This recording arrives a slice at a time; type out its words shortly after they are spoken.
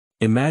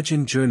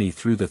Imagine journey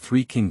through the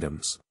three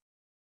kingdoms.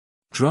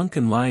 Drunk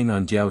and lying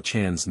on Diao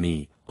Chan's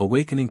knee,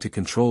 awakening to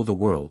control the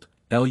world,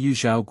 Lu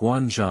Zhao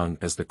Guan Zhang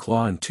as the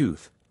claw and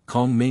tooth,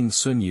 Kong Ming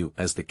Sun Yu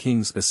as the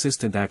king's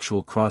assistant.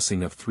 Actual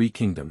crossing of three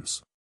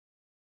kingdoms.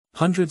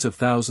 Hundreds of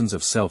thousands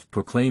of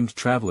self-proclaimed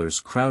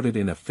travelers crowded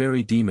in a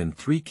fairy demon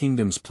three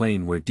kingdoms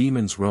plane where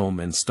demons roam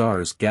and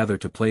stars gather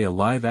to play a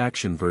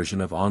live-action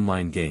version of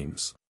online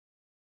games.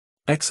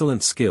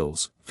 Excellent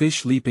skills,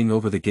 fish leaping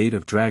over the gate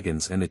of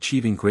dragons and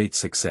achieving great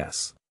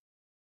success.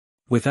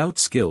 Without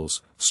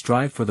skills,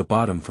 strive for the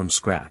bottom from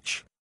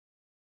scratch.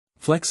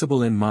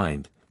 Flexible in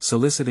mind,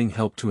 soliciting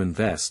help to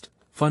invest,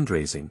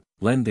 fundraising,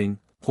 lending,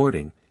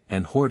 hoarding,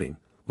 and hoarding,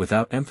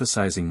 without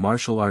emphasizing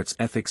martial arts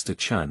ethics. To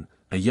Chun,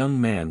 a young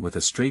man with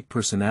a straight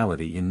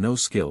personality in no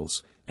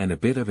skills, and a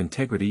bit of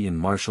integrity in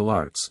martial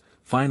arts,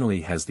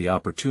 finally has the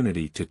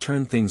opportunity to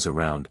turn things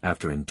around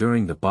after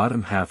enduring the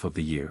bottom half of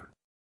the year.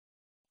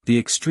 The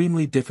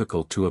extremely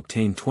difficult to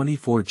obtain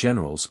 24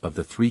 generals of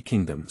the three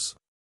kingdoms.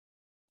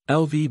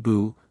 Lv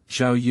Bu,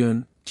 Zhao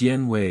Yun,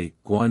 Dian Wei,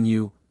 Guan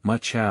Yu, Ma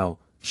Chao,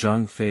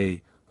 Zhang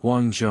Fei,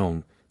 Huang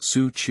Zhong,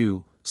 Su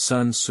Chu,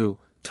 Sun Su,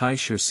 Tai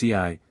Shi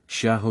Ci,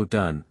 Xiahou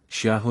Dun,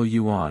 Xiahou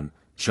Yuan,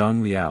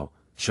 Zhang Liao,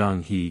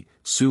 Zhang He,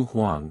 Su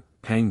Huang,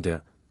 Pang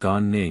De,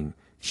 Gan Ning,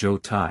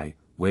 Zhou Tai,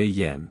 Wei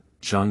Yan,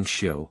 Zhang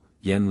Xiu,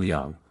 Yan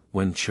Liang,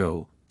 Wen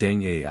Chou,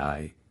 Deng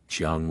Ai,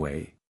 Jiang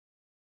Wei.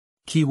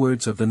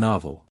 Keywords of the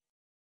novel.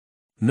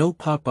 No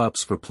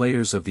pop-ups for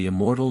players of the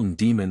Immortal and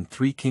Demon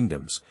 3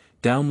 Kingdoms.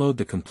 Download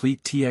the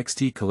complete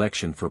TXT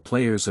collection for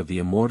players of the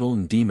Immortal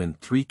and Demon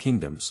 3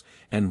 Kingdoms,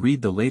 and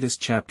read the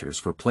latest chapters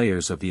for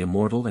players of the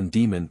Immortal and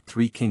Demon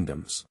 3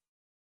 Kingdoms.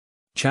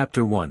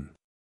 Chapter 1.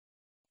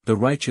 The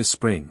Righteous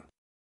Spring.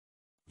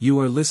 You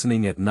are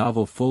listening at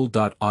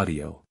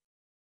novelfull.audio.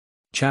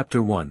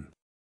 Chapter 1.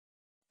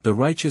 The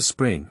Righteous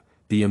Spring,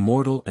 the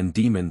Immortal and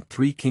Demon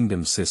 3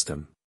 Kingdoms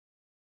system.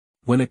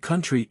 When a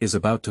country is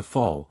about to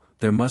fall,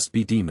 there must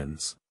be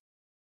demons.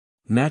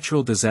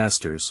 Natural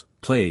disasters,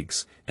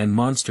 plagues, and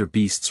monster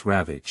beasts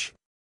ravage.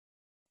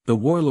 The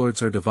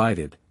warlords are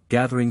divided,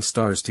 gathering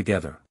stars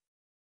together.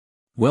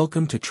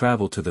 Welcome to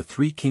travel to the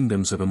three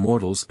kingdoms of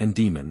immortals and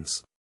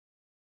demons.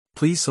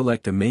 Please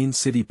select a main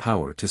city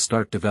power to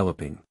start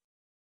developing.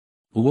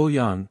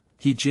 Luoyang,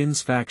 He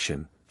Jin's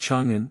faction,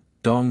 Chang'an,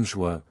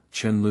 Dongzhua,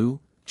 Chenlu,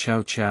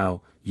 Chao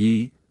Chao,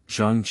 Yi,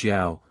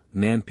 Zhangjiao,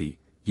 Nanpi,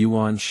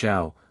 Yuan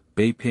Shao,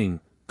 Beiping,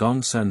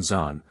 Gongsun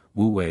Zan,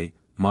 Wuwei,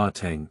 Ma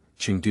Teng,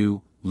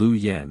 Chengdu, Lu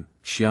Yan,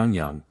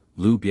 Xiangyang,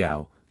 Lu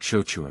Biao,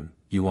 Shouchuan,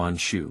 Yuan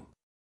Shu.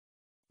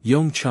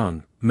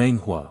 Yongchang,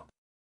 Menghua.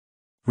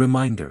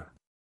 Reminder.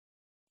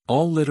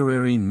 All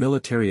literary and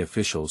military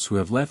officials who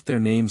have left their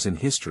names in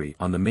history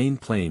on the main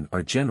plane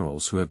are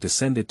generals who have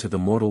descended to the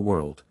mortal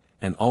world,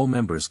 and all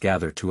members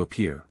gather to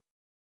appear.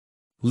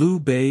 Liu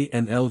Bei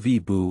and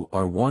Lv Bu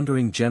are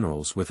wandering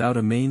generals without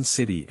a main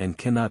city and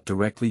cannot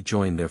directly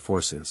join their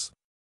forces.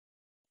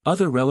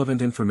 Other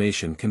relevant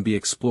information can be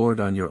explored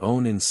on your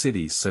own in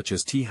cities such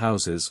as tea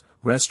houses,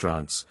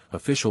 restaurants,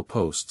 official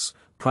posts,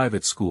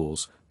 private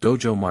schools,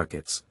 dojo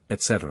markets,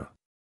 etc.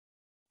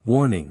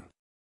 Warning.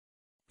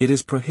 It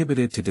is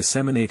prohibited to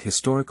disseminate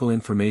historical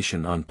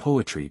information on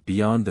poetry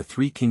beyond the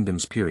Three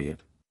Kingdoms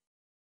period.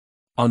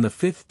 On the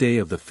 5th day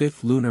of the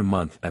 5th lunar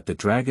month at the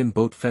Dragon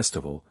Boat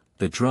Festival,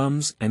 the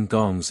drums and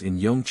gongs in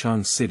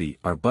Yongchang City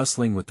are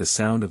bustling with the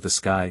sound of the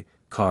sky,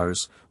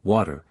 cars,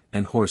 water,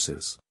 and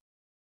horses.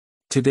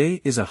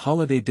 Today is a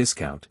holiday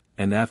discount,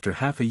 and after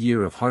half a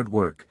year of hard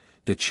work,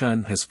 the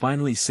Chun has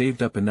finally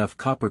saved up enough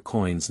copper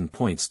coins and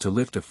points to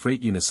lift a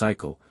freight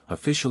unicycle,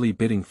 officially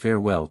bidding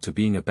farewell to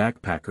being a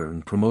backpacker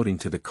and promoting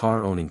to the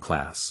car-owning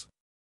class.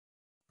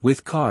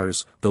 With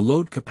cars, the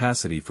load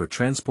capacity for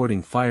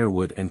transporting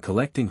firewood and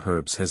collecting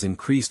herbs has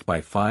increased by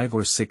 5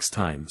 or 6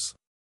 times.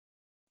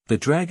 The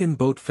Dragon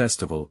Boat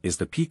Festival is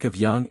the peak of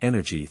yang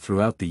energy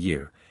throughout the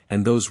year,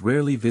 and those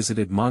rarely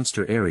visited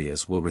monster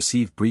areas will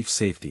receive brief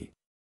safety.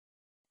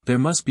 There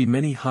must be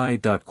many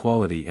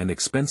high-quality and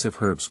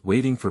expensive herbs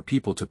waiting for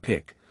people to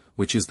pick,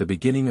 which is the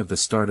beginning of the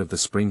start of the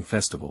spring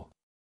festival.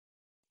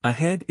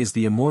 Ahead is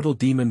the Immortal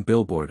Demon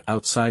billboard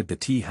outside the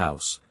tea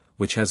house,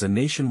 which has a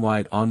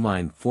nationwide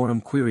online forum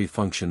query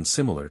function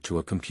similar to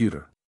a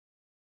computer.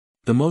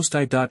 The most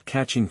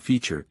eye-catching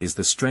feature is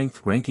the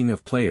strength ranking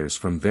of players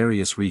from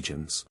various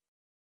regions.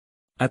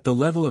 At the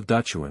level of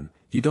Dachuan,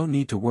 you don't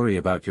need to worry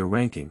about your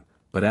ranking,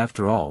 but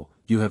after all,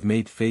 you have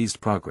made phased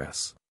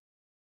progress.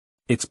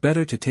 It's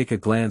better to take a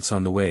glance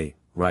on the way,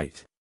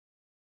 right?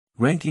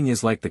 Ranking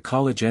is like the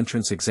college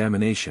entrance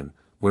examination,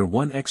 where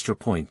one extra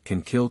point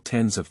can kill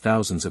tens of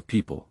thousands of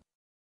people.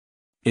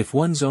 If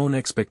one's own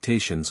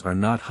expectations are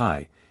not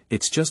high,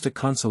 it's just a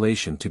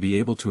consolation to be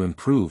able to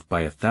improve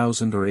by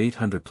 1,000 or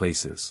 800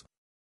 places.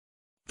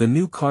 The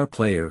new car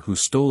player who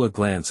stole a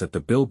glance at the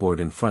billboard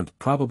in front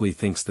probably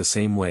thinks the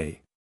same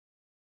way.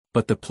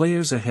 But the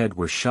players ahead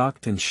were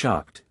shocked,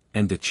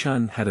 and De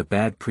Chun had a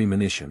bad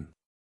premonition.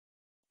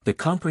 The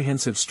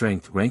comprehensive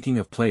strength ranking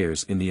of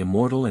players in the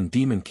Immortal and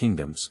Demon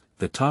Kingdoms,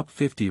 the top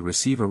 50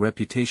 receive a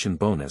reputation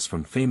bonus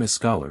from famous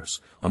scholars,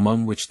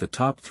 among which the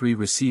top 3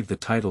 receive the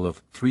title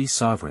of 3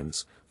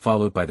 Sovereigns,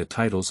 followed by the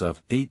titles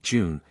of 8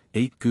 Jun,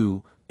 8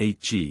 Gu,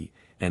 8 Ji,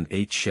 and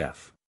 8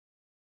 Chef.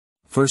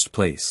 First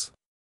place.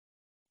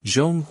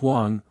 Zhong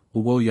Huang,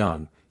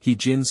 Luoyang, He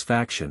Jin's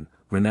faction,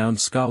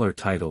 renowned scholar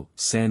title,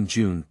 San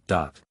Jun.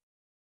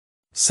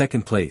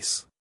 Second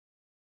place.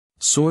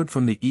 Sword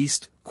from the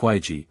East,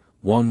 Kuaiji,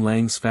 Wang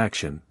Lang's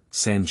faction,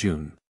 San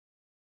Jun.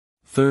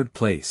 Third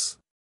place.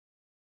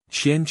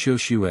 Xian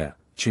Qiuxue,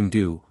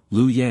 Chengdu,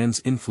 Lu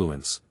Yan's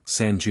influence,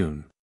 San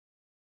Jun.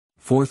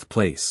 Fourth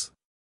place.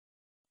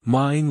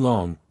 Ma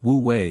Yinglong, Wu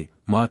Wei,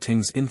 Ma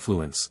Ting's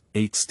influence,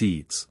 8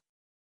 steeds.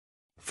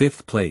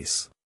 Fifth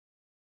place.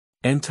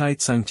 Entai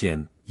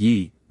Tsangtian,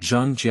 Yi,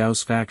 Zhang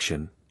Jiao's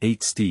faction,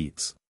 8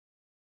 steeds.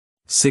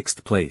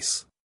 Sixth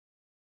place.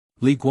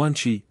 Li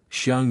Guanqi,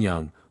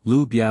 Xiangyang,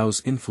 Lu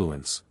Biao's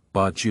influence,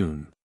 Ba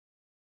Jun.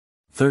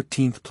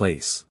 13th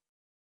place.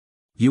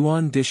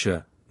 Yuan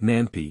Disha,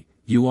 Nanpi,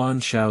 Yuan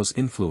Shao's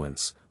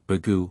influence,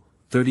 Bagu,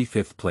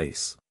 35th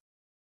place.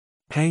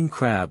 Pang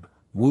Crab,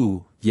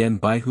 Wu, Yan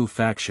Baihu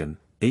faction,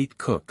 8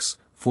 cooks,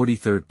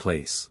 43rd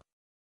place.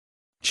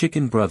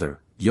 Chicken Brother,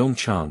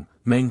 Yongchang,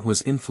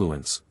 Menghua's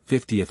influence,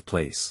 50th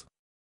place.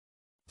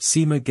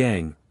 Sima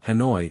Gang,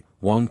 Hanoi,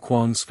 Wang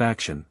Quang's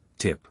faction,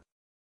 tip.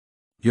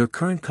 Your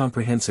current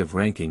comprehensive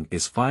ranking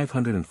is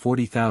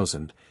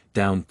 540,000,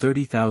 down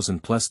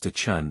 30,000 plus to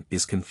Chun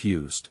is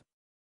confused.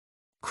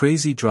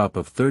 Crazy drop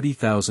of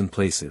 30,000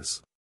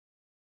 places.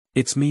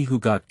 It's me who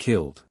got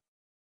killed.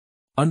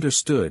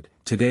 Understood,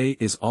 today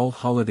is all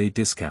holiday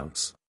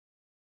discounts.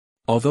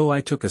 Although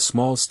I took a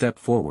small step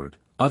forward,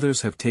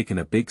 others have taken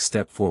a big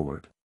step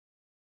forward.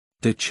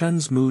 De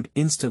Chun's mood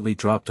instantly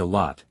dropped a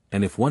lot,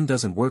 and if one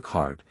doesn't work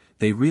hard,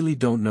 they really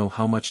don't know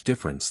how much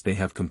difference they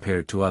have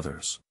compared to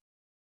others.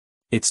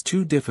 It's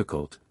too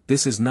difficult,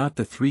 this is not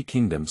the 3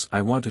 kingdoms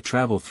I want to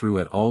travel through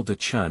at all. De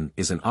Chun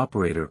is an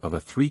operator of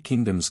a 3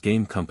 kingdoms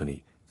game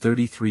company,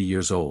 33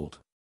 years old.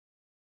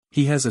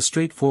 He has a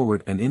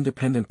straightforward and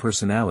independent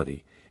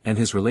personality, and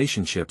his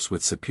relationships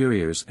with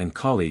superiors and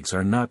colleagues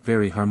are not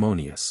very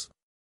harmonious.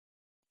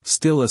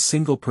 Still a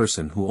single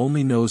person who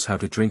only knows how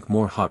to drink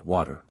more hot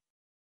water.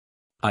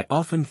 I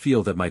often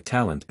feel that my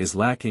talent is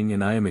lacking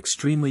and I am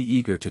extremely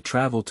eager to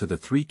travel to the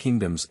 3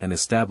 kingdoms and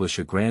establish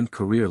a grand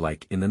career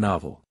like in the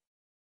novel.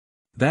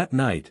 That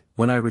night,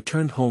 when I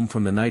returned home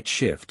from the night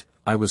shift,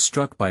 I was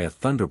struck by a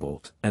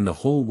thunderbolt and the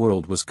whole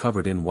world was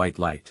covered in white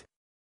light.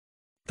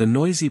 The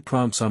noisy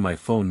prompts on my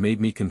phone made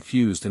me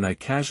confused and I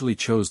casually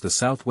chose the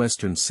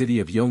southwestern city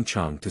of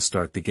Yongchang to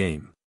start the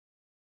game.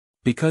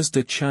 Because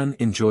De Chun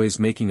enjoys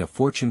making a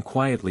fortune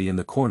quietly in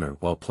the corner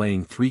while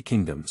playing 3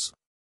 kingdoms.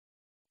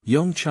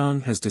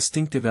 Yongchang has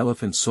distinctive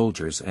elephant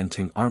soldiers and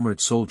Ting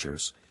armored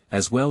soldiers,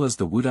 as well as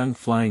the Wudang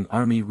flying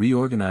army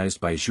reorganized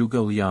by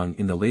Zhuge Liang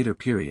in the later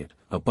period,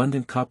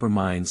 abundant copper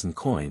mines and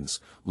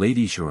coins,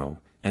 Lady Jerome,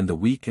 and the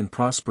weak and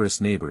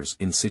prosperous neighbors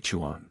in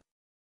Sichuan.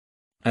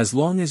 As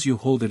long as you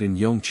hold it in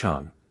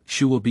Yongchang,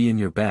 Shu will be in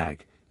your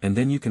bag, and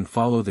then you can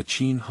follow the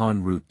Qin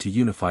Han route to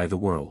unify the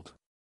world.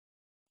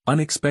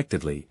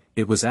 Unexpectedly,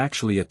 it was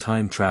actually a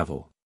time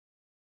travel.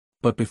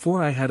 But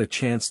before I had a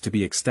chance to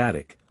be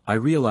ecstatic, I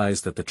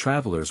realized that the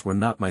travelers were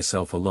not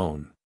myself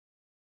alone.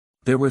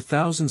 There were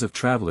thousands of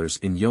travelers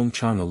in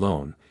Yongchang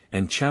alone,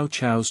 and Cao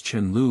Cao's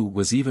Chen Lu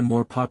was even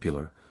more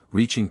popular,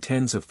 reaching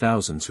tens of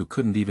thousands who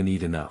couldn't even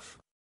eat enough.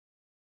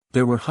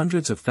 There were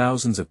hundreds of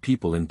thousands of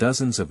people in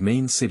dozens of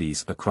main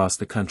cities across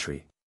the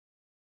country.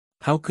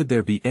 How could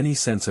there be any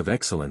sense of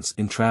excellence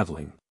in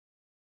traveling?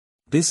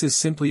 This is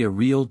simply a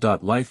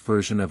real-life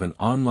version of an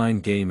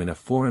online game in a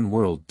foreign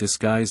world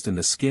disguised in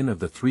the skin of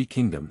the 3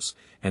 kingdoms,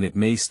 and it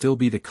may still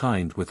be the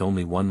kind with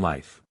only one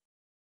life.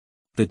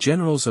 The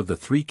generals of the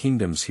 3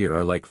 kingdoms here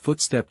are like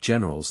footstep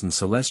generals and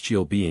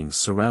celestial beings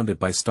surrounded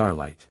by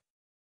starlight.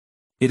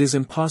 It is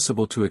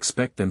impossible to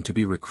expect them to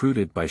be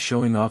recruited by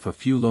showing off a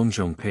few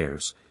Longzhong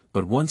pairs,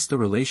 but once the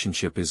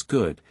relationship is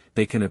good,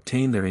 they can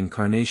obtain their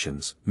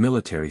incarnations,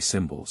 military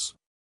symbols.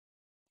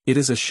 It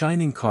is a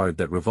shining card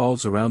that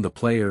revolves around the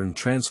player and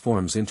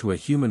transforms into a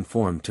human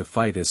form to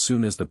fight as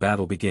soon as the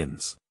battle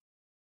begins.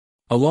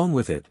 Along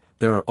with it,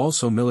 there are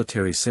also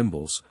military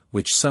symbols,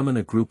 which summon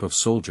a group of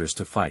soldiers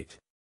to fight.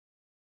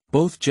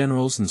 Both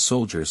generals and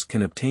soldiers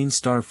can obtain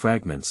star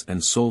fragments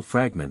and soul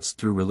fragments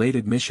through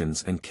related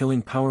missions and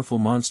killing powerful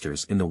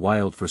monsters in the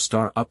wild for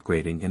star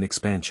upgrading and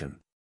expansion.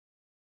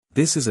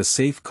 This is a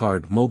safe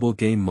card mobile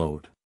game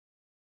mode.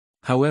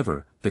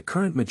 However, the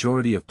current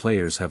majority of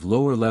players have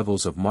lower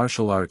levels of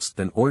martial arts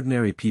than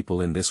ordinary people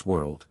in this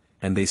world,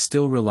 and they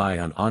still rely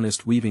on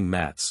honest weaving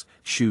mats,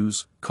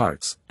 shoes,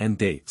 carts, and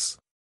dates.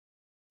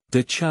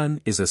 De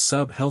Chun is a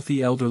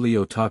sub-healthy elderly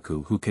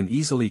otaku who can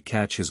easily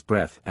catch his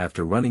breath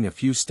after running a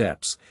few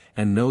steps,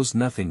 and knows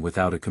nothing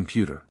without a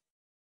computer.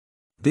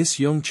 This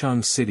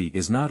Yongchang city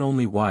is not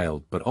only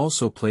wild but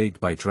also plagued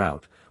by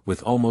drought,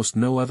 with almost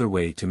no other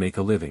way to make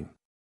a living.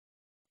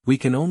 We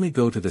can only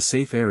go to the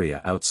safe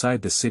area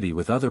outside the city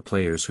with other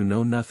players who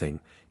know nothing,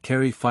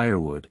 carry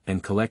firewood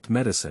and collect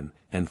medicine,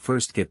 and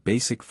first get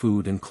basic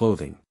food and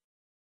clothing.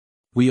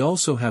 We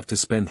also have to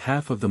spend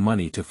half of the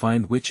money to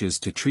find witches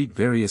to treat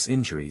various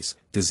injuries,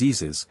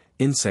 diseases,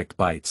 insect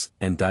bites,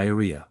 and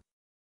diarrhea.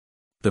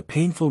 The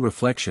painful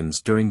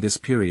reflections during this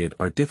period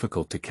are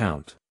difficult to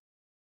count.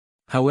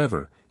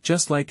 However,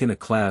 just like in a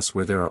class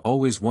where there are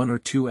always one or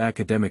two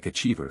academic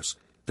achievers,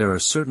 there are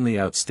certainly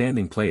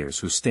outstanding players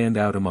who stand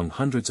out among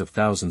hundreds of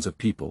thousands of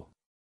people.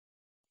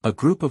 A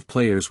group of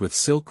players with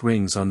silk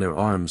rings on their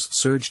arms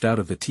surged out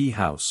of the tea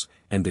house,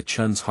 and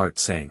Chun's heart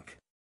sank.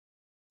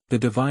 The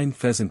Divine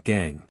Pheasant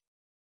Gang.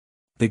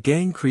 The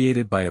gang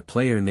created by a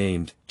player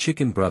named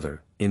Chicken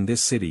Brother, in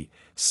this city,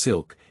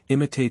 Silk,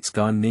 imitates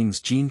Gan Ning's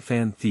Gene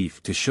Fan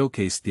Thief to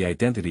showcase the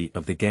identity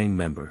of the gang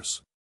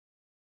members.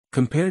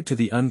 Compared to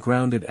the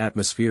ungrounded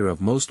atmosphere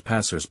of most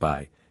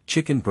passers-by,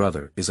 Chicken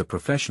Brother is a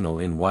professional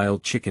in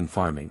wild chicken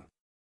farming.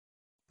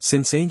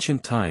 Since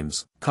ancient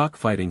times,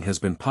 cockfighting has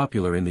been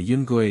popular in the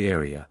Yungue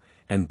area,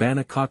 and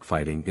Bana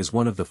cockfighting is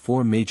one of the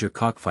 4 major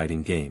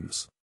cockfighting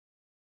games.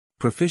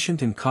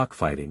 Proficient in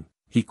cockfighting,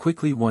 he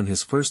quickly won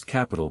his first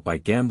capital by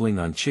gambling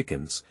on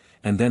chickens,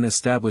 and then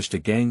established a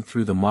gang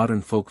through the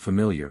modern folk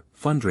familiar,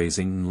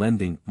 fundraising and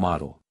lending,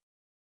 model.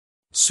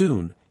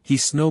 Soon, he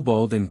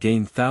snowballed and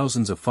gained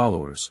thousands of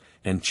followers,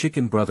 and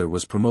Chicken Brother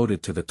was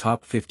promoted to the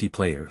top 50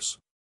 players.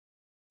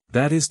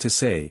 That is to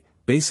say,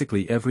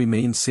 basically every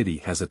main city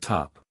has a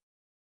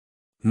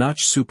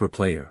top-notch super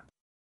player.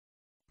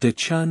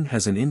 Chun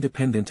has an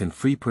independent and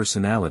free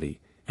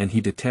personality, and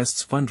he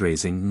detests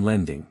fundraising and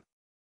lending.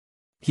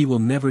 He will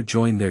never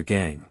join their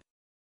gang.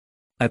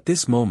 At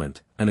this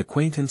moment, an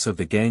acquaintance of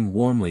the gang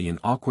warmly and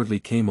awkwardly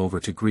came over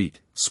to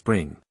greet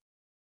Spring.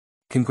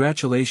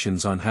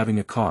 Congratulations on having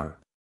a car.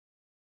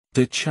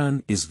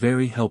 Chun is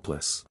very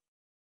helpless.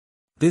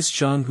 This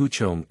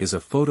Yongchang is a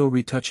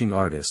photo-retouching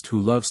artist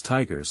who loves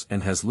tigers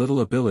and has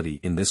little ability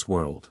in this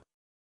world.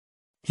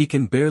 He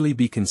can barely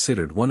be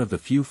considered one of the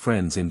few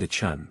friends in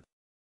Chun.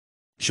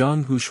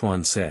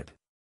 Yongchang said.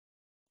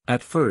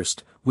 At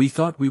first, we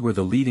thought we were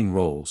the leading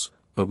roles,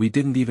 but we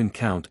didn't even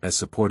count as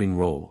supporting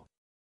role.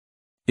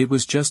 It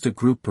was just a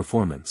group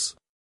performance.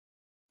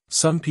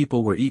 Some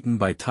people were eaten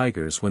by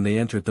tigers when they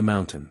entered the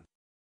mountain.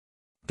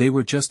 They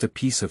were just a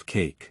piece of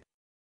cake.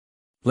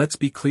 Let's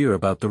be clear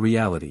about the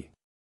reality.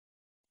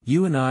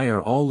 You and I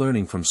are all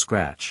learning from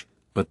scratch,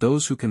 but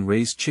those who can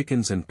raise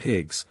chickens and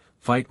pigs,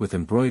 fight with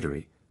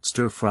embroidery,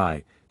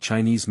 stir-fry,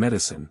 Chinese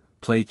medicine,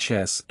 play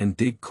chess and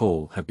dig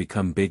coal have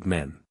become big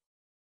men.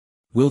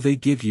 Will they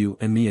give you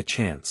and me a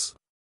chance?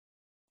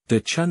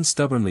 Chun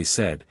stubbornly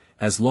said,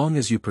 as long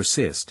as you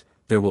persist,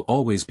 there will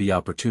always be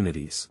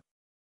opportunities.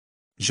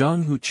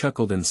 Zhang Hu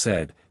chuckled and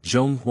said,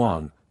 Zhong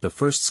Huang, the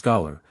first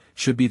scholar,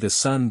 should be the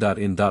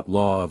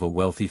son-in-law of a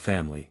wealthy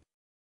family.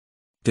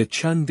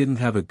 Chun didn't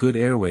have a good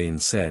airway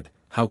and said,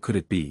 how could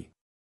it be?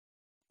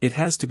 It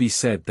has to be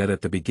said that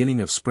at the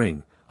beginning of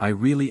spring, I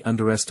really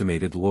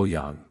underestimated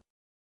Luoyang.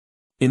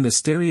 In the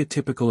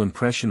stereotypical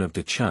impression of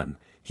Chun,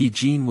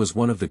 Yige was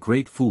one of the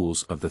great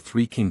fools of the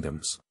 3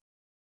 kingdoms.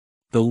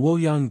 The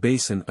Luoyang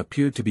basin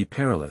appeared to be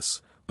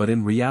perilous, but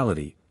in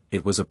reality,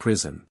 it was a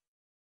prison.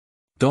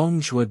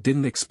 Dongjue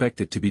didn't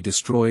expect it to be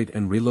destroyed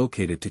and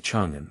relocated to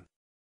Chang'an.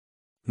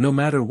 No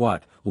matter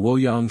what,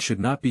 Luoyang should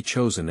not be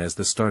chosen as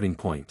the starting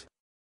point.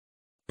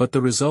 But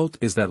the result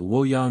is that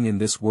Luoyang in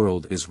this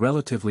world is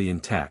relatively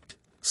intact,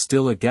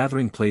 still a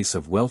gathering place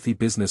of wealthy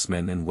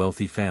businessmen and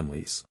wealthy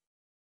families.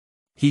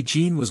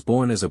 Yige was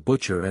born as a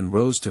butcher and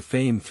rose to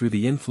fame through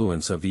the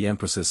influence of the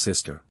empress's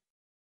sister.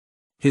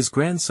 His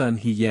grandson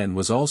Hiyen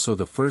was also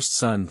the first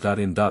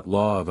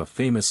son-in-law of a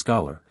famous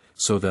scholar,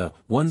 so the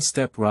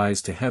one-step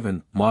rise to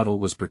heaven model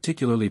was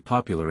particularly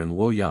popular in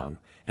Luoyang,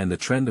 and the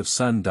trend of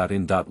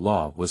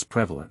son-in-law was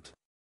prevalent.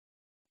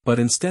 But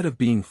instead of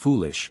being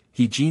foolish,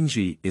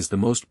 Yige is the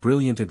most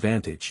brilliant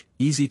advantage,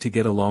 easy to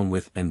get along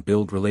with and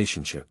build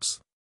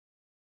relationships.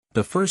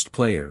 The first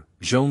player,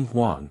 Zhong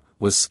Huang,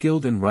 was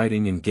skilled in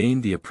writing and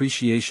gained the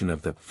appreciation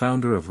of the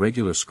founder of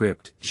regular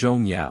script,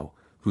 Zhong Yao,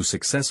 who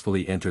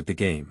successfully entered the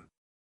game.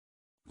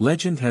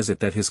 Legend has it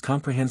that his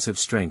comprehensive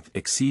strength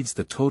exceeds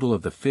the total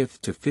of the 5th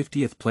to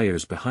 50th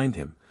players behind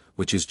him,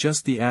 which is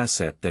just the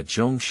asset that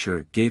Zhong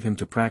Shi gave him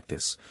to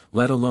practice,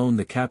 let alone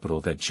the capital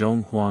that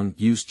Zhong Huang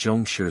used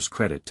Zhong Shi's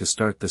credit to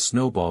start the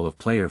snowball of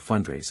player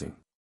fundraising.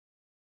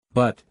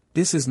 But,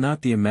 this is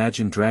not the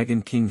imagined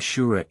Dragon King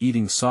Shura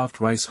eating soft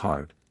rice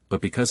hard, but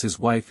because his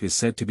wife is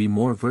said to be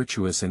more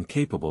virtuous and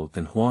capable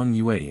than Huang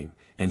Yueying,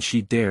 and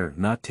she dare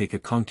not take a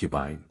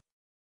concubine.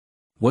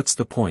 What's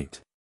the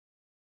point?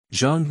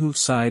 Zhang Hu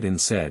sighed and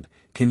said,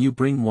 can you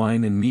bring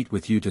wine and meat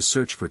with you to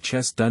search for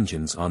chess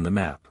dungeons on the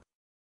map?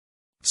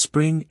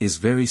 Spring is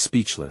very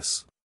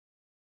speechless.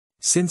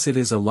 Since it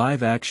is a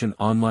live-action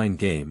online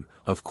game,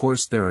 of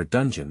course there are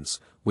dungeons,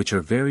 which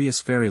are various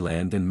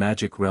fairyland and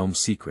magic realm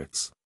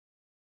secrets.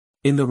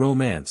 In the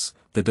romance,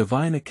 the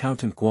divine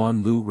accountant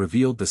Guan Lu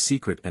revealed the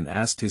secret and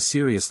asked his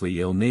seriously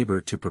ill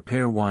neighbor to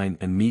prepare wine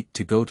and meat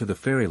to go to the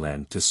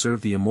fairyland to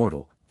serve the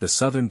immortal, the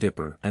Southern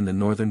Dipper and the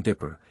Northern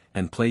Dipper,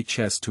 and play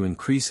chess to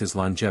increase his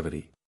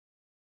longevity.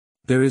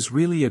 There is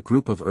really a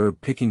group of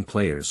herb-picking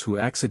players who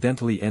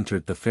accidentally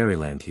entered the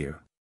fairyland here.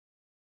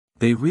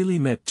 They really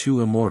met two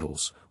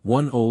immortals,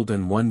 one old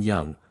and one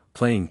young,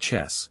 playing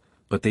chess,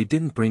 but they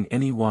didn't bring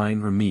any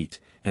wine or meat,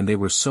 and they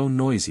were so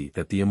noisy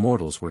that the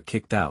immortals were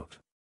kicked out.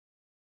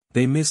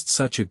 They missed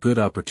such a good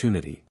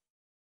opportunity.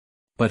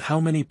 But how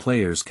many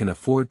players can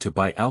afford to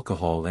buy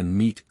alcohol and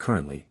meat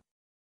currently?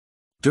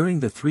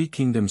 During the Three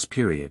Kingdoms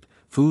period,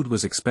 food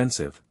was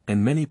expensive,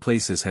 and many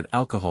places had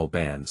alcohol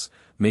bans,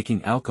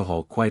 making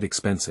alcohol quite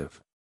expensive.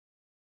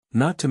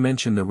 Not to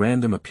mention the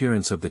random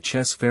appearance of the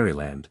chess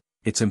fairyland,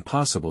 it's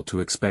impossible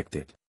to expect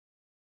it.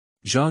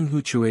 Zhang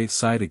Huchui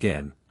sighed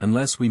again,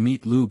 unless we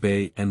meet Liu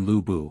Bei and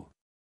Liu Bu.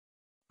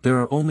 There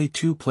are only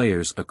two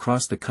players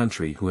across the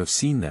country who have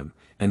seen them,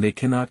 and they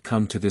cannot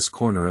come to this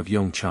corner of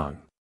Yongchang.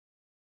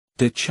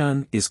 De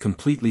Chun is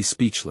completely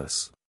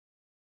speechless.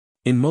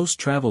 In most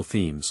travel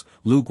themes,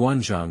 Lu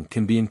Guanzhang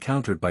can be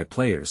encountered by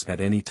players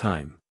at any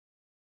time.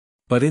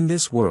 But in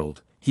this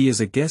world, he is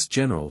a guest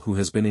general who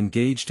has been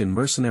engaged in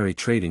mercenary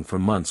trading for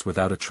months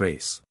without a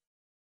trace.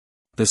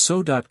 The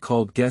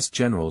so-called guest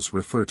generals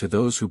refer to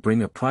those who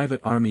bring a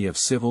private army of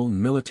civil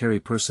and military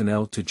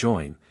personnel to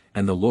join,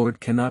 and the lord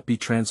cannot be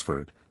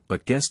transferred,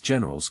 but guest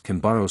generals can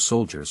borrow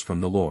soldiers from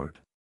the lord.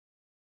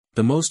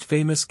 The most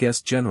famous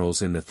guest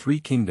generals in the Three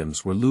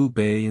Kingdoms were Liu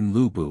Bei and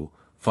Liu Bu,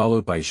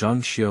 followed by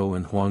Zhang Xiu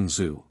and Huang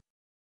Zu.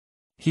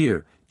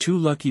 Here, two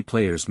lucky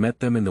players met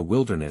them in the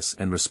wilderness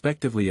and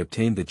respectively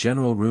obtained the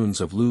general runes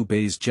of Liu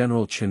Bei's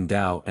General Chen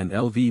Dao and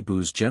Lv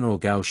Bu's General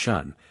Gao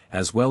Shun,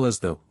 as well as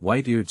the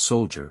white-eared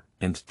soldier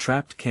and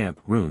trapped camp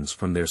runes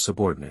from their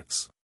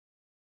subordinates.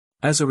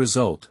 As a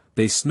result,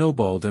 they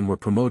snowballed and were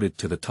promoted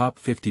to the top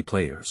 50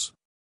 players.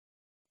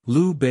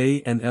 Liu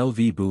Bei and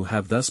Lv Bu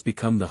have thus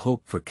become the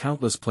hope for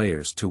countless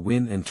players to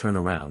win and turn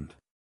around.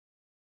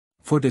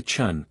 For De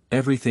Chun,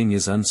 everything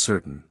is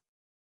uncertain.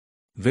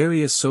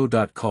 Various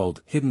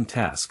so-called hidden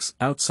tasks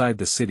outside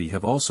the city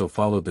have also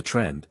followed the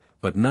trend,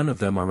 but none of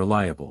them are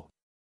reliable.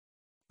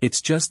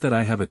 It's just that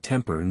I have a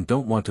temper and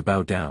don't want to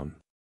bow down.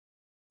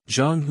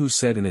 Zhang Hu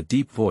said in a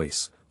deep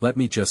voice, let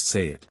me just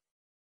say it.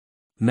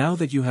 Now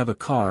that you have a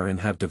car and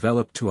have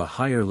developed to a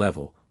higher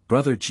level,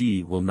 Brother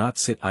Ji will not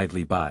sit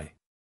idly by.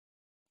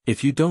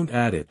 If you don't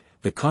add it,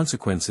 the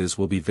consequences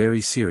will be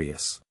very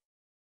serious.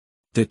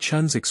 De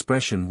Chun's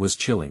expression was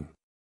chilling.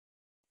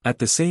 At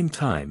the same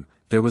time,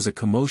 there was a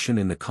commotion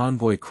in the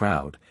convoy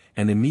crowd,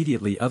 and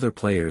immediately other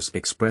players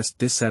expressed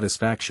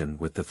dissatisfaction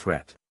with the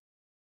threat.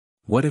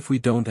 What if we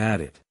don't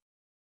add it?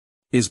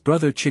 Is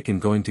Brother Chicken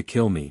going to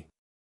kill me?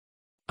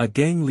 A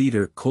gang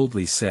leader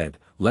coldly said,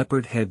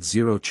 Leopard Head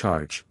Zero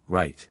Charge,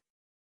 right.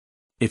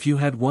 If you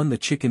had won the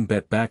chicken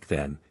bet back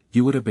then,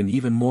 you would have been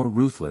even more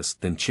ruthless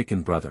than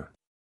Chicken Brother.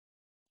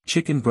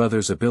 Chicken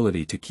Brother's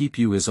ability to keep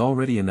you is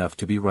already enough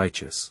to be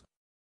righteous.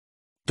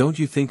 Don't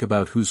you think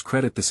about whose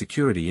credit the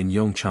security in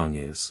Yongchang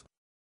is?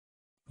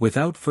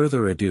 Without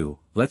further ado,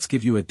 let's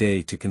give you a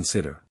day to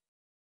consider.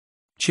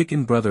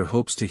 Chicken Brother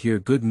hopes to hear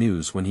good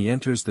news when he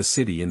enters the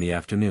city in the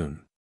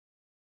afternoon.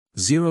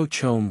 Zero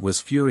Chom was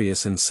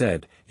furious and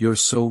said, You're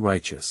so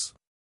righteous.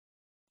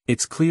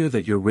 It's clear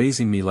that you're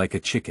raising me like a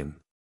chicken.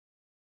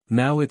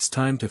 Now it's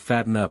time to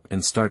fatten up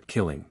and start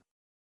killing.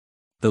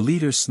 The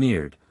leader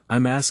sneered,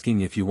 I'm asking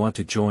if you want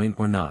to join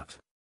or not.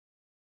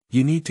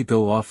 You need to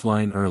go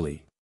offline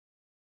early.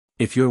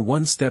 If you're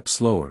one step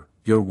slower,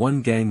 you're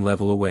one gang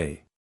level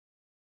away.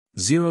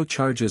 Zero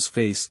Charge's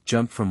face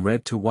jumped from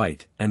red to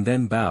white and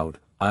then bowed,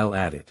 I'll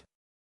add it.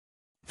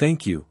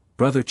 Thank you,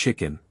 Brother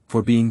Chicken,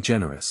 for being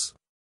generous.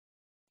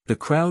 The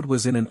crowd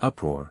was in an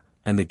uproar,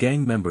 and the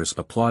gang members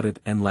applauded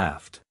and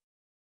laughed.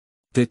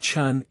 De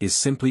Chun is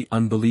simply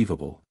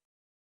unbelievable.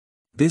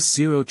 This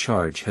Zero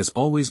Charge has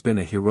always been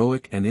a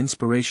heroic and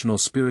inspirational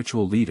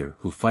spiritual leader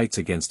who fights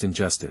against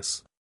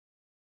injustice.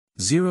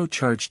 Zero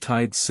Charge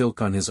tied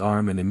silk on his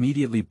arm and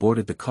immediately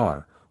boarded the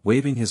car,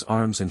 waving his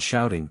arms and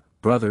shouting,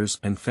 Brothers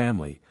and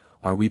family,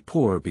 are we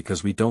poor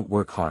because we don't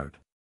work hard?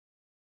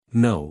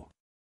 No.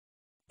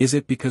 Is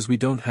it because we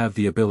don't have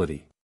the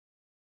ability?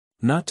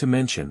 Not to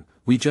mention,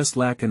 we just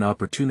lack an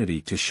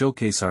opportunity to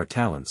showcase our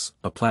talents,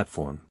 a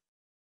platform.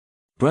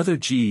 Brother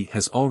Ji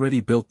has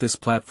already built this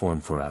platform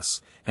for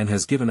us, and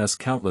has given us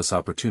countless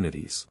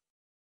opportunities.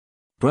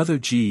 Brother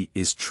Ji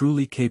is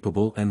truly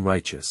capable and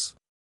righteous.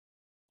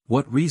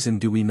 What reason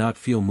do we not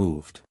feel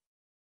moved?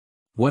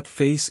 What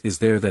face is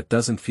there that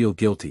doesn't feel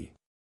guilty?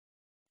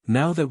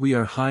 Now that we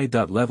are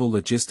high-level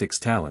logistics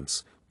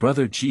talents,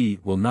 Brother Ji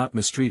will not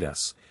mistreat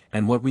us,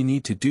 and what we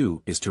need to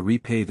do is to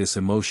repay this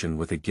emotion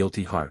with a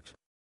guilty heart.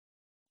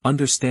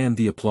 Understand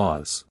the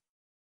applause.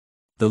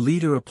 The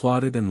leader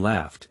applauded and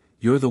laughed,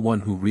 You're the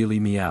one who really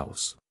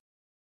meows.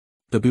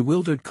 The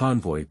bewildered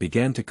convoy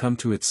began to come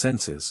to its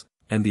senses,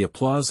 and the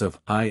applause of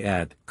I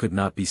add could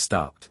not be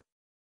stopped.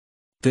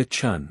 De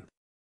Chun.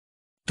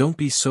 Don't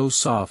be so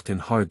soft and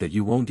hard that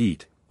you won't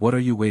eat, what are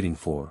you waiting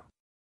for?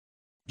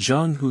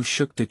 Zhang Hu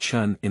shook De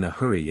Chun in a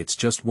hurry, it's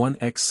just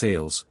 1x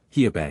sales,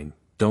 Hiabang,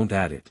 don't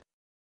add it.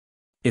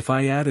 If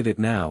I added it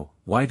now,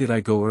 why did I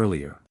go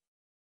earlier?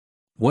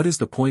 What is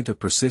the point of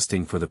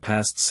persisting for the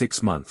past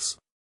 6 months?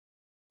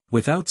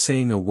 Without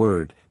saying a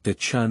word,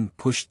 Chun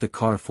pushed the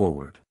car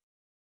forward.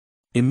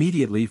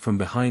 Immediately from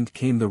behind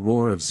came the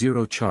roar of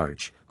Zero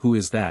Charge. Who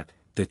is that,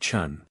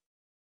 Chun?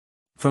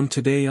 From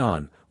today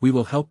on, we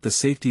will help the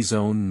safety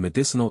zone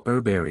medicinal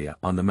herb area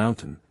on the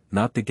mountain,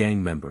 not the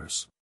gang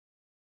members.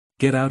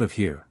 Get out of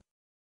here.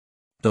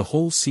 The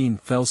whole scene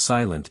fell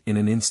silent in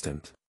an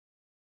instant.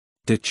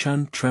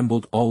 Chun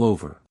trembled all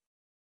over.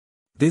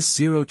 This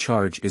Zero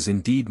Charge is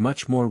indeed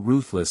much more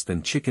ruthless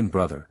than Chicken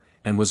Brother,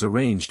 and was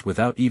arranged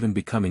without even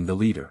becoming the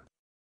leader.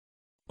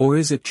 Or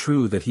is it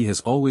true that he has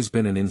always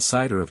been an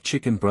insider of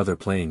Chicken Brother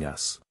playing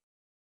us?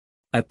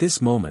 At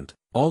this moment,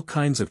 all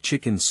kinds of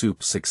chicken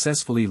soup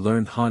successfully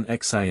learned Han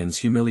Xian's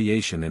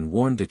humiliation and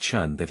warned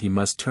Chun that he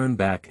must turn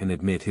back and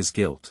admit his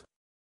guilt.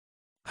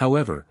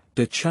 However,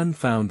 Chun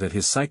found that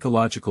his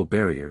psychological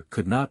barrier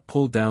could not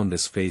pull down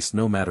this face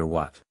no matter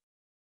what.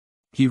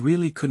 He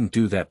really couldn't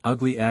do that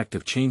ugly act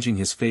of changing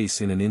his face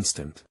in an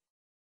instant.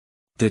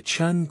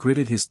 Chun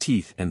gritted his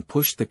teeth and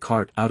pushed the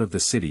cart out of the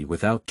city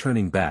without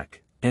turning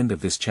back. End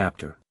of this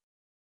chapter.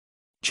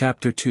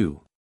 Chapter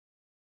 2.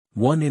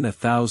 1 in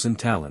 1,000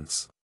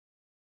 Talents.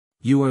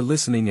 You are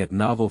listening at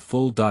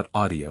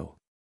novelfull.audio.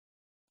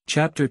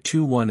 Chapter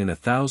 2. 1 in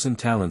 1,000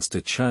 Talents.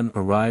 Chun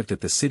arrived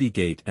at the city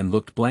gate and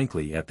looked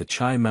blankly at the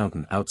Chai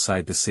Mountain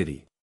outside the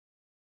city.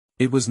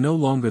 It was no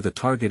longer the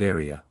target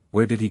area.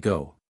 Where did he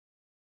go?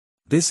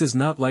 This is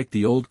not like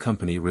the old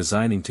company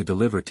resigning to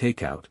deliver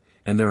takeout,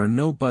 and there are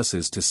no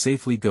buses to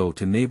safely go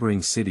to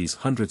neighboring cities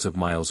hundreds of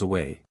miles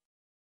away.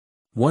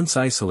 Once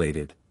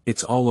isolated,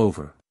 it's all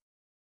over.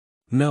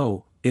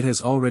 No, it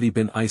has already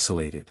been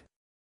isolated.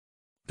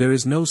 There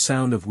is no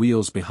sound of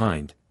wheels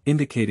behind,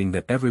 indicating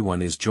that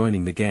everyone is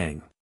joining the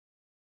gang.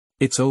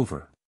 It's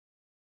over.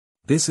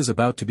 This is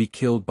about to be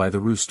killed by the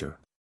rooster.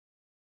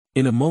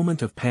 In a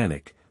moment of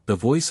panic, the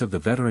voice of the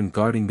veteran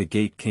guarding the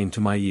gate came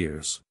to my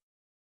ears.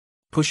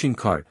 Pushing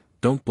cart,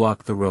 don't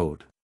block the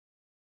road.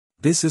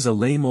 This is a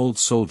lame old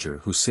soldier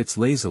who sits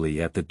lazily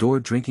at the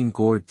door drinking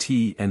gourd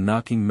tea and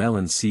knocking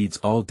melon seeds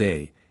all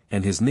day,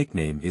 and his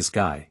nickname is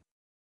Guy.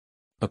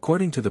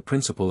 According to the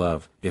principle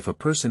of, if a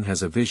person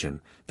has a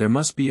vision, there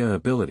must be a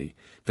ability,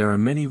 there are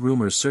many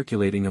rumors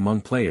circulating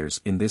among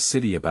players in this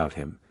city about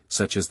him,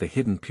 such as the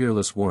hidden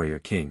peerless warrior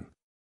king.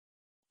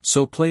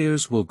 So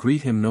players will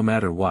greet him no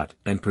matter what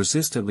and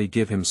persistently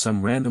give him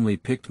some randomly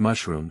picked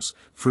mushrooms,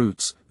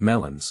 fruits,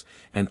 melons,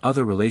 and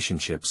other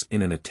relationships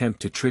in an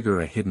attempt to trigger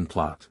a hidden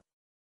plot.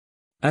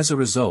 As a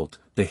result,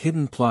 the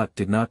hidden plot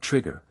did not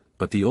trigger,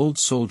 but the old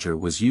soldier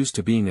was used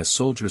to being a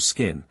soldier's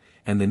skin,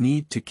 and the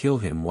need to kill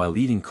him while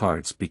eating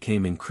cards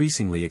became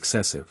increasingly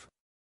excessive.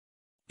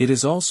 It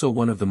is also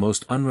one of the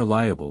most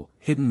unreliable,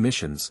 hidden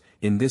missions,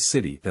 in this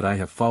city that I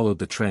have followed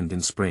the trend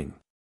in spring.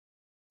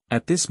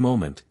 At this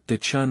moment,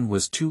 Chun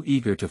was too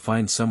eager to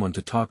find someone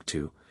to talk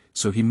to,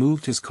 so he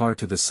moved his car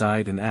to the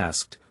side and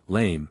asked,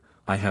 "Lame,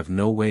 I have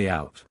no way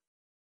out.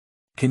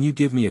 Can you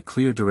give me a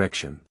clear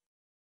direction?"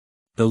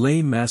 The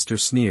lame master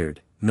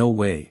sneered, "No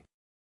way.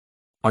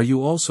 Are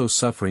you also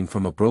suffering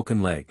from a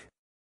broken leg?"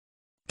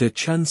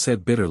 Chun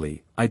said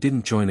bitterly, "I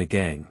didn't join a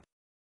gang."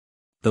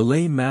 The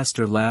lame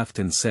master laughed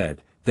and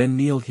said, "Then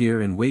kneel here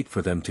and wait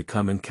for them to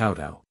come and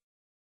kowtow.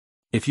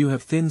 If you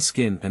have thin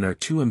skin and are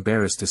too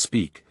embarrassed to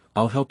speak,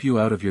 I'll help you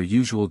out of your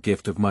usual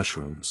gift of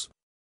mushrooms."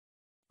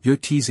 "You're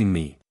teasing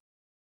me."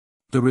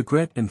 The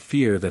regret and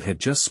fear that had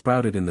just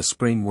sprouted in the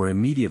spring were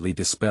immediately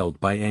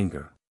dispelled by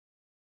anger.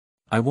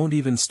 "I won't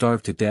even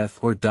starve to death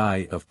or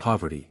die of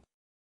poverty."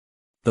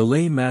 The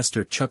lame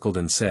master chuckled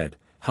and said,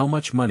 "How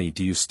much money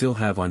do you still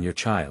have on your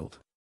child?"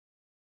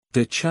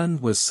 Chun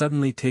was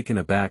suddenly taken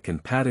aback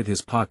and patted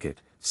his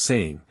pocket,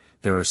 saying,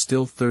 "There are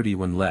still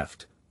 31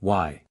 left,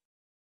 why?"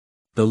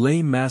 The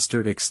lame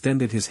master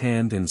extended his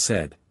hand and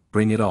said,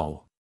 "Bring it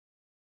all.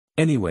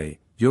 Anyway,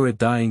 you're a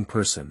dying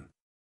person.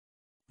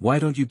 Why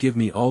don't you give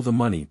me all the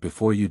money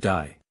before you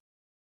die?"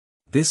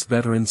 This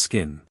veteran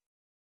skin.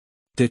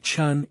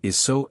 Chun is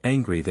so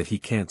angry that he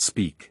can't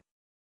speak.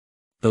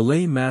 The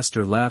lame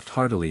master laughed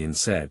heartily and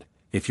said,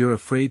 "If you're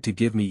afraid to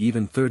give me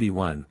even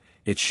 31,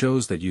 it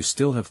shows that you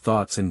still have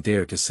thoughts and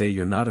dare to say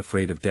you're not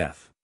afraid of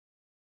death."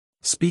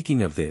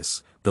 Speaking of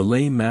this, the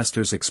lame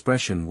master's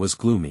expression was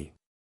gloomy.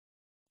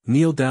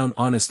 "Kneel down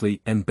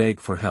honestly and beg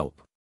for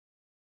help.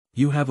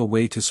 You have a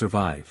way to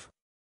survive.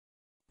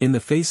 In the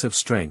face of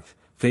strength,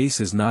 face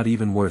is not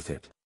even worth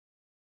it.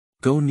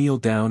 Go kneel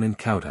down and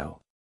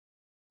kowtow.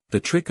 The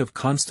trick of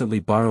constantly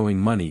borrowing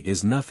money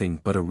is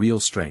nothing but a real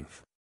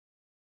strength."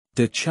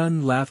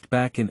 Chun laughed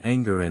back in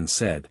anger and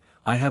said,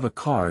 "I have a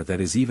car that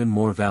is even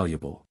more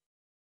valuable.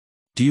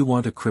 Do you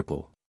want a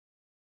cripple?"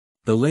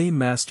 The lame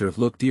master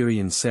looked eerie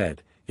and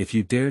said, "If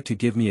you dare to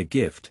give me a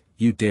gift,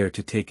 you dare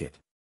to take it."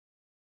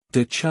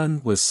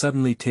 Chun was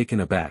suddenly taken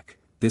aback,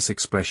 this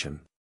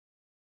expression.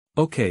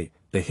 "Okay,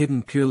 the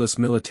hidden peerless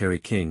military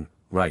king,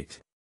 right.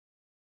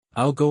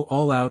 I'll go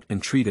all out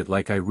and treat it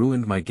like I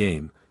ruined my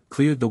game,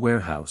 cleared the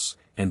warehouse,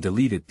 and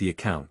deleted the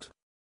account."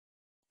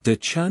 De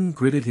Chun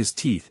gritted his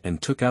teeth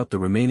and took out the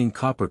remaining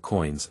copper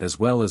coins as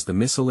well as the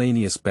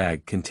miscellaneous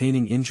bag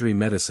containing injury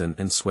medicine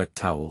and sweat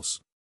towels.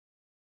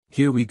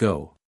 Here we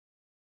go.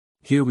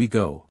 Here we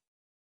go.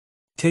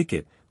 Take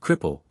it,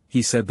 cripple,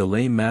 he said. The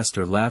lame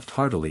master laughed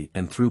heartily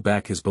and threw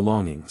back his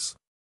belongings.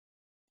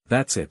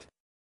 That's it.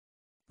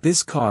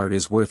 This card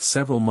is worth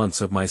several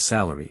months of my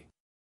salary.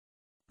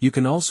 You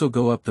can also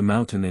go up the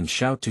mountain and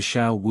shout to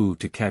Xiao Wu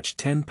to catch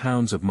 10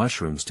 pounds of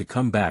mushrooms to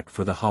come back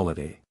for the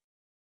holiday.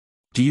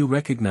 Do you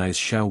recognize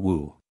Xiao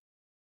Wu?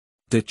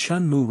 De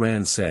Chun Mu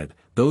Ran said,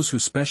 those who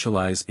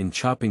specialize in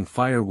chopping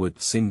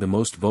firewood sing the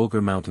most vulgar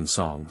mountain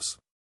songs.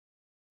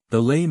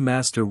 The lame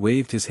master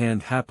waved his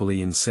hand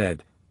happily and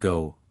said,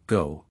 go,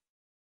 go.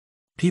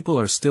 People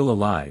are still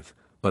alive,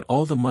 but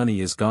all the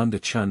money is gone. De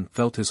Chun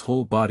felt his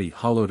whole body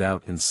hollowed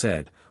out and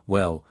said,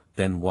 well,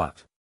 then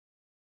what?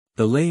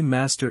 The lame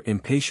master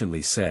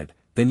impatiently said,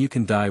 then you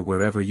can die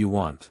wherever you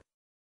want.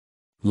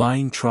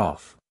 Lying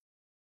trough.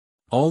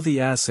 All the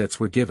assets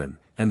were given,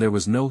 and there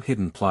was no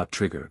hidden plot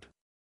triggered.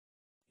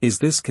 Is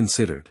this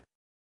considered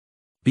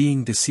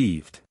being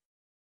deceived?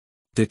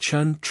 De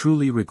Chun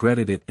truly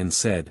regretted it and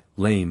said,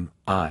 lame,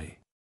 I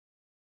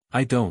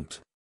don't.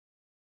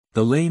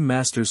 The lame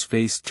master's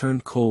face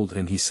turned cold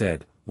and he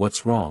said,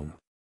 what's wrong?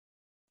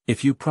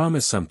 If you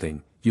promise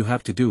something, you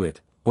have to do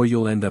it, or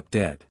you'll end up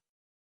dead.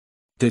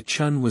 De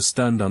Chun was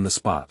stunned on the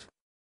spot.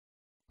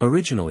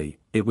 Originally,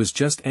 it was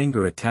just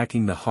anger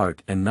attacking the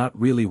heart and not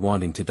really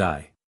wanting to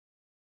die.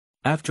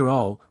 After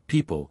all,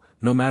 people,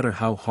 no matter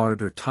how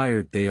hard or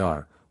tired they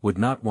are, would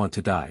not want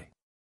to die.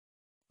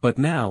 But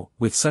now,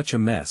 with such a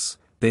mess,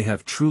 they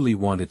have truly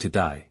wanted to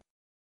die.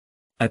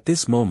 At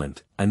this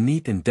moment, a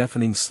neat and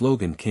deafening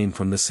slogan came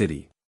from the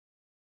city.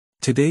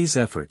 Today's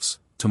efforts,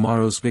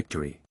 tomorrow's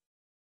victory.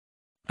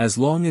 As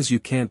long as you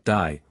can't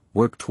die,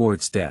 work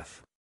towards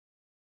death.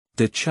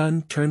 De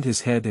Chun turned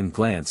his head and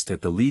glanced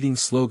at the leading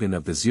slogan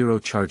of the zero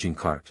charging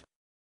cart.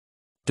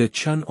 De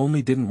Chun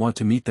only didn't want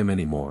to meet them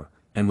anymore,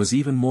 and was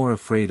even more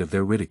afraid of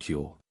their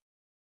ridicule.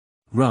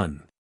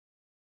 Run.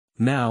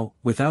 Now,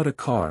 without a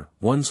car,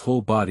 one's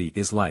whole body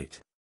is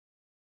light.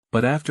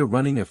 But after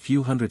running a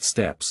few hundred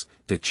steps,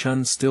 De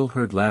Chun still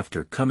heard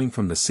laughter coming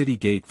from the city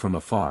gate from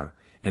afar,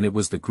 and it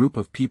was the group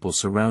of people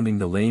surrounding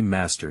the lame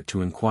master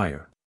to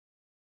inquire.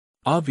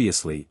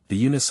 Obviously,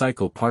 the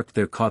unicycle parked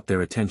there caught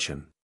their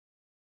attention.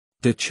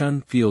 De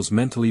Chun feels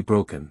mentally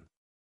broken.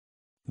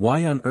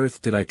 Why on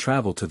earth did I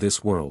travel to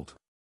this world?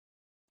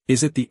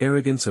 Is it the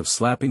arrogance of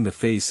slapping the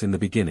face in the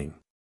beginning?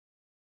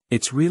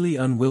 It's really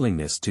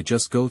unwillingness to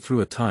just go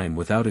through a time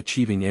without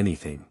achieving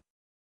anything.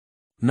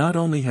 Not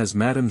only has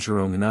Madame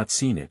Zhang not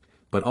seen it,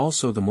 but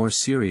also the more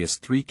serious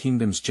Three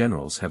Kingdoms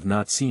generals have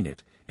not seen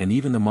it, and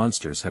even the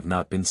monsters have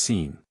not been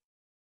seen.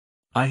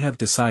 I have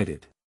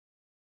decided.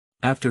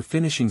 After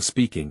finishing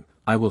speaking,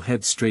 I will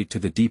head straight to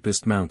the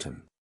deepest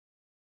mountain.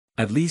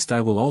 At least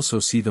I will also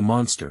see the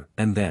monster,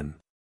 and then.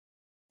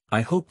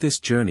 I hope this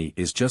journey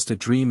is just a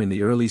dream. In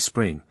the early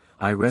spring,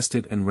 I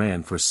rested and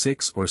ran for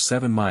 6 or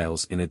 7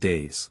 miles in a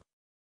daze.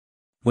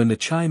 When the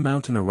Chai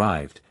Mountain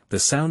arrived, the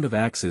sound of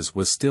axes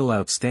was still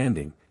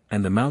outstanding,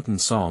 and the mountain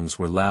songs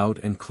were loud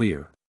and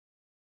clear.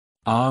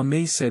 Ah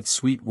Mei said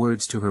sweet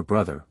words to her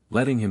brother,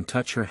 letting him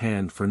touch her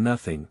hand for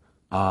nothing.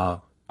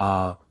 Ah,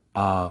 ah,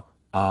 ah,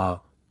 ah,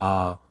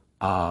 ah,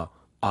 ah,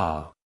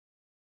 ah.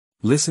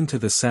 Listen to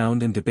the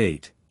sound and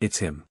debate, it's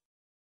him.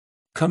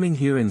 Coming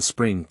here in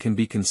spring can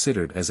be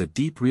considered as a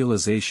deep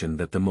realization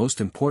that the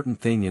most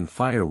important thing in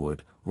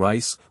firewood,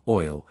 rice,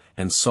 oil,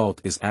 and salt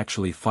is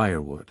actually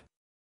firewood.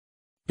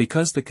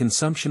 Because the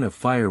consumption of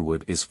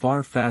firewood is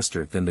far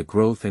faster than the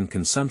growth and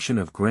consumption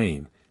of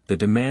grain, the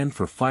demand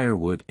for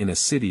firewood in a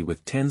city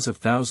with tens of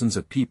thousands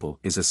of people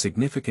is a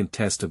significant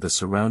test of the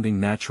surrounding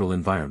natural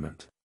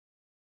environment.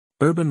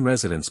 Urban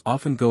residents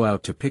often go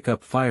out to pick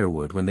up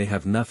firewood when they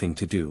have nothing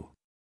to do.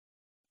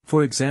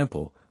 For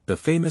example, the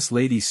famous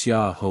Lady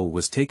Xia Ho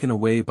was taken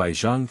away by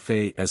Zhang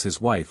Fei as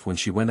his wife when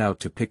she went out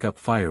to pick up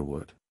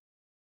firewood.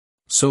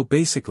 So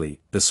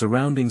basically, the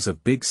surroundings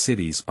of big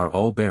cities are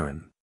all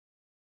barren.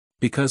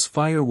 Because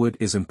firewood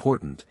is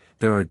important,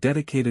 there are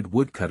dedicated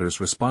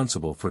woodcutters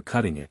responsible for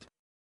cutting it.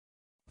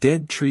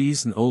 Dead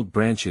trees and old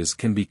branches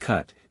can be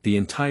cut, the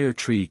entire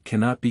tree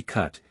cannot be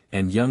cut,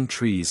 and young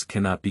trees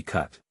cannot be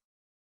cut.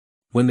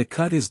 When the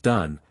cut is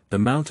done, the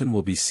mountain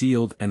will be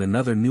sealed and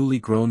another newly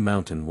grown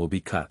mountain will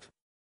be cut.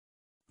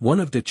 One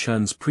of De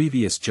Chun's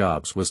previous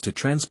jobs was to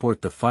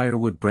transport the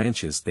firewood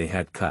branches they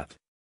had cut.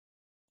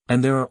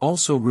 And there are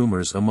also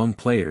rumors among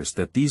players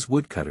that these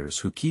woodcutters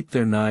who keep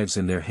their knives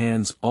in their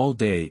hands all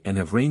day and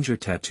have ranger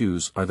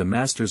tattoos are the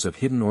masters of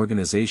hidden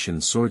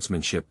organization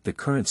swordsmanship. The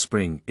current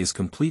spring is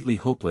completely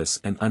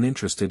hopeless and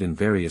uninterested in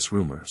various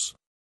rumors.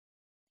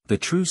 The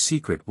true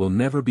secret will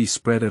never be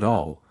spread at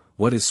all,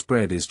 what is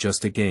spread is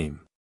just a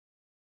game.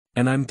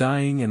 And I'm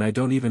dying and I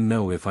don't even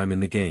know if I'm in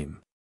the game.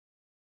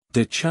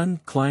 De Chun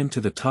climbed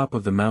to the top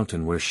of the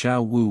mountain where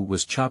Xiao Wu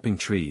was chopping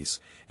trees,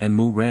 and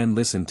Mu Ran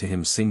listened to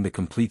him sing the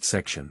complete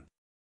section.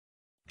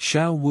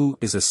 Xiao Wu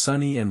is a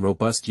sunny and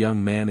robust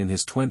young man in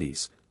his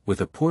 20s,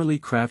 with a poorly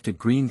crafted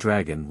green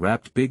dragon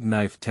wrapped big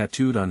knife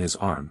tattooed on his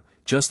arm,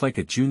 just like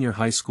a junior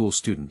high school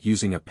student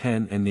using a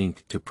pen and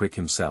ink to prick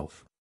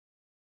himself.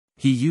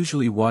 He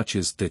usually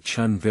watches De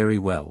Chun very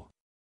well.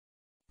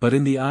 But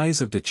in the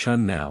eyes of De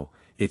Chun now,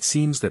 it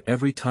seems that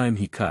every time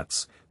he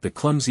cuts, the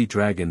clumsy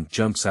dragon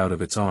jumps out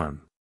of its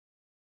arm.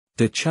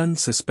 De Chun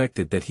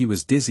suspected that he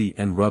was dizzy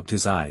and rubbed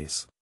his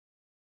eyes.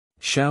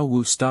 Xiao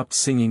Wu stopped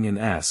singing and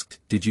asked,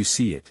 "Did you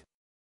see it?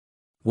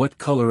 What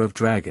color of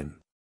dragon?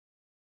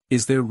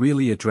 Is there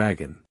really a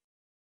dragon?"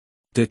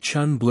 De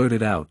Chun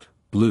blurted out,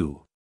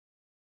 "Blue."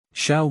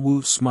 Xiao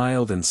Wu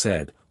smiled and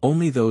said,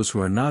 "Only those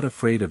who are not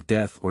afraid of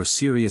death or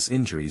serious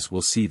injuries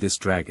will see this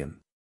dragon.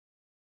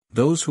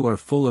 Those who are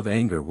full of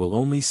anger will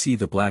only see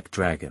the black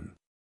dragon.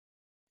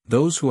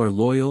 Those who are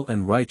loyal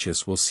and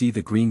righteous will see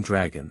the green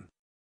dragon.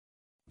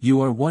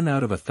 You are 1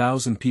 out of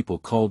 1,000 people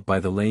called by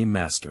the lame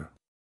master.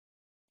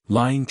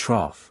 Lying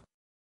trough.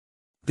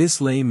 This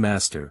lame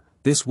master,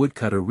 this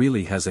woodcutter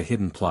really has a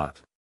hidden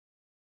plot.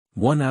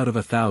 1 out of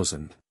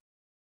 1,000.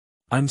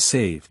 I'm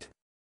saved.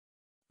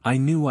 I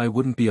knew I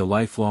wouldn't be a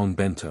lifelong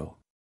bento."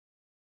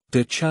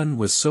 De Chun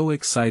was so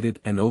excited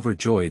and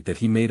overjoyed that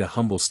he made a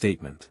humble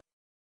statement.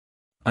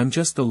 "I'm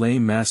just the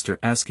lame master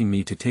asking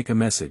me to take a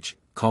message,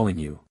 calling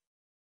you.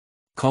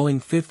 Calling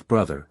fifth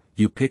brother,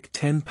 you pick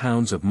 10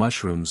 pounds of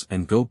mushrooms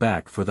and go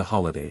back for the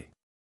holiday."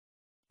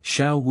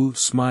 Xiao Wu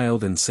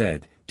smiled and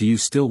said, "Do you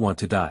still want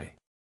to die?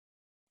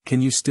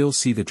 Can you still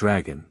see the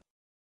dragon?"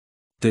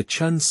 De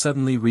Chun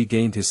suddenly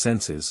regained his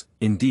senses.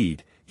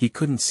 Indeed, he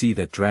couldn't see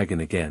that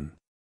dragon again.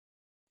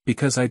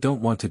 "Because I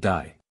don't want to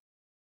die."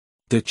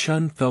 De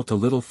Chun felt a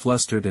little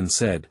flustered and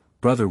said,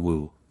 "Brother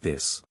Wu,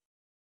 this."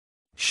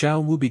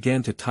 Xiao Wu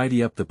began to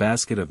tidy up the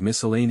basket of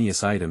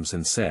miscellaneous items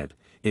and said,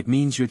 "It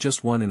means you're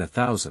just 1 in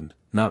 1,000,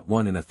 not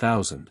 1 in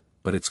 1,000,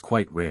 but it's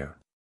quite rare.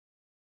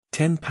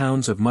 10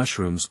 pounds of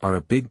mushrooms are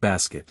a big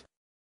basket.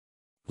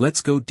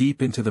 Let's go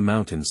deep into the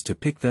mountains to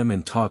pick them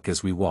and talk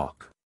as we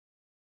walk."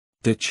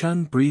 De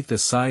Chun breathed a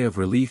sigh of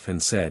relief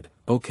and said,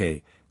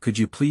 "Okay, could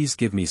you please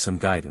give me some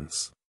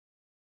guidance?"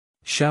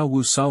 Xiao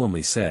Wu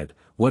solemnly said,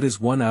 "What is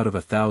 1 out of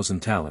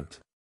 1,000 talent?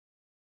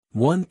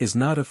 1 is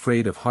not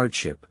afraid of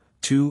hardship,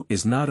 2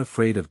 is not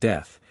afraid of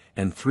death,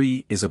 and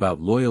 3 is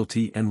about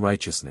loyalty and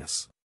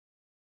righteousness.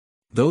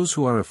 Those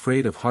who are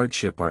afraid of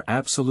hardship are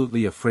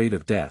absolutely afraid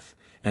of death,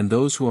 and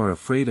those who are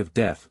afraid of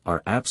death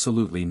are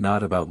absolutely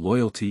not about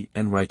loyalty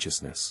and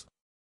righteousness.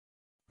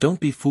 Don't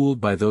be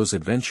fooled by those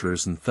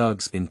adventurers and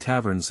thugs in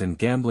taverns and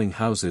gambling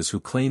houses who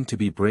claim to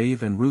be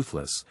brave and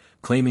ruthless,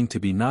 claiming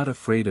to be not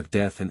afraid of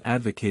death and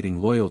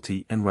advocating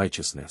loyalty and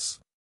righteousness.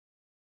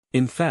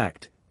 In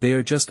fact, they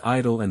are just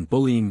idle and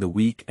bullying the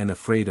weak and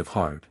afraid of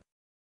hard.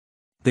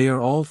 They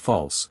are all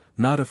false,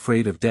 not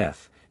afraid of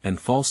death,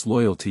 and false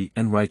loyalty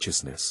and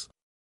righteousness.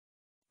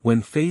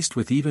 When faced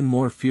with even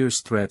more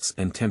fierce threats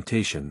and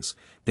temptations,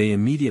 they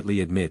immediately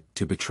admit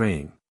to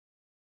betraying.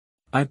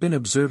 I've been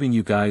observing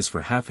you guys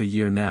for half a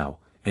year now,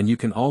 and you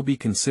can all be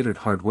considered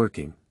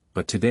hardworking,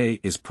 but today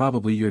is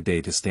probably your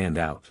day to stand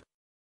out."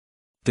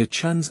 De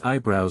Chun's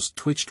eyebrows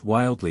twitched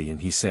wildly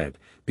and he said,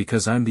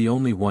 "Because I'm the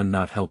only one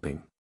not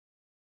helping."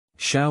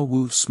 Xiao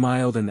Wu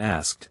smiled and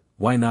asked,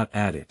 "Why not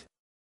add it?"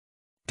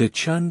 De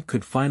Chun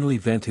could finally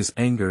vent his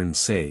anger and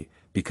say,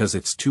 "Because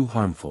it's too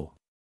harmful.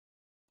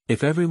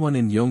 If everyone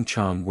in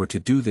Yongchang were to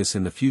do this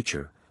in the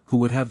future, who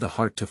would have the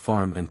heart to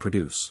farm and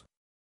produce?"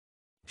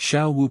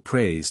 Xiao Wu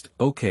praised,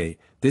 "Okay,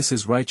 this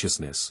is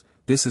righteousness,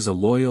 this is a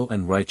loyal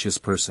and righteous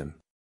person."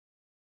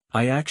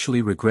 I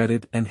actually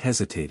regretted and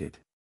hesitated.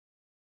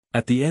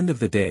 At the end of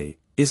the day,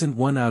 isn't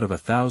 1 out of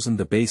 1,000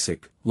 the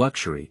basic,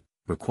 luxury,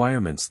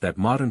 requirements that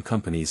modern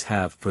companies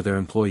have for their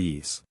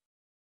employees?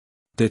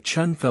 De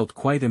Chun felt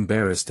quite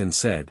embarrassed and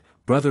said,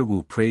 "Brother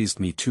Wu praised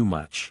me too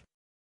much.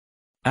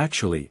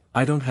 Actually,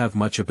 I don't have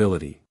much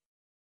ability."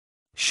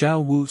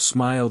 Xiao Wu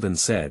smiled and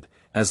said,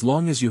 "As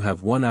long as you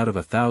have 1 out of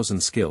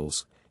 1,000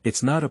 skills,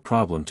 it's not a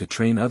problem to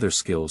train other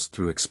skills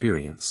through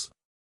experience."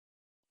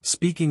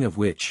 Speaking of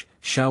which,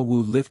 Xiao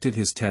Wu lifted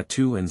his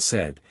tattoo and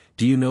said,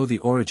 "Do you know the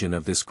origin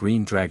of this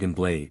green dragon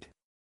blade?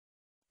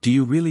 Do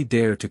you really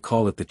dare to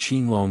call it the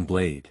Qinglong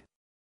blade?"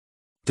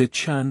 De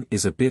Chun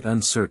is a bit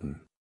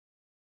uncertain.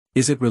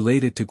 "Is it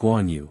related to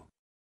Guan Yu?"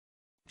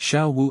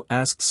 Xiao Wu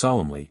asked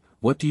solemnly,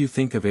 "What do you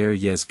think of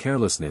Ye's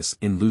carelessness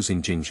in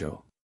losing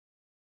Jingzhou?"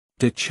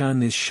 De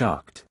Chun is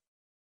shocked.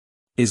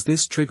 Is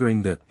this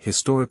triggering the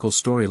historical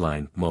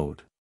storyline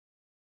mode?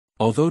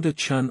 Although De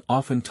Chun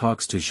often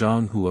talks to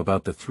Zhang Hu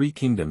about the Three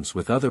Kingdoms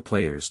with other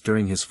players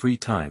during his free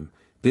time,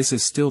 this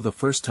is still the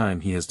first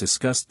time he has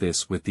discussed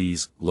this with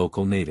these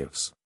local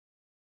natives.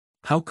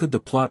 How could the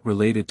plot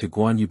related to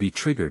Guan Yu be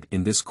triggered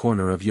in this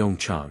corner of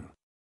Yongchang?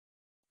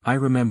 I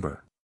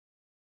remember.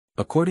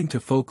 According to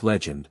folk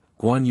legend,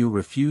 Guan Yu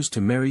refused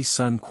to marry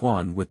son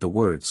Quan with the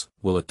words,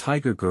 "Will a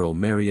tiger girl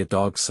marry a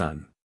dog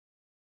son?"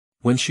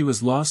 When she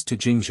was lost to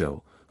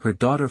Jingzhou, her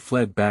daughter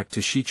fled back to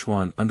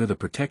Sichuan under the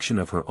protection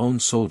of her own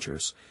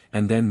soldiers,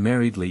 and then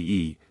married Li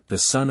Yi, the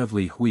son of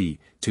Li Hui,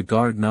 to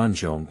guard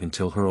Nanzhong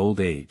until her old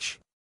age.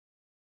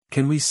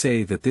 Can we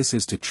say that this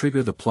is to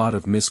trigger the plot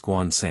of Miss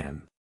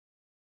Guan-san?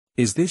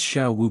 Is this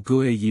Xiao Wu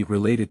Guiyi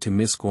related to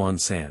Miss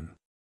Guan-san?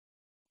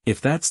 If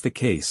that's the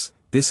case,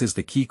 this is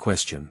the key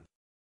question.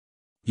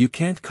 You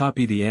can't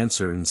copy the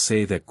answer and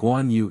say that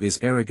Guan Yu is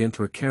arrogant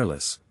or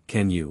careless,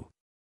 can you?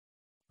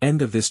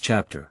 End of this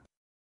chapter.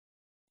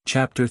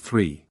 Chapter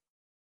 3.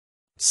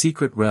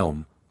 Secret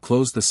Realm,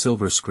 close the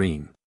silver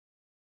screen.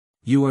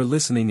 You are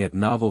listening at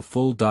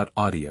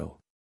novelfull.audio.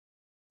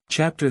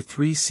 Chapter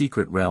 3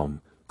 Secret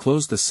Realm,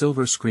 close the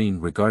silver screen.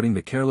 Regarding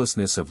the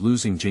carelessness of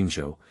losing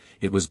Jingzhou,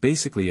 it was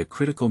basically a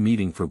critical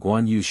meeting for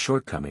Guan Yu's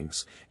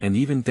shortcomings, and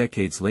even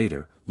decades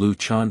later, Liu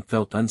Chan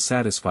felt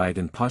unsatisfied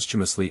and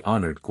posthumously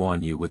honored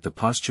Guan Yu with the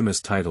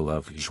posthumous title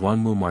of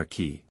Zhuangmu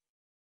Marquis.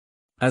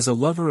 As a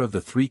lover of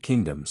the Three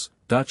Kingdoms,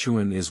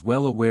 Dachuan is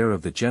well aware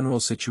of the general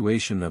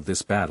situation of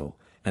this battle,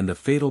 and the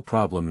fatal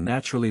problem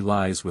naturally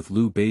lies with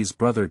Liu Bei's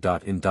brother.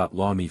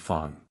 Law Mi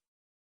Fang.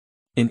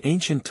 In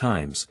ancient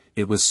times,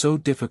 it was so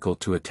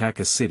difficult to attack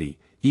a city,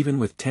 even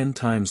with 10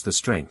 times the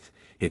strength,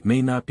 it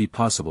may not be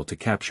possible to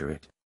capture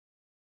it.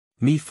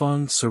 Mi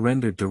Fang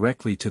surrendered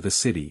directly to the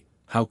city.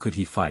 How could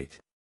he fight?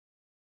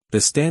 The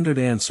standard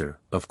answer,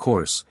 of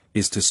course,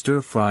 is to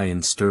stir-fry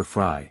and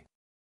stir-fry.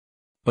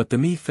 But the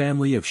Mi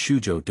family of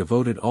Shuzhou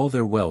devoted all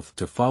their wealth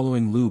to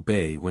following Liu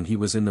Bei when he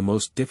was in the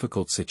most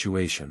difficult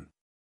situation.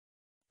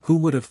 Who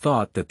would have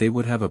thought that they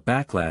would have a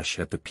backlash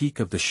at the peak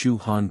of the Shu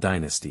Han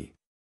dynasty?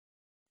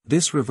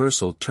 This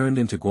reversal turned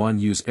into Guan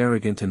Yu's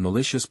arrogant and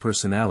malicious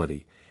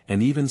personality,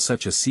 and even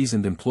such a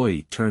seasoned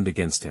employee turned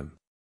against him.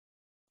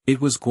 It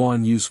was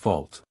Guan Yu's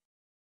fault.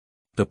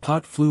 The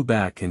pot flew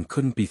back and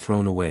couldn't be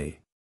thrown away.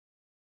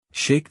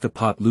 Shake the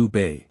pot, Liu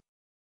Bei.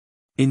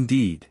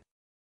 Indeed.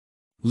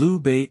 Liu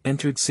Bei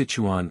entered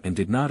Sichuan and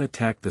did not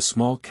attack the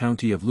small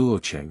county of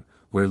Luocheng,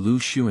 where Liu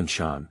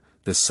Xuanshan,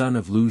 the son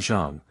of Liu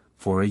Zhang,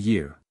 for a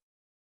year.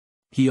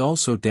 He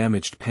also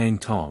damaged Pang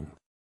Tong.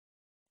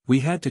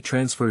 We had to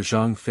transfer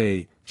Zhang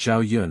Fei,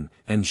 Zhao Yun,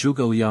 and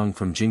Zhuge Liang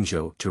from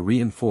Jingzhou to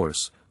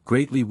reinforce,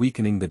 greatly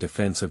weakening the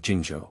defense of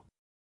Jingzhou.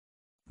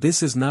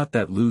 This is not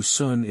that Liu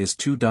Sun is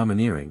too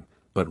domineering,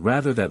 but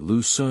rather that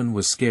Liu Sun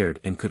was scared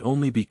and could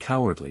only be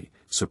cowardly,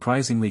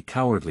 surprisingly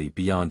cowardly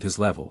beyond his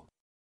level.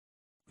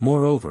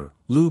 Moreover,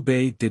 Liu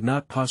Bei did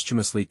not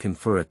posthumously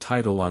confer a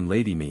title on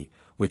Lady Mi,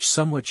 which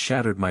somewhat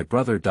shattered my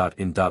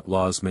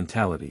brother-in-law's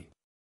mentality.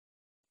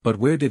 But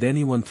where did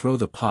anyone throw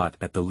the pot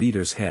at the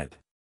leader's head?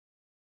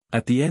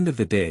 At the end of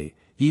the day,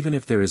 even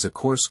if there is a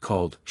course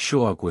called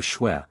Shuogwa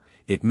Shui,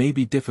 it may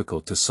be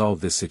difficult to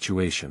solve this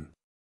situation.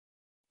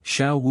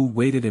 Xiao Wu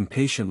waited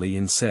impatiently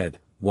and said,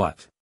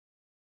 "What?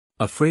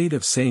 Afraid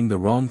of saying the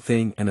wrong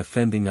thing and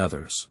offending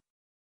others.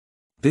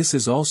 This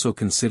is also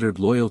considered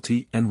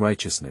loyalty and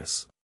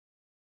righteousness."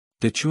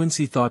 De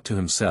Chuanxi thought to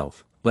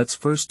himself, let's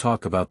first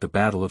talk about the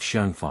Battle of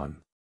Xiangfan.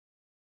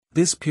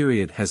 This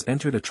period has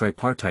entered a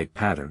tripartite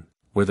pattern,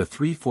 where the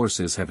three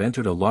forces have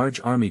entered a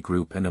large army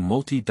group and a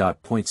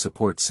multi-point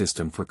support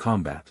system for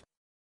combat.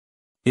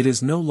 It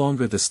is no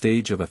longer the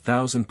stage of a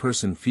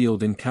 1,000-person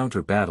field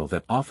encounter battle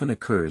that often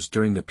occurs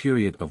during the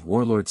period of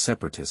warlord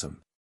separatism.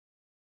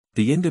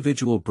 The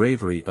individual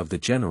bravery of the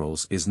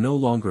generals is no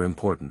longer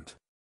important.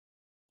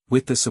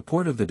 With the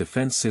support of the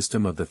defense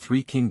system of the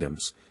Three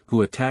Kingdoms,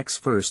 who attacks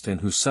first and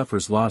who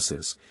suffers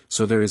losses,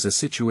 so there is a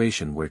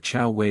situation where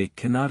Qiao Wei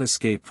cannot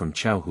escape from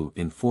Qiaohu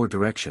in 4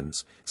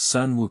 directions,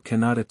 Sun Wu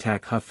cannot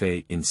attack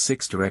Hefei in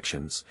 6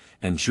 directions,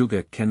 and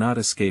Zhuge cannot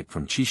escape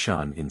from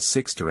Qishan in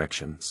 6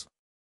 directions.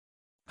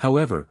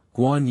 However,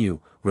 Guan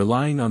Yu,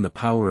 relying on the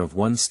power of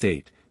one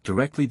state,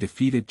 directly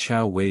defeated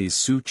Qiao Wei's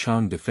Su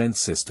Chang defense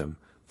system,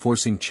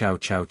 forcing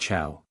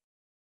Cao,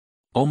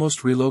 almost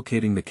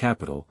relocating the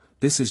capital.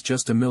 This is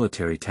just a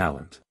military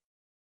talent.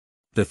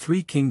 The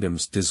Three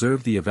Kingdoms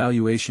deserve the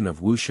evaluation of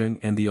Wusheng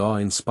and the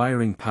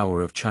awe-inspiring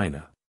power of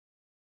China.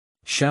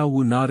 Xiao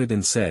Wu nodded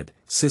and said,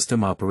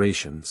 "System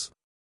operations."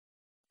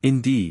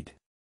 Indeed.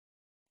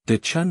 De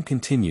Chun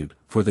continued,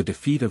 "For the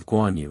defeat of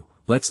Guan Yu,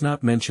 let's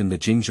not mention the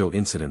Jingzhou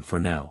incident for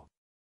now.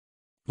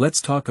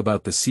 Let's talk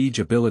about the siege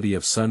ability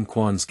of Sun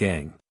Quan's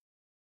gang.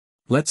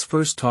 Let's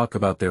first talk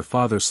about their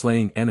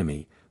father-slaying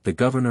enemy, the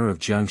governor of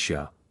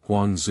Jiangxia,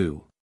 Huang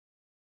Zu.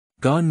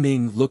 Gan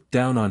Ming looked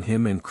down on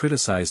him and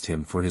criticized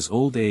him for his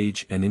old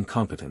age and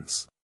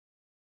incompetence.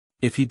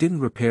 If he didn't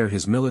repair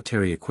his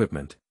military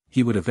equipment,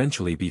 he would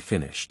eventually be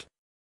finished.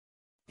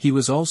 He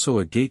was also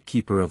a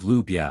gatekeeper of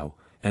Liu Biao,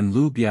 and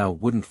Liu Biao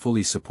wouldn't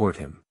fully support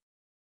him.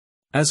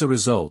 As a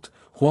result,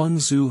 Huang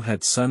Zu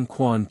had Sun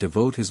Quan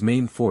devote his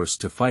main force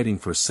to fighting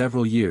for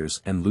several years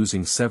and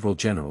losing several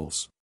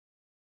generals.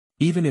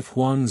 Even if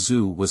Huang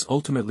Zu was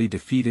ultimately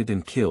defeated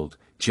and killed,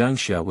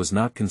 Jiangxia was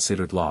not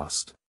considered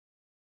lost.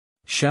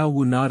 Xiao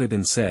Wu nodded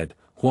and said,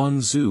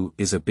 "Huang Zu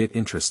is a bit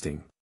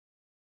interesting."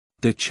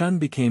 De Chun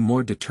became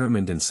more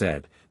determined and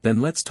said, "Then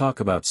let's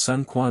talk about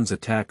Sun Quan's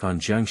attack on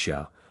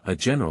Jiangxia, a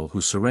general who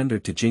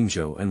surrendered to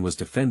Jingzhou and was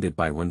defended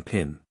by Wen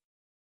Pin.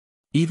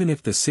 Even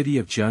if the city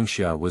of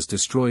Jiangxia was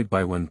destroyed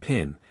by Wen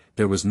Pin,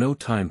 there was no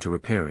time to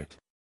repair it.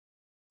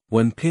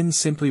 Pin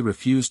simply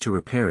refused to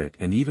repair it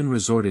and even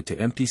resorted to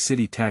empty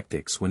city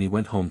tactics when he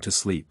went home to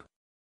sleep.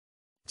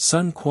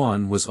 Sun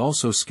Quan was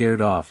also scared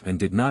off and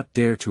did not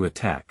dare to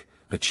attack,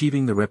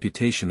 achieving the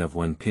reputation of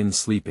Pin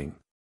sleeping.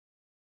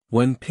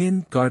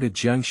 Pin guarded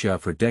Jiangxia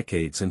for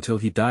decades until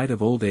he died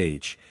of old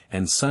age,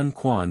 and Sun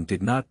Quan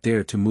did not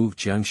dare to move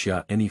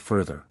Jiangxia any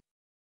further.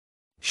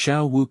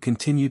 Xiao Wu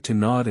continued to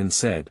nod and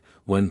said,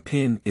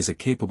 Pin is a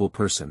capable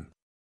person.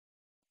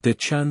 De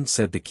Chun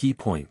said the key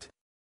point.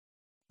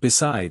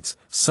 Besides,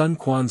 Sun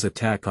Quan's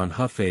attack on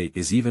Hefei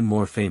is even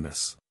more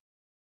famous.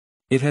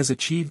 It has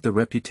achieved the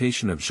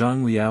reputation of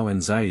Zhang Liao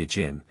and Zhai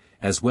Jin,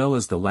 as well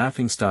as the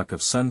laughingstock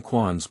of Sun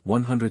Quan's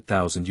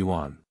 100,000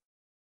 yuan.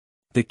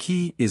 The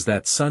key is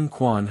that Sun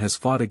Quan has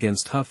fought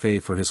against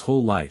Hefei for his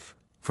whole life,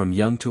 from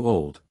young to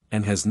old,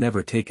 and has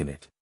never taken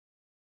it.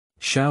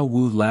 Xiao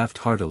Wu laughed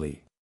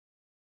heartily.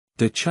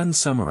 De Chun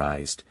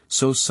summarized,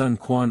 so Sun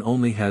Quan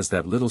only has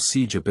that little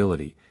siege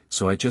ability,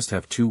 so I just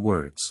have 2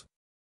 words.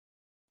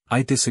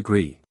 I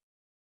disagree.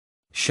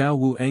 Xiao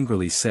Wu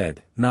angrily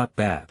said, not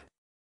bad.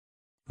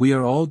 We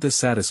are all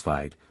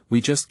dissatisfied, we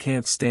just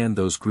can't stand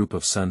those group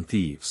of sun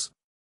thieves.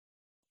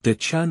 De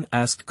Chun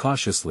asked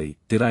cautiously,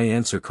 did I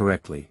answer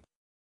correctly?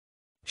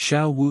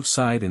 Xiao Wu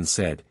sighed and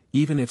said,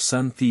 even if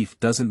Sun Thief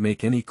doesn't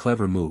make any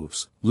clever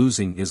moves,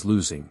 losing is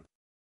losing.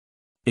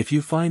 If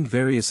you find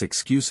various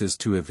excuses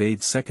to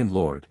evade Second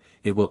Lord,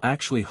 it will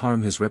actually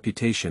harm his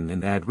reputation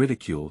and add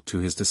ridicule to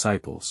his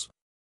disciples.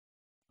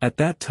 At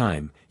that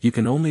time, you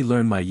can only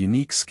learn my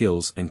unique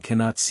skills and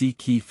cannot see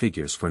key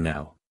figures for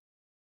now.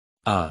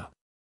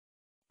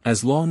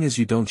 As long as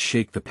you don't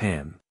shake the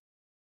pan.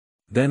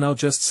 Then I'll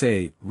just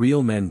say,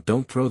 real men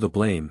don't throw the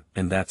blame,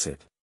 and that's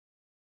it.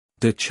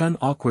 De Chun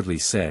awkwardly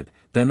said,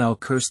 then I'll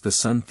curse the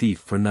Sun Thief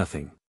for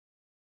nothing.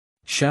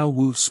 Xiao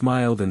Wu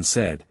smiled and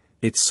said,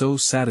 it's so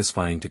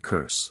satisfying to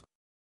curse.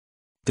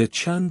 De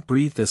Chun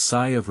breathed a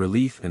sigh of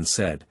relief and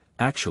said,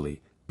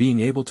 actually, being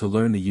able to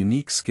learn the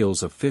unique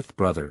skills of Fifth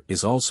Brother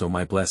is also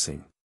my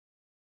blessing.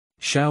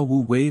 Xiao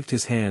Wu waved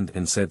his hand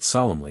and said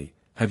solemnly,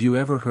 have you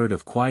ever heard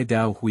of Kuai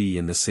Dao Hui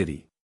in the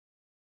city?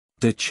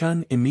 De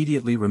Chun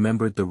immediately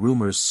remembered the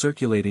rumors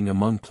circulating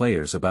among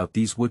players about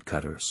these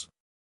woodcutters.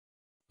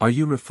 Are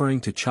you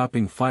referring to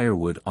chopping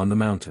firewood on the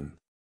mountain?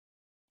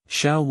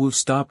 Xiao Wu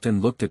stopped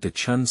and looked at De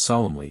Chun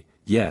solemnly,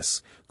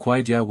 yes,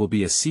 Kuaidao will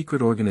be a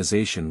secret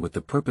organization with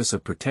the purpose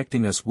of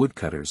protecting us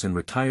woodcutters and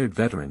retired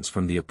veterans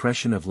from the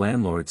oppression of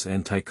landlords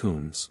and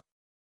tycoons.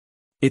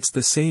 It's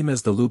the same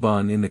as the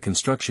Luban in the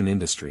construction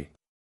industry.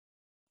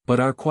 But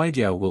our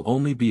Kuaidao will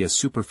only be a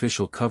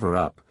superficial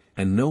cover-up,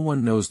 and no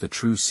one knows the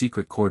true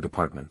secret core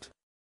department.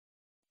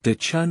 De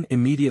Chun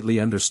immediately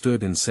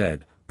understood and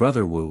said,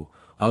 Brother Wu,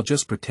 I'll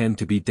just pretend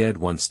to be dead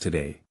once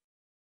today.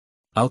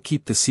 I'll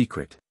keep the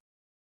secret.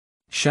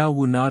 Xiao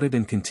Wu nodded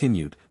and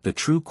continued, the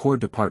true core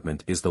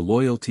department is the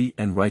Loyalty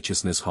and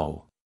Righteousness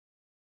Hall.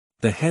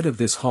 The head of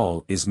this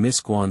hall is Miss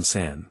Guan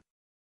San.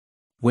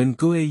 When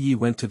Guiyi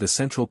went to the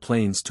Central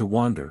Plains to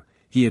wander,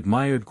 he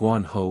admired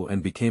Guan Ho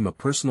and became a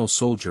personal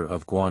soldier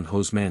of Guan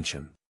Ho's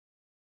mansion.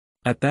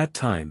 At that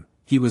time,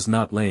 he was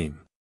not lame.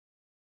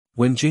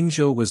 When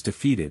Jingzhou was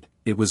defeated,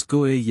 it was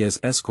Guiyi's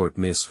escort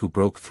miss who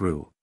broke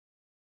through.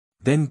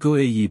 Then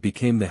Guiyi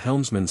became the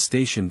helmsman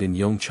stationed in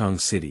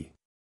Yongchang City.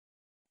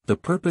 The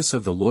purpose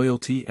of the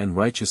Loyalty and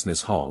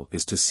Righteousness Hall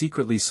is to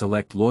secretly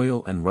select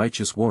loyal and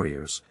righteous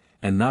warriors,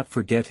 and not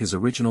forget his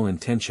original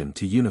intention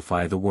to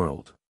unify the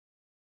world.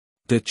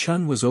 De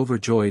Chun was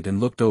overjoyed and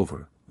looked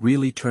over,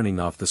 really turning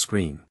off the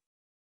screen.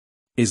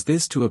 Is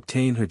this to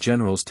obtain her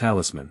general's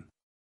talisman?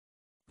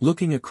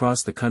 Looking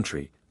across the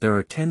country, there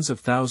are tens of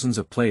thousands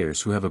of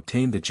players who have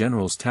obtained the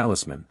general's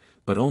talisman,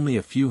 but only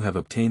a few have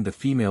obtained the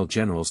female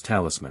general's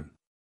talisman.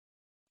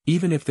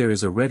 Even if there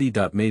is a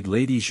ready-made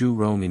Lady Zhu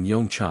Rong in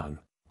Yongchang,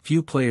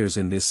 few players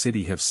in this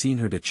city have seen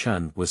her. De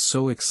Chun was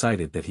so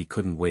excited that he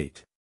couldn't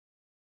wait.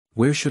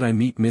 Where should I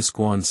meet Miss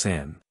Guan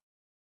San?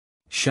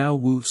 Xiao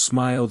Wu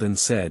smiled and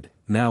said,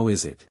 now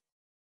is it.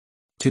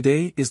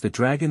 Today is the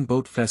Dragon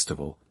Boat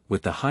Festival,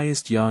 with the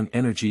highest yang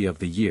energy of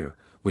the year,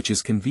 which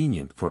is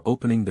convenient for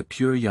opening the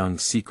pure yang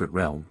secret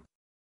realm.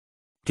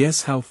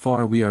 Guess how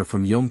far we are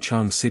from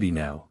Yongchang City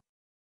now.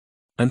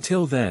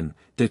 Until then,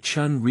 De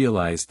Chun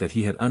realized that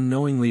he had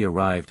unknowingly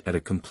arrived at a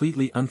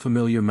completely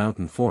unfamiliar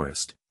mountain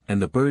forest,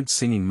 and the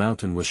bird-singing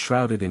mountain was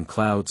shrouded in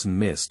clouds and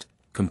mist,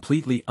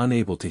 completely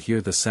unable to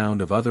hear the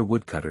sound of other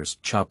woodcutters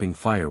chopping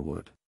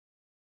firewood.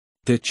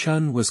 De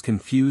Chun was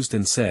confused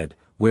and said,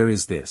 where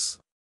is this?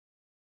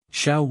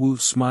 Xiao Wu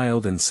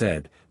smiled and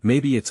said,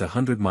 maybe it's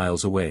 100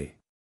 miles away.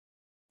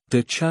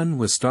 De Chun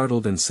was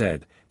startled and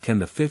said, can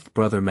the fifth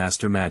brother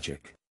master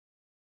magic?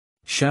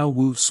 Xiao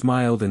Wu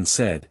smiled and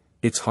said,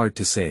 it's hard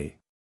to say.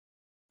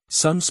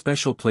 Some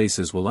special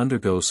places will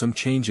undergo some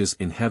changes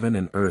in heaven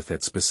and earth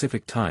at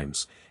specific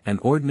times, and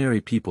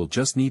ordinary people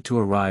just need to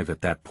arrive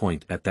at that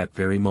point at that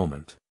very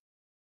moment.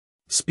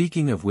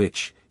 Speaking of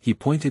which, he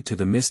pointed to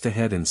the mist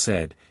ahead and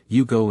said,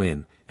 you go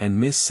in, and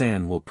Miss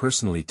San will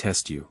personally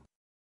test you.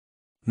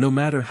 No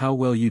matter how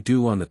well you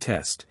do on the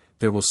test,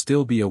 there will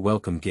still be a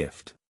welcome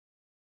gift.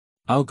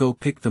 I'll go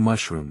pick the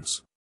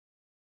mushrooms.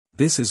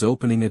 This is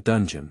opening a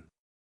dungeon.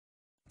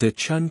 De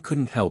Chun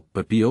couldn't help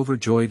but be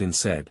overjoyed and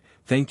said,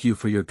 "Thank you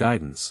for your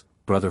guidance,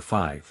 Brother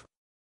 5.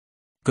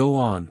 Go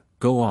on,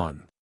 go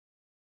on."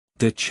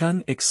 De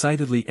Chun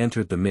excitedly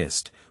entered the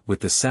mist,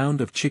 with the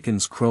sound of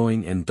chickens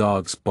crowing and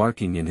dogs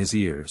barking in his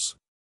ears.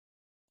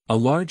 A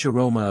large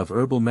aroma of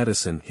herbal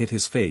medicine hit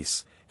his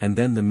face, and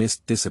then the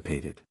mist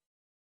dissipated.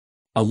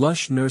 A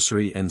lush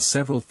nursery and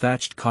several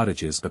thatched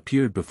cottages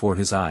appeared before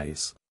his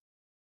eyes.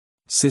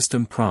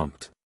 System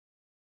prompt.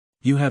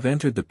 You have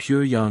entered the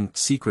Pure Yang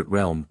Secret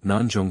Realm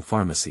Nanzhong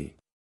Pharmacy.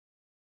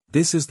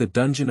 This is the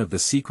dungeon of the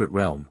Secret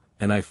Realm,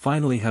 and I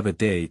finally have a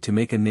day to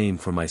make a name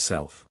for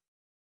myself.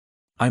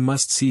 I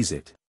must seize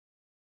it.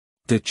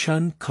 De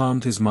Chun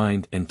calmed his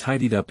mind and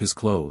tidied up his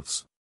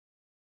clothes.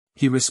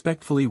 He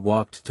respectfully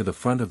walked to the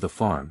front of the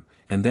farm,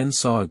 and then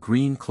saw a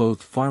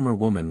green-clothed farmer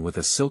woman with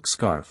a silk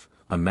scarf,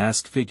 a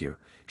masked figure,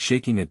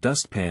 shaking a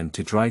dustpan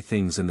to dry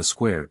things in the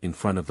square in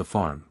front of the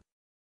farm.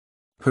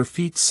 Her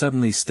feet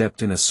suddenly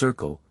stepped in a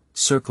circle,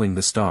 circling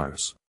the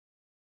stars.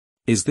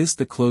 Is this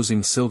the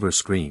closing silver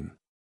screen?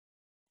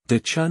 De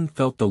Chun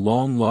felt the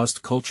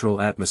long-lost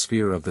cultural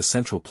atmosphere of the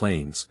Central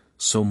Plains,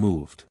 so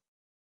moved.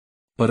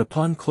 But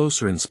upon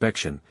closer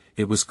inspection,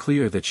 it was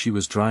clear that she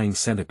was drying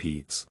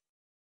centipedes.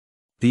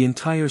 The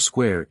entire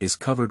square is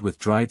covered with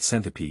dried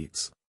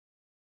centipedes.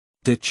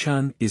 De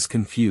Chun is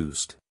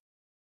confused.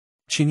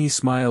 Qingyi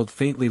smiled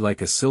faintly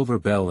like a silver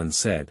bell and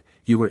said,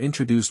 "You were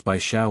introduced by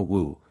Xiao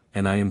Wu,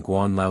 and I am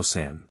Guan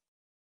Laosan.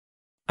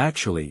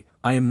 Actually,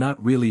 I am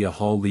not really a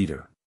hall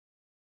leader."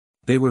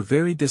 They were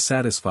very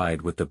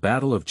dissatisfied with the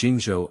Battle of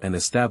Jingzhou and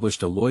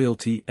established a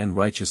Loyalty and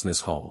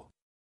Righteousness Hall.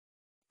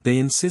 They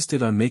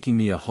insisted on making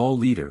me a hall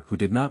leader who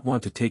did not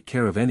want to take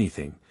care of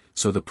anything,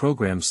 so the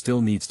program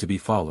still needs to be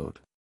followed.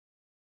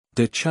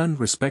 De Chun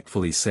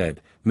respectfully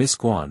said, "Miss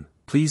Guan,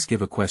 please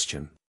give a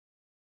question."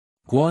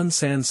 Guan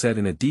San said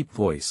in a deep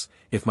voice,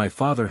 "If my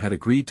father had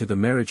agreed to the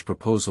marriage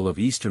proposal of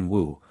Eastern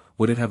Wu,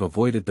 would it have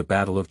avoided the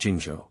Battle of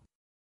Jingzhou?"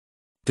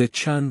 De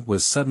Chun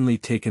was suddenly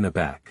taken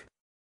aback.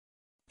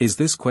 Is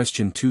this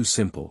question too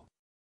simple?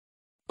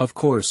 Of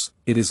course,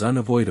 it is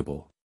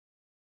unavoidable.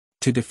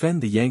 To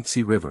defend the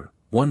Yangtze River,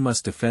 one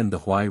must defend the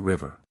Huai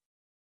River.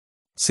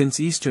 Since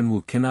Eastern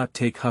Wu cannot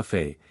take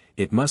Hefei,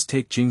 it must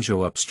take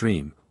Jingzhou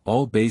upstream,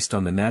 all based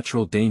on the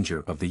natural danger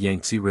of the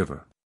Yangtze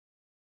River.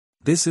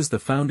 This is the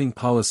founding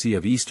policy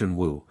of Eastern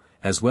Wu,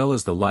 as well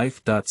as the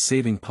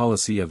life-saving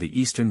policy of the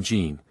Eastern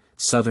Jin,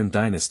 Southern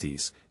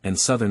dynasties, and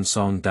Southern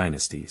Song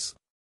dynasties.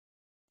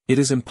 It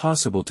is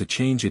impossible to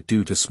change it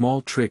due to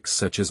small tricks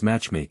such as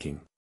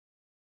matchmaking.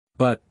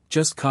 But,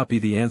 just copy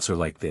the answer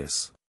like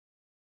this.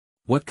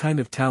 What kind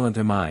of talent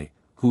am I,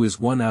 who is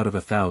 1 out of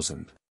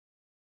 1,000?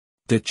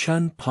 De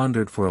Chun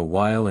pondered for a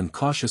while and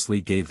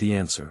cautiously gave the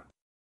answer.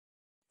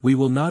 We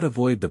will not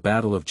avoid the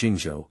Battle of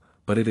Jingzhou,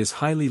 but it is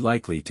highly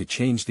likely to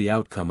change the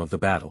outcome of the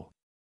battle.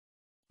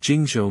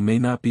 Jingzhou may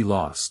not be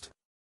lost.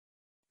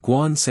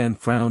 Guan San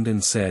frowned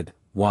and said,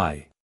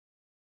 "Why?"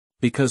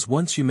 Because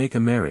once you make a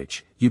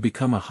marriage, you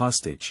become a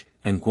hostage,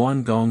 and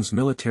Guangdong's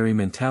military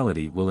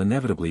mentality will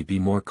inevitably be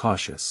more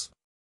cautious.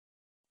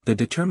 The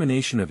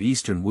determination of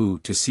Eastern Wu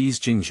to seize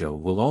Jingzhou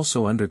will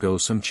also undergo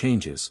some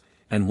changes,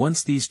 and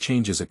once these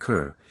changes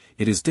occur,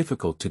 it is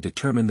difficult to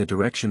determine the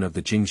direction of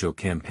the Jingzhou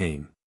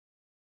campaign.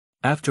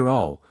 After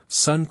all,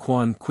 Sun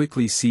Quan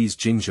quickly seized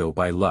Jingzhou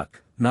by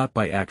luck, not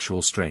by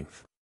actual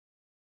strength.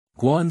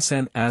 Guan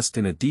San asked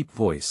in a deep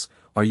voice,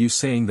 "Are you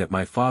saying that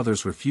my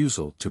father's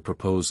refusal to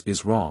propose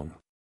is wrong?"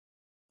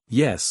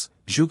 Yes,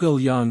 Zhuge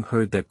Liang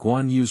heard that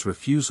Guan Yu's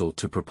refusal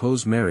to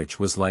propose marriage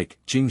was like,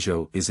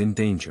 Jingzhou is in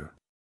danger.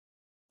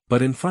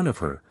 But in front of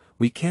her,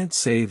 we can't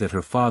say that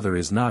her father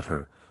is not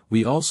her,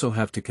 we also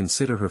have to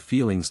consider her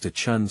feelings. De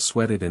Chun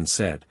sweated and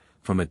said,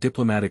 from a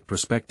diplomatic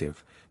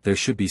perspective, there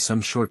should be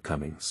some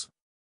shortcomings.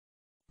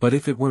 But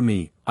if it were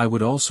me, I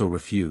would also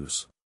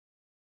refuse.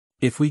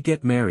 If we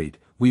get married,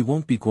 we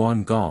won't be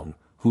Guangdong,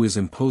 who is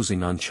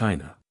imposing on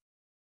China.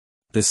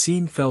 The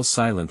scene fell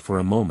silent for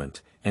a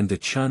moment, and De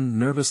Chun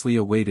nervously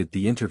awaited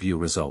the interview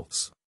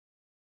results.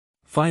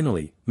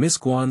 Finally, Miss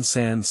Guan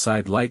San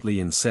sighed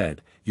lightly and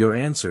said, "Your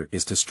answer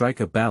is to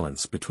strike a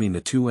balance between the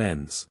two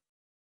ends.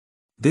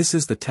 This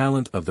is the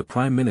talent of the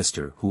Prime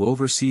Minister who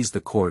oversees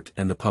the court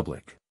and the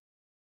public."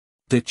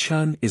 De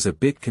Chun is a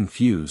bit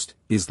confused,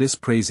 is this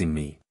praising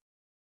me?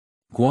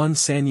 Guan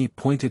Sanyi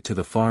pointed to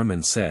the farm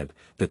and said,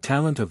 "The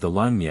talent of the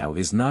Langmiao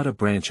is not a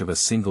branch of a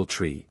single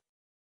tree.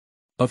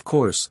 Of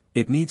course,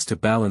 it needs to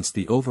balance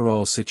the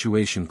overall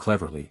situation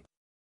cleverly.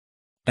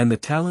 And the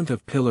talent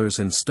of pillars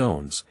and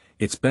stones,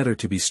 it's better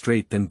to be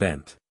straight than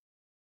bent.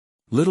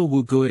 Little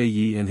Wu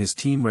Guiyi and his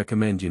team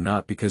recommend you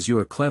not because you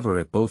are clever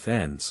at both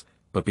ends,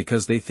 but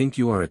because they think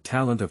you are a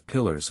talent of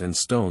pillars and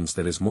stones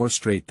that is more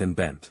straight than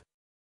bent."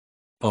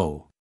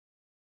 Oh.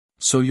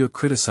 So you're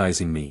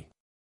criticizing me.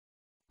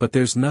 But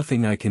there's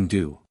nothing I can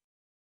do.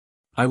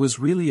 I was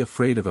really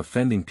afraid of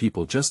offending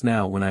people just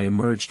now when I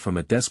emerged from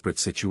a desperate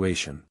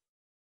situation.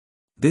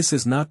 This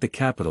is not the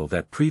capital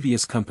that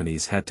previous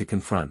companies had to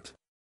confront.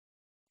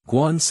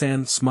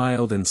 Guan-san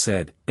smiled and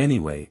said,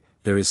 "Anyway,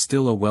 there is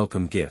still a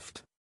welcome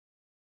gift.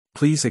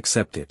 Please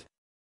accept it."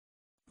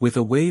 With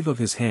a wave of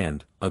his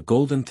hand, a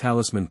golden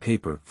talisman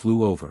paper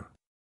flew over.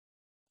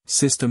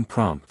 System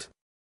prompt.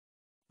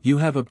 You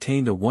have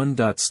obtained a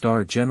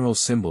 1-star general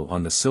symbol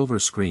on the silver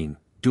screen,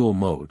 dual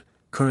mode,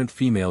 current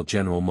female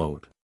general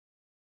mode.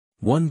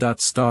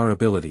 1-star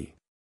ability.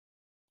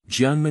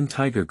 Jiangmen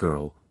Tiger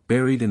Girl,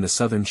 buried in the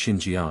southern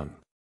Xinjiang.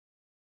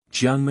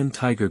 Jiangmen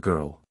Tiger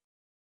Girl.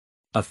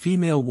 A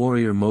female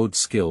warrior mode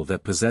skill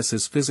that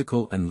possesses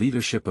physical and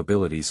leadership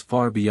abilities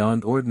far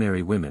beyond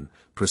ordinary women,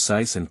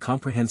 precise and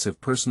comprehensive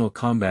personal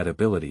combat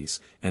abilities,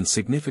 and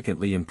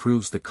significantly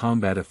improves the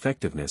combat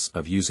effectiveness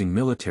of using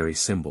military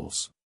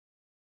symbols.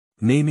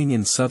 Naming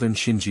in southern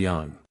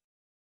Xinjiang.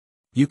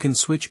 You can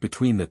switch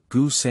between the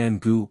Gu San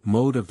Gu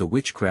mode of the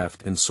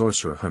witchcraft and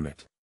sorcerer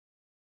hermit.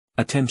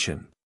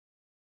 Attention!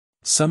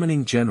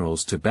 Summoning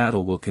generals to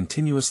battle will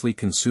continuously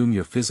consume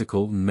your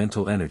physical and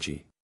mental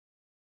energy.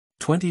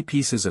 20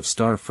 pieces of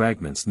star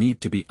fragments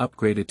need to be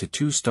upgraded to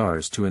 2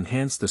 stars to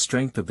enhance the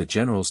strength of the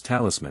general's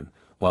talisman,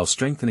 while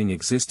strengthening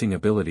existing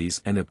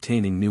abilities and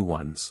obtaining new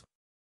ones.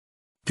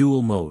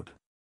 Dual mode.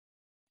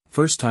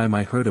 First time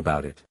I heard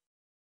about it.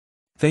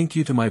 Thank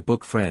you to my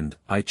book friend,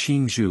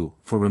 Iching Zhu,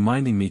 for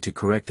reminding me to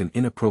correct an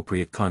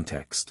inappropriate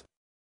context.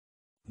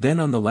 Then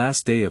on the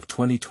last day of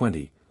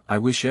 2020, I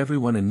wish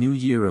everyone a new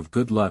year of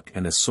good luck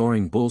and a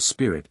soaring bull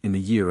spirit in the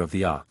year of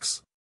the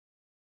ox.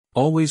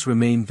 Always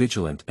remain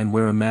vigilant and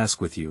wear a mask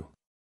with you.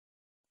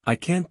 I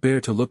can't bear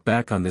to look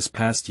back on this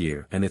past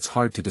year and it's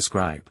hard to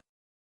describe.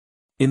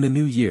 In the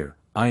new year,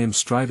 I am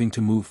striving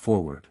to move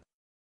forward.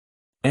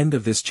 End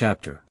of this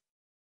chapter.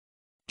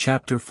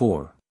 Chapter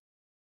 4.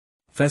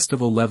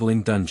 Festival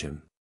Leveling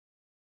Dungeon.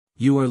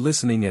 You are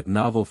listening at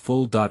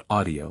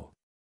novelfull.audio.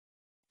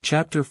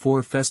 Chapter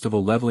 4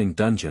 Festival Leveling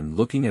Dungeon.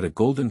 Looking at a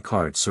golden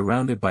card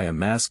surrounded by a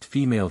masked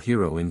female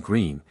hero in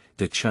green,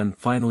 De Chun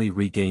finally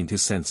regained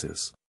his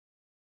senses.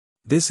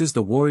 This is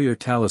the warrior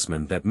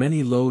talisman that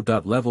many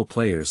low-level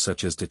players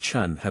such as De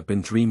Chun have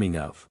been dreaming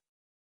of.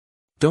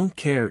 Don't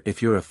care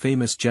if you're a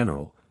famous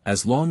general,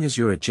 as long as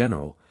you're a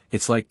general,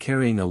 it's like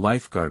carrying a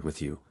lifeguard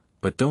with you,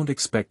 but don't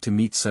expect to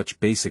meet such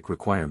basic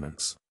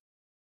requirements.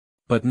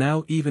 But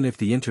now even if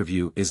the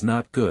interview is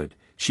not good,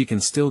 she can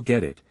still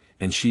get it,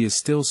 and she is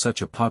still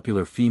such a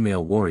popular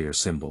female warrior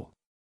symbol.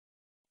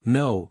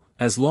 No,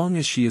 as long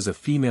as she is a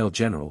female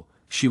general,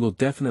 she will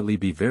definitely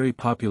be very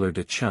popular.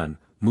 De Chun,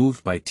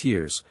 moved by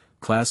tears,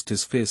 clasped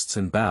his fists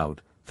and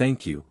bowed,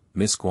 "Thank you,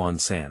 Miss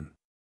Guan-san."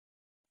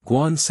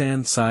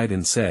 Guan-san sighed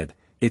and said,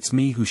 "It's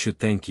me who should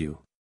thank you.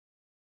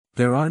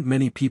 There aren't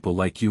many people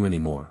like you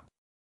anymore.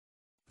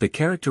 The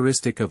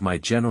characteristic of my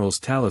general's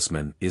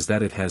talisman is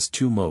that it has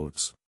 2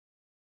 modes.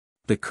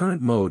 The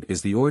current mode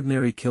is the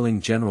ordinary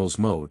killing general's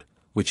mode,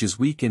 which is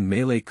weak in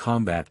melee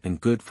combat and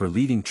good for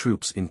leading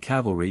troops in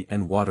cavalry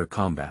and water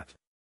combat.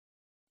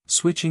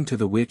 Switching to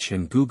the witch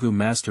and Gugu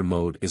master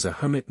mode is a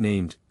hermit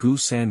named Gu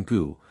San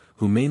Gu,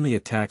 who mainly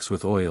attacks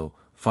with oil,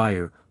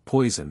 fire,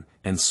 poison,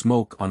 and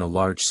smoke on a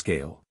large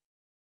scale.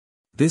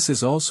 This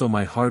is also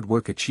my hard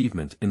work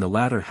achievement in the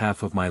latter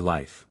half of my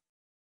life.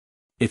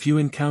 If you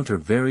encounter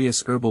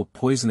various herbal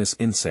poisonous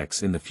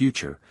insects in the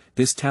future,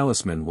 this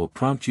talisman will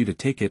prompt you to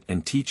take it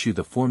and teach you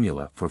the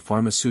formula for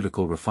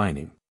pharmaceutical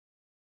refining.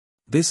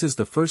 This is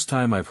the first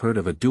time I've heard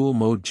of a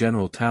dual-mode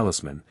general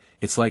talisman.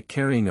 It's like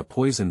carrying a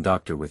poison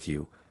doctor with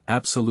you,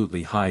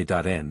 absolutely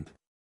high-end.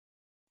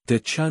 De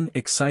Chun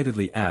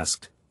excitedly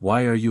asked,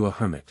 "Why are you a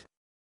hermit?"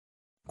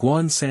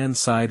 Guan-san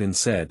sighed and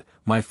said,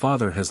 "My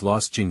father has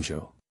lost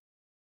Jingzhou.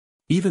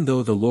 Even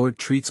though the Lord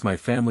treats my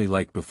family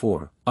like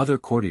before, other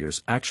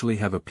courtiers actually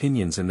have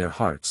opinions in their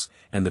hearts,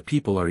 and the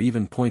people are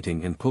even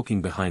pointing and poking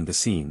behind the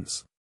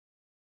scenes.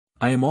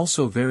 I am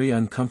also very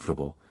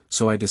uncomfortable,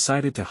 so I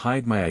decided to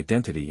hide my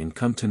identity and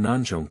come to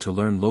Nanzhong to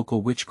learn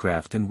local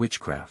witchcraft and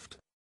witchcraft.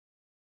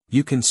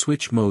 You can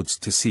switch modes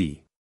to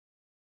see."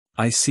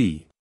 "I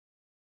see.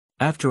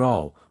 After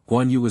all,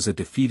 Guan Yu was a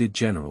defeated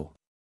general.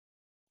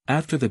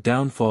 After the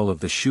downfall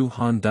of the Shu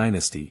Han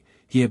dynasty,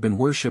 he had been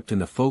worshipped in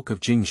the folk of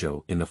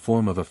Jingzhou in the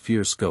form of a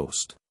fierce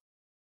ghost.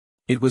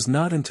 It was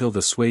not until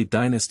the Sui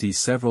dynasty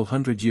several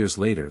hundred years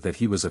later that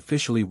he was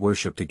officially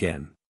worshipped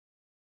again.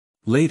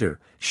 Later,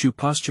 Shu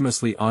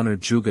posthumously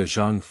honored Zhuge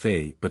Zhang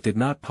Fei but did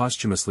not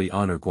posthumously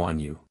honor Guan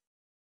Yu.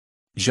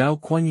 Zhao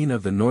Kuanyin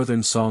of the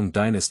Northern Song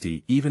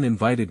dynasty even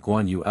invited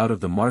Guan Yu out of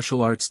the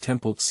martial arts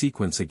temple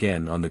sequence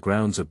again on the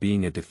grounds of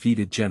being a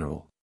defeated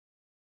general.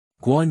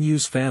 Guan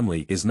Yu's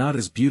family is not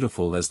as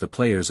beautiful as the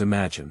players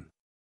imagine.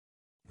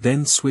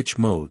 Then switch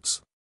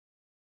modes.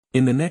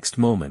 In the next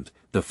moment,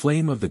 the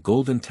flame of the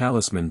golden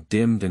talisman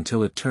dimmed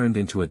until it turned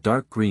into a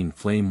dark green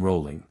flame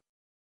rolling.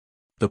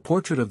 The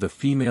portrait of the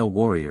female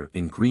warrior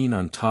in green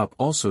on top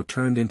also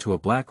turned into a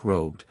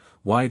black-robed,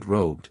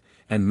 wide-robed,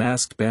 and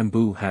masked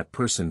bamboo hat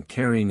person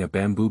carrying a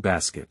bamboo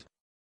basket.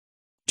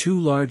 2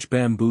 large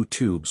bamboo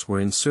tubes were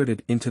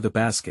inserted into the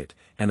basket,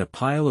 and a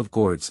pile of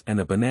gourds and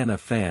a banana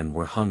fan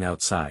were hung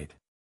outside.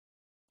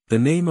 The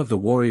name of the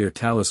warrior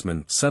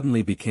talisman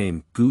suddenly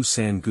became Gu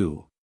San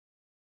Gu.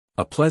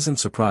 A pleasant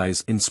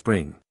surprise in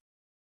spring.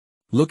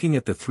 Looking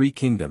at the three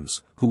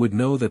kingdoms, who would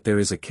know that there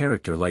is a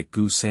character like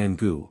Gu San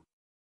Gu?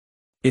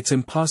 It's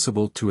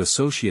impossible to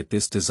associate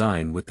this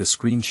design with the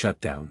screen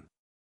shutdown.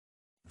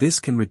 This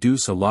can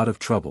reduce a lot of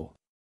trouble.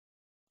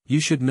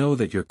 You should know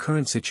that your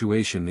current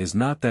situation is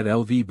not that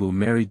Lv Bu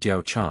married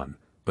Yongchang,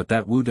 but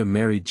that Wu De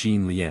married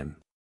Jin Lian.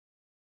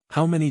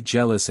 How many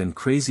jealous and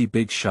crazy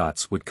big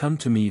shots would come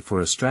to me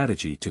for a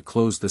strategy to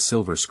close the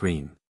silver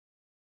screen?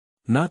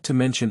 Not to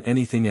mention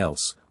anything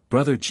else,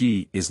 Brother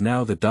Ji is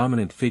now the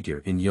dominant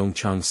figure in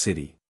Yongchang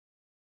City.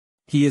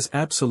 He is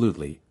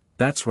absolutely,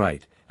 that's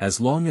right, as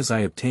long as I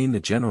obtain the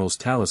general's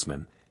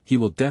talisman, he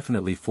will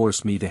definitely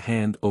force me to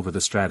hand over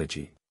the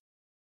strategy.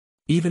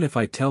 Even if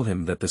I tell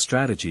him that the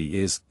strategy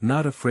is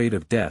not afraid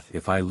of death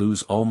if I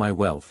lose all my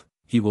wealth,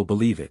 he will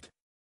believe it.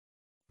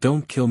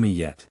 Don't kill me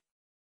yet.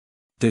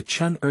 De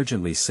Chun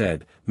urgently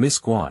said, Miss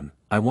Guan,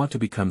 I want to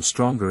become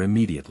stronger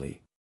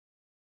immediately.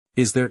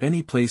 Is there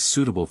any place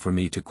suitable for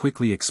me to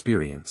quickly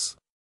experience?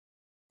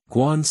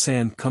 Guan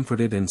San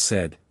comforted and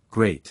said,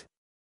 Great.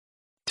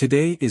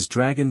 Today is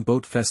Dragon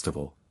Boat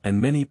Festival,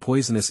 and many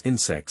poisonous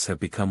insects have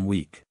become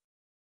weak.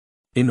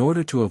 In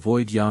order to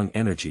avoid yang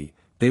energy,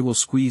 they will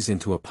squeeze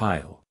into a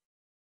pile.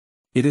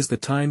 It is the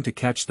time to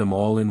catch them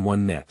all in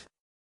one net.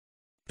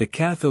 The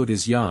cathode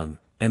is yang,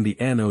 and the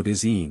anode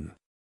is yin.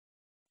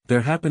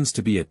 There happens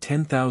to be a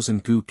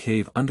 10,000 gu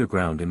cave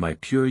underground in my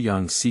pure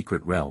yang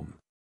secret realm.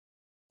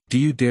 Do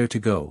you dare to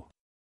go?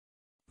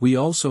 We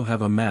also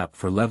have a map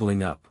for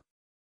leveling up.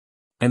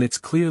 And it's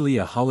clearly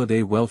a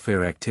holiday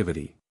welfare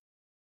activity.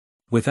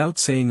 Without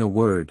saying a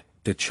word,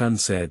 De Chun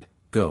said,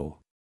 Go.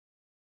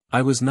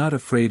 I was not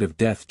afraid of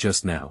death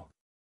just now.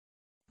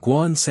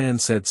 Guan San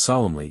said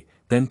solemnly,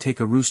 Then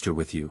take a rooster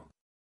with you.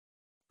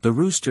 The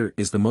rooster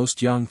is the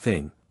most yang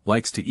thing,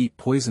 likes to eat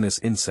poisonous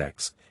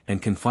insects,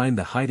 and can find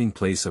the hiding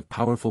place of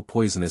powerful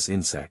poisonous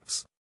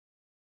insects.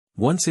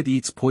 Once it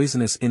eats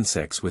poisonous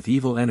insects with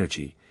evil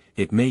energy,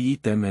 it may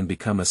eat them and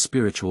become a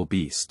spiritual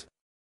beast.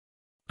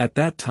 At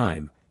that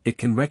time, it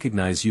can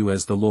recognize you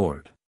as the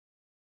Lord.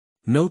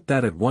 Note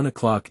that at 1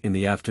 o'clock in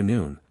the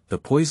afternoon, the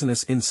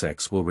poisonous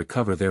insects will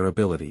recover their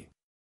ability.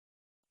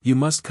 You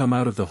must come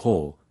out of the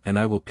hole, and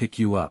I will pick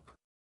you up.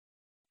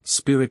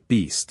 Spirit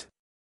beast.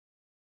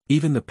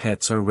 Even the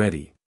pets are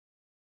ready.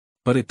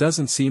 But it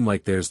doesn't seem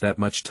like there's that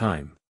much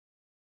time.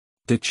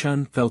 De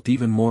Chun felt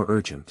even more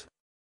urgent.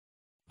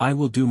 I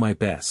will do my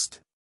best.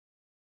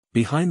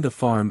 Behind the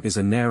farm is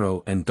a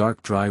narrow and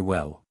dark dry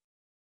well.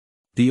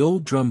 The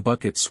old drum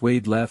bucket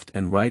swayed left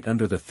and right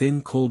under the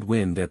thin cold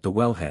wind at the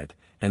wellhead,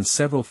 and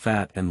several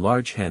fat and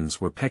large hens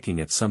were pecking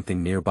at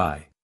something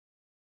nearby.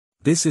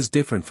 This is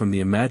different from the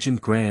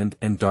imagined grand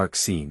and dark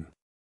scene.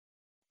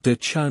 De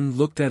Chun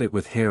looked at it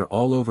with hair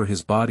all over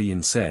his body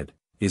and said,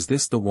 Is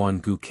this the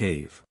Wangu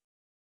cave?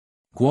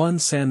 Guan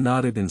San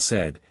nodded and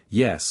said,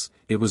 Yes,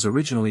 it was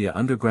originally an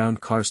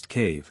underground karst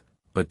cave,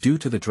 but due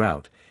to the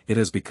drought, it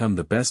has become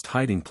the best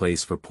hiding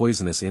place for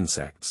poisonous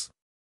insects.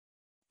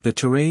 The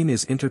terrain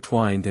is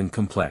intertwined and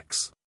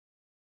complex.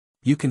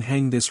 You can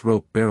hang this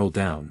rope barrel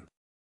down.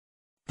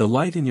 The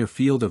light in your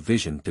field of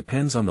vision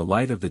depends on the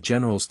light of the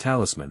general's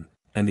talisman,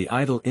 and the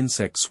idle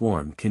insect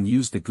swarm can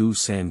use the Gu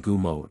San Gu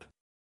mode.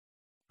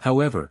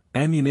 However,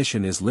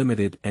 ammunition is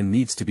limited and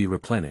needs to be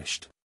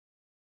replenished.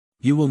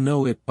 You will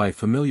know it by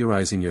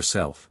familiarizing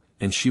yourself,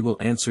 and she will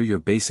answer your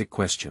basic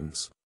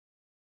questions.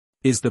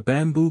 Is the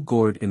bamboo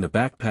gourd in the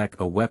backpack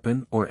a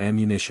weapon or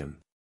ammunition?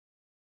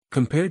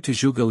 Compared to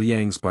Zhuge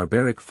Liang's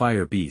barbaric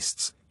fire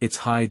beasts, it's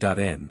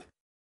high-end.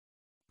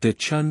 De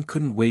Chun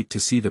couldn't wait to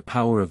see the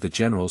power of the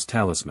general's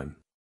talisman.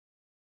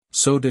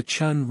 So De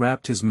Chun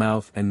wrapped his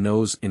mouth and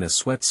nose in a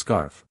sweat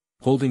scarf,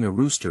 holding a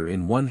rooster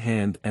in one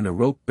hand and a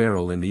rope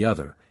barrel in the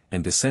other,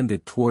 and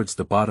descended towards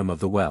the bottom of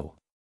the well.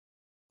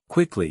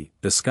 Quickly,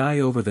 the sky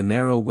over the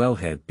narrow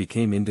wellhead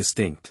became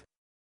indistinct.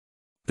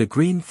 The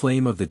green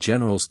flame of the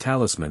general's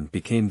talisman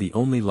became the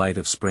only light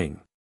of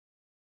spring.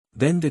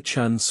 Then De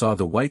Chun saw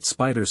the white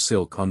spider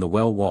silk on the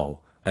well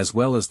wall, as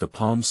well as the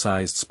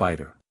palm-sized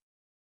spider.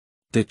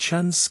 De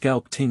Chun's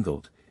scalp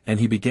tingled, and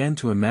he began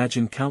to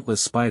imagine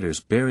countless spiders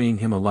burying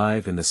him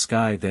alive in the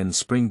sky. Then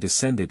spring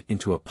descended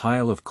into a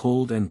pile of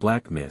cold and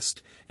black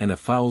mist, and a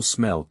foul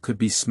smell could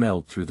be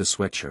smelled through the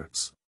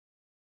sweatshirts.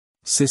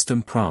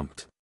 System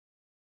prompt.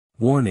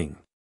 Warning.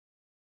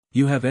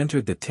 You have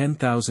entered the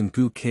 10,000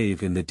 Gu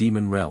cave in the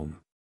demon realm.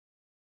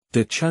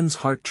 De Chun's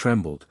heart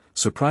trembled.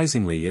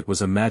 Surprisingly, it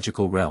was a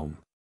magical realm.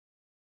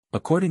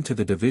 According to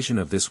the division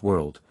of this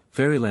world,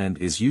 Fairyland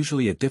is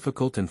usually a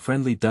difficult and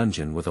friendly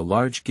dungeon with a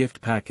large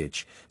gift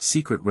package,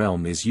 Secret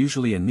Realm is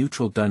usually a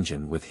neutral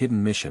dungeon with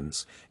hidden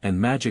missions, and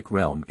Magic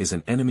Realm is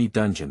an enemy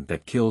dungeon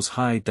that kills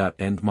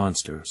high-end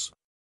monsters.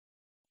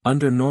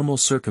 Under normal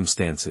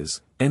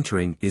circumstances,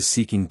 entering is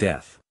seeking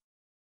death.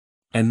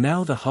 And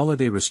now the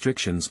holiday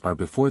restrictions are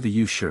before the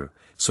Yushur,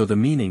 so the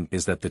meaning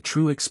is that the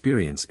true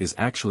experience is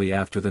actually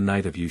after the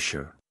night of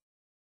Yushur.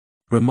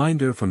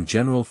 Reminder from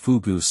General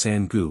Fugu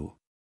Sangu.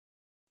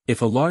 If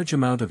a large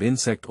amount of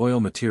insect oil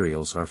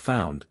materials are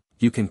found,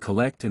 you can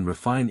collect and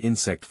refine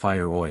insect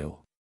fire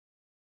oil.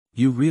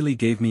 You really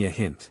gave me a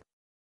hint.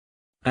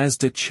 As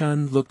De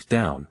Chun looked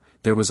down,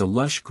 there was a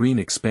lush green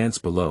expanse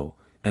below,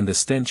 and the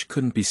stench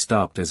couldn't be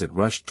stopped as it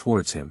rushed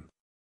towards him.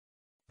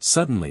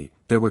 Suddenly,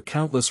 there were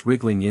countless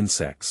wriggling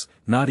insects,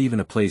 not even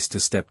a place to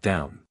step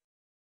down.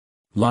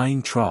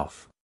 Lying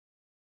trough.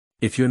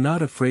 If you're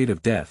not afraid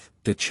of death,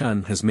 De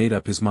Chun has made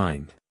up his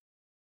mind.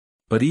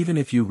 But even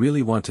if you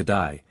really want to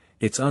die,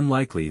 it's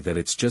unlikely that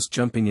it's just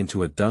jumping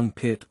into a dung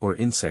pit or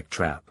insect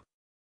trap.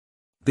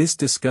 This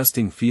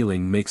disgusting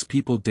feeling makes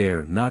people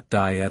dare not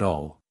die at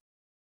all.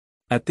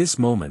 At this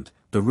moment,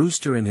 the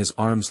rooster in his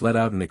arms let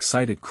out an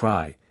excited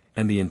cry,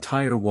 and the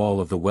entire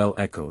wall of the well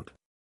echoed.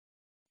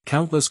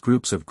 Countless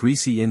groups of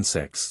greasy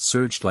insects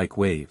surged like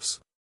waves.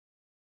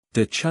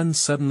 De Chun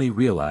suddenly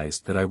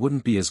realized that I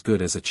wouldn't be as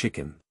good as a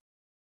chicken.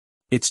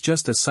 It's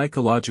just a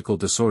psychological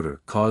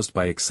disorder caused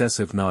by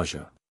excessive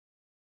nausea.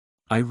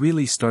 I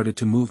really started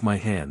to move my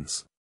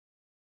hands.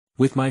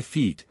 With my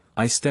feet,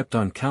 I stepped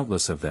on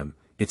countless of them.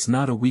 It's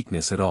not a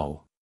weakness at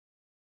all.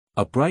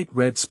 A bright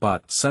red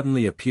spot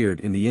suddenly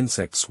appeared in the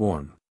insect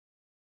swarm.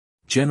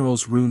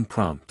 General's rune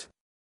prompt.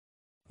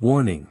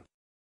 Warning.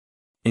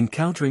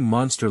 Encountering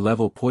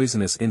monster-level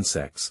poisonous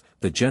insects,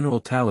 the general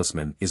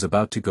talisman is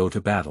about to go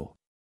to battle.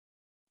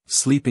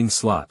 Sleeping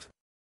slot.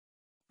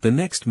 The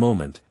next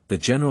moment, the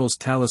general's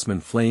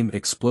talisman flame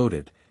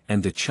exploded,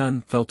 and De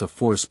Chun felt a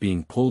force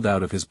being pulled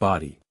out of his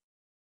body.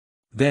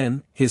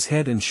 Then, his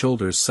head and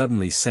shoulders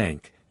suddenly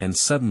sank, and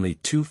suddenly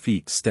 2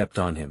 feet stepped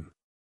on him.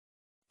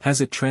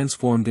 Has it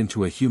transformed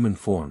into a human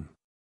form?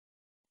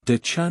 De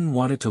Chun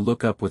wanted to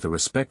look up with a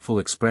respectful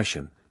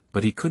expression,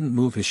 but he couldn't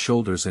move his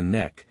shoulders and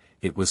neck,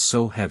 it was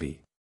so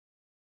heavy.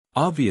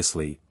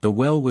 Obviously, the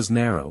well was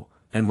narrow,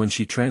 and when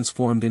she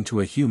transformed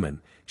into a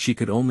human, she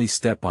could only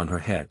step on her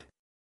head.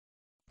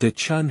 De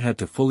Chun had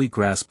to fully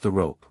grasp the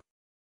rope.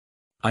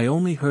 I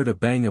only heard a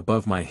bang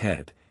above my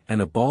head,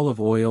 and a ball of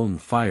oil and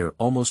fire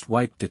almost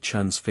wiped De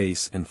Chun's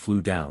face and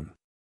flew down.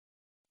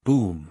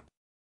 Boom!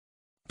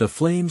 The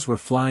flames were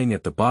flying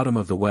at the bottom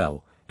of the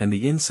well, and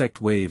the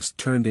insect waves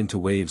turned into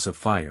waves of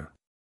fire.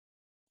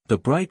 The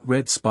bright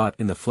red spot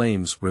in the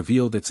flames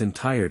revealed its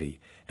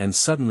entirety, and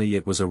suddenly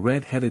it was a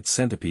red-headed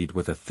centipede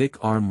with a thick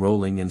arm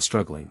rolling and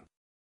struggling.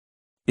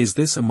 Is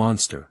this a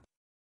monster?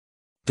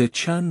 De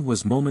Chun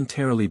was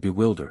momentarily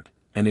bewildered,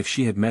 and if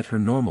she had met her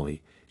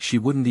normally, she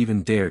wouldn't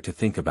even dare to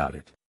think about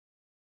it.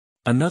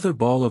 Another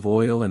ball of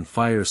oil and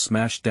fire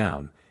smashed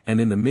down, and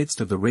in the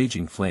midst of the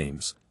raging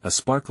flames, a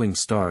sparkling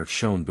star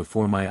shone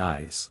before my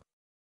eyes.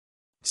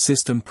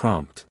 System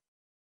prompt.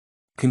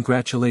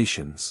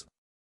 Congratulations.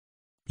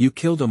 You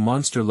killed a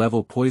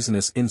monster-level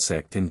poisonous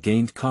insect and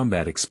gained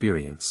combat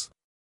experience.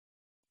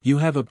 You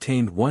have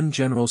obtained 1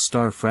 general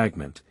star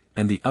fragment,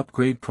 and the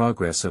upgrade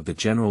progress of the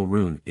general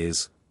rune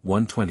is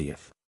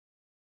 1/20.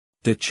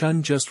 De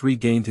Chun just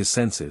regained his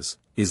senses.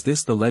 Is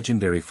this the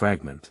legendary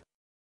fragment?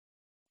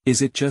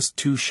 Is it just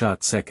 2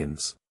 short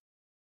seconds?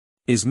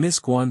 Is Miss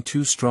Guan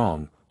too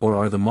strong, or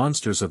are the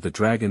monsters of the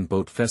Dragon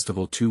Boat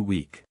Festival too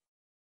weak?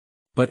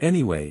 But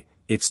anyway,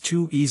 it's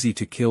too easy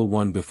to kill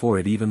one before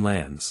it even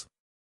lands.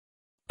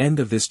 End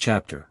of this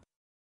chapter.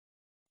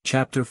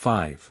 Chapter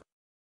 5.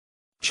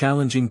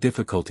 Challenging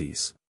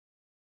difficulties.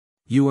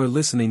 You are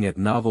listening at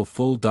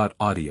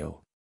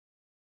novelfull.audio.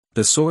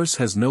 The source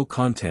has no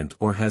content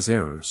or has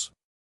errors.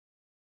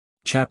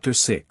 Chapter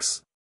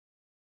 6.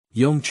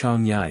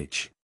 Yongchang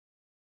Yige.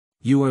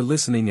 You are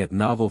listening at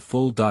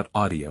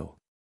novelfull.audio.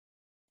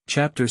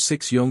 Chapter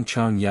 6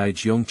 Yongchang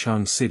Yige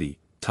Yongchang City,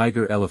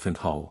 Tiger Elephant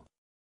Hall.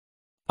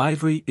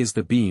 Ivory is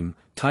the beam,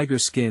 tiger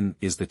skin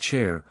is the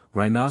chair,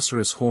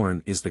 rhinoceros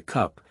horn is the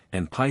cup,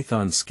 and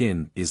python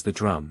skin is the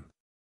drum.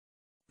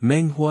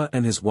 Meng Hua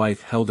and his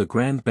wife held a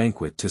grand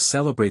banquet to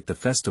celebrate the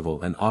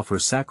festival and offer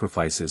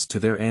sacrifices to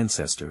their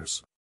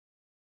ancestors.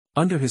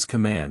 Under his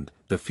command,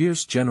 the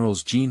fierce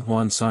generals Jin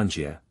Huan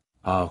Sanjie,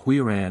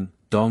 Huiran,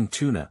 Dong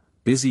Tuna,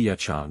 Busy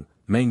Yachang,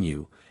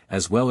 Mengyu,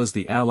 as well as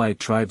the allied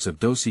tribes of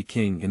Dosi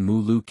King and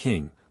Mulu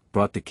King,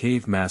 brought the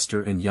Cave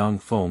Master and Yang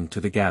Feng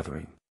to the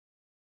gathering.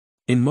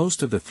 In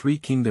most of the 3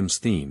 kingdoms'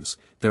 themes,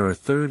 there are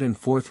 3rd and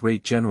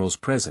 4th-rate generals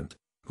present,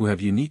 who have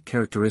unique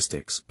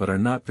characteristics but are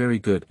not very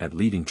good at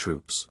leading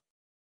troops.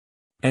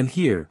 And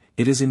here,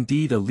 it is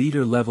indeed a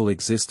leader-level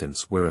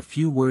existence where a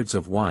few words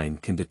of wine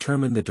can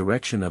determine the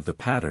direction of the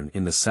pattern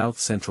in the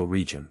south-central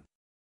region.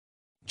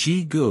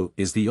 Yige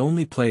is the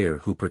only player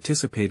who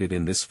participated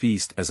in this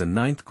feast as a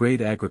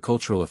 9th-grade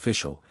agricultural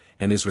official,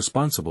 and is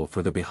responsible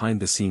for the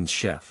behind-the-scenes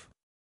chef.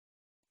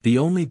 The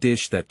only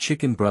dish that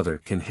Chicken Brother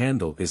can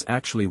handle is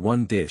actually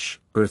one dish,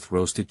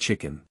 earth-roasted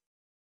chicken.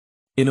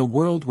 In a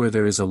world where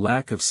there is a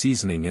lack of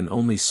seasoning and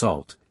only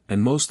salt,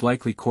 and most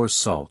likely coarse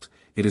salt,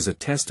 it is a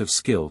test of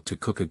skill to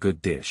cook a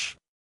good dish.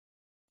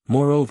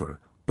 Moreover,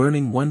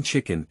 burning one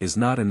chicken is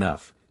not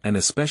enough, and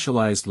a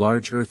specialized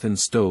large earthen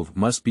stove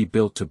must be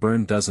built to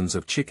burn dozens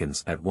of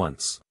chickens at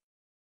once.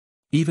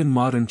 Even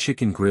modern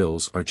chicken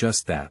grills are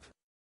just that.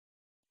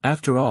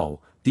 After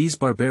all, these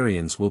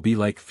barbarians will be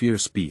like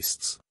fierce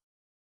beasts.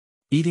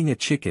 Eating a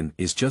chicken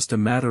is just a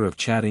matter of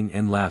chatting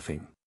and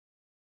laughing.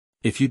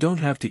 If you don't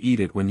have to eat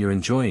it when you're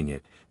enjoying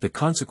it, the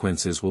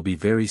consequences will be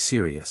very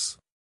serious.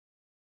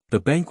 The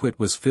banquet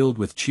was filled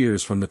with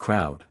cheers from the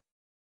crowd.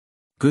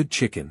 Good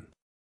chicken.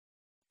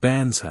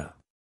 Banzha.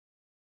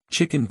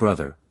 Chicken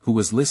brother, who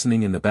was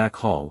listening in the back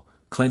hall,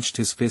 clenched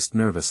his fist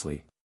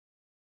nervously.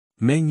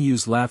 Meng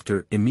Yu's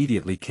laughter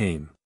immediately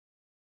came.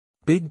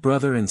 Big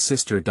brother and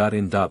sister.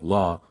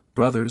 Law,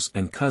 brothers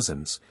and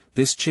cousins,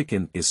 this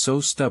chicken is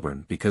so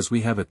stubborn because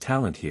we have a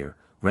talent here,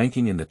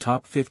 ranking in the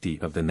top 50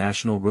 of the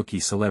national rookie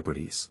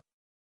celebrities.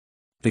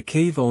 The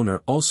cave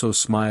owner also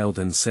smiled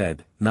and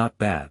said, not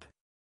bad.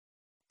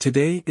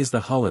 Today is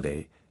the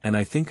holiday, and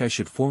I think I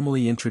should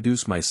formally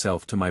introduce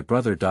myself to my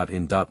brother.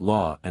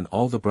 Law and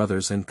all the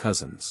brothers and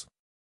cousins.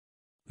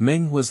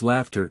 Meng Hua's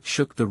laughter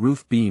shook the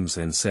roof beams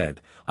and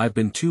said, I've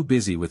been too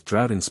busy with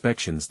drought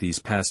inspections these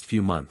past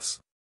few months.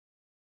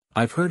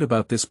 I've heard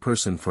about this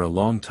person for a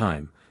long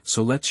time,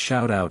 so let's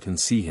shout out and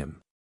see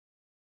him.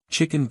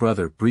 Chicken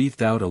brother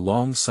breathed out a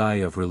long sigh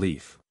of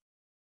relief.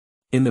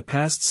 In the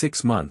past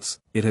 6 months,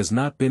 it has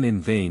not been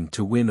in vain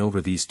to win over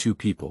these two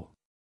people.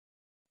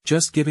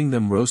 Just giving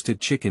them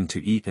roasted chicken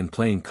to eat and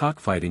playing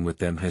cockfighting with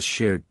them has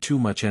shared too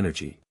much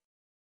energy.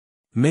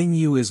 Meng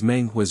Yu is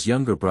Meng Hua's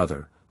younger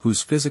brother,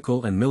 whose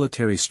physical and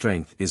military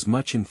strength is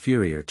much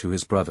inferior to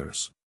his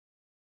brother's.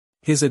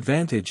 His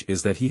advantage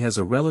is that he has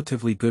a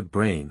relatively good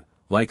brain,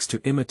 likes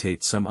to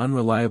imitate some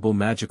unreliable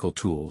magical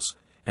tools,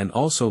 and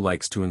also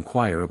likes to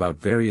inquire about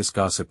various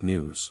gossip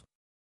news.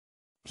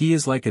 He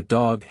is like a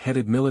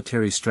dog-headed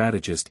military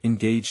strategist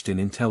engaged in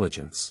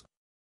intelligence.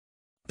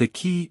 The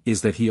key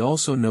is that he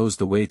also knows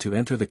the way to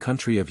enter the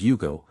country of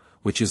Yugo,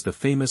 which is the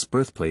famous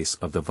birthplace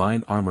of the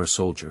vine armor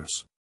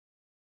soldiers.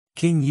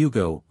 King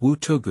Yugo, Wu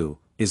Tugu,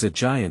 is a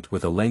giant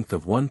with a length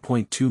of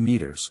 1.2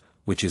 meters,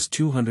 which is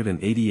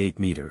 288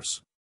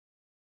 meters.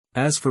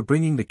 As for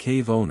bringing the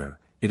cave owner,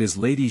 it is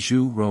Lady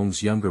Zhu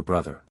Rong's younger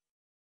brother.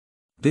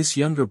 This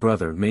younger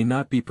brother may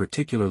not be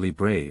particularly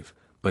brave,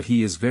 but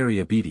he is very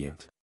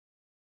obedient.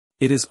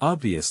 It is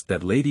obvious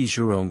that Lady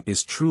Zhurong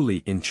is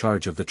truly in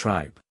charge of the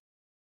tribe.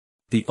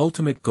 The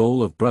ultimate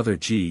goal of Brother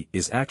Ji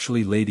is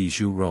actually Lady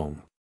Zhu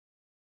Rong.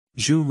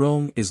 Zhu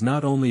Rong is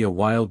not only a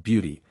wild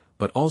beauty,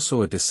 but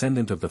also a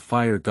descendant of the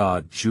fire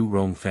god Zhu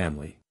Rong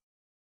family.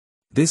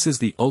 This is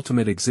the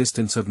ultimate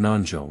existence of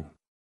Nanzhong.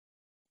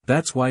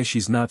 That's why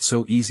she's not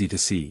so easy to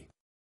see.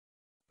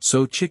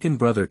 So Chicken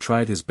Brother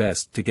tried his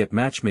best to get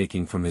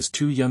matchmaking from his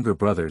two younger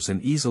brothers and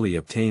easily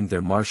obtained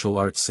their martial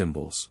arts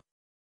symbols.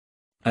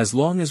 As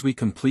long as we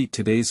complete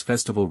today's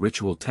festival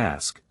ritual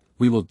task,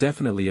 we will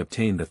definitely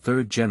obtain the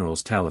third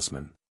general's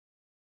talisman.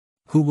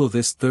 Who will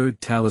this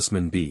third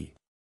talisman be?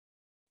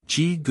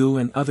 Ji Gu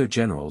and other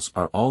generals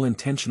are all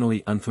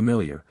intentionally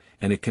unfamiliar,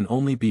 and it can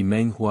only be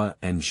Meng Hua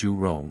and Zhu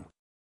Rong.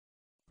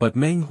 But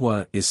Meng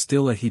Hua is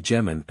still a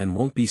hegemon and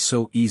won't be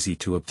so easy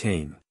to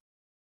obtain.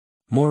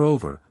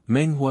 Moreover,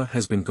 Meng Hua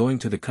has been going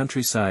to the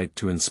countryside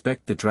to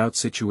inspect the drought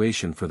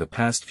situation for the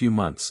past few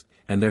months,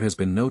 and there has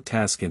been no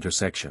task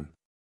intersection.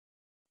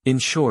 In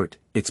short,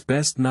 it's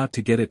best not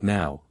to get it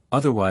now,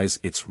 otherwise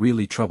it's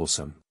really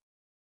troublesome.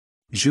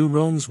 Zhu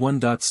Rong's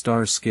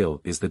 1-star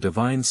skill is the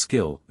divine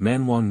skill,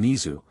 Manwang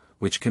Nizu,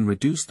 which can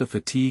reduce the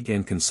fatigue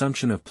and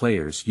consumption of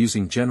players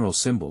using general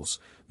symbols,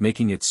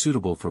 making it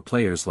suitable for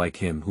players like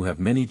him who have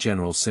many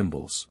general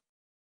symbols.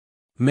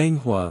 Meng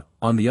Hua,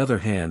 on the other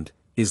hand,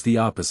 is the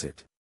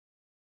opposite.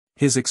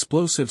 His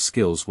explosive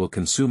skills will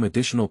consume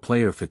additional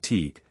player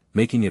fatigue,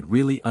 making it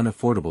really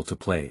unaffordable to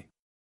play.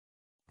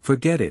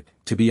 Forget it,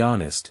 to be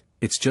honest,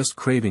 it's just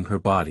craving her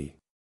body.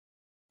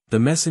 The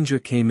messenger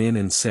came in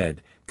and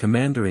said,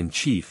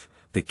 Commander-in-Chief,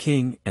 the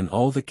king and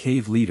all the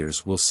cave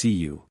leaders will see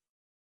you.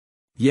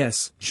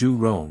 Yes, Zhu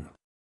Rong.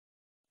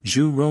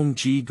 Zhu Rong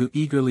Ji Gu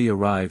eagerly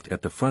arrived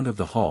at the front of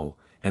the hall,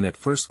 and at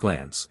first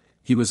glance,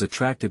 he was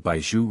attracted by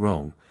Zhu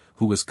Rong,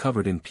 who was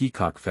covered in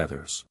peacock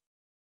feathers.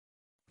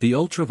 The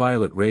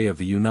ultraviolet ray of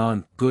the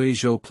Yunnan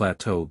Guizhou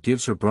plateau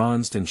gives her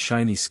bronzed and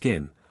shiny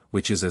skin,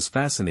 which is as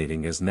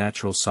fascinating as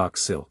natural sock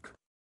silk.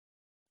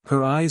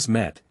 Her eyes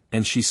met,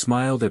 and she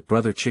smiled at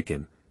Brother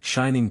Chicken,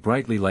 shining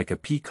brightly like a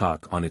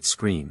peacock on its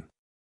screen.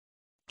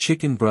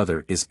 Chicken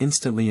Brother is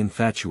instantly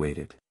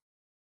infatuated.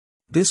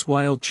 This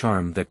wild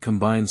charm that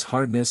combines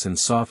hardness and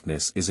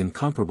softness is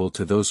incomparable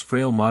to those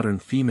frail modern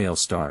female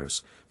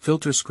stars,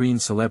 filter screen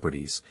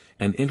celebrities,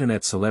 and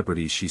internet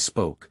celebrities. She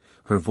spoke,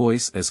 her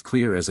voice as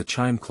clear as a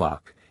chime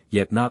clock,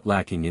 yet not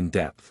lacking in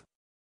depth.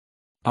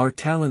 Our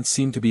talents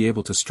seem to be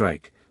able to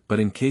strike, but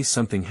in case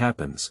something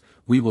happens,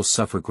 we will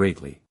suffer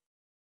greatly.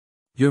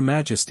 Your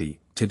Majesty,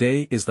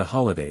 today is the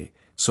holiday,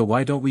 so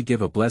why don't we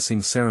give a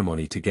blessing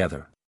ceremony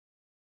together?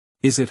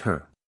 Is it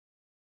her?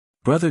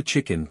 Brother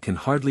Chicken can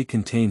hardly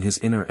contain his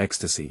inner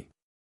ecstasy.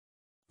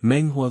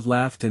 Meng Hua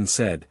laughed and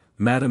said,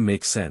 Madam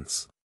makes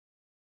sense.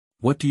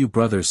 What do you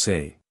brothers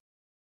say?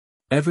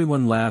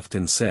 Everyone laughed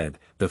and said,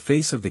 the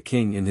face of the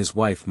king and his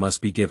wife must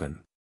be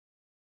given.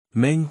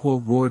 Meng Hua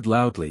roared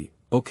loudly,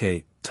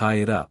 okay, tie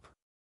it up.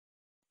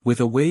 With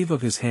a wave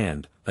of his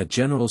hand, a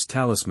general's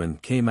talisman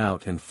came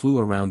out and flew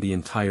around the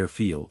entire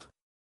field.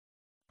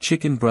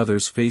 Chicken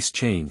Brother's face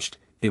changed,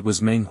 it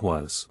was Meng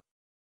Hua's.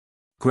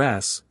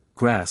 Grass,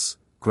 grass,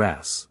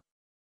 grass.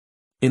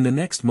 In the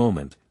next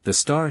moment, the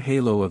star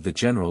halo of the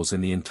generals in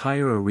the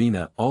entire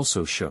arena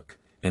also shook,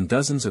 and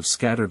dozens of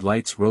scattered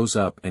lights rose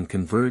up and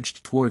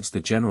converged towards the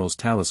general's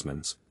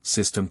talismans.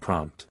 System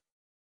prompt.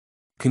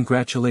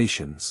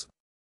 Congratulations.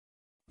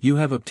 You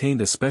have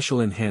obtained a special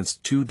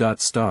enhanced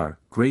 2-star,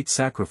 Great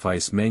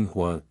Sacrifice Meng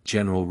Hua,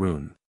 General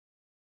Rune.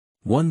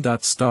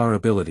 1-star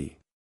ability.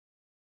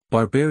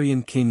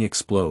 Barbarian King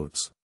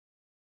explodes.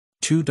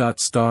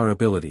 2-star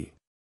ability.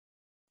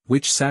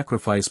 Witch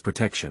Sacrifice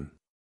Protection.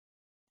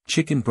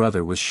 Chicken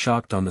Brother was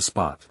shocked on the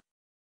spot.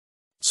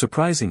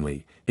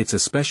 Surprisingly, it's a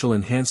special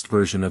enhanced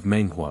version of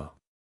Meng Hua.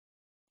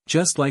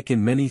 Just like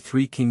in many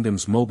Three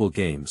Kingdoms mobile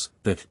games,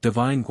 the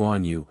Divine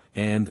Guan Yu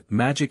and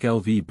Magic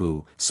LV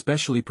Bu,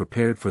 specially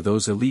prepared for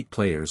those elite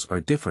players, are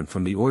different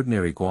from the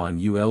ordinary Guan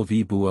Yu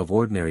LV Bu of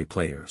ordinary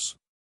players.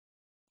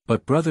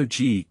 But Brother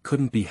Ji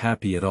couldn't be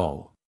happy at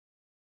all.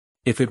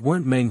 If it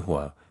weren't Meng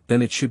Hua,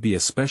 then it should be a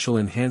special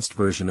enhanced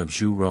version of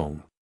Zhu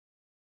Rong.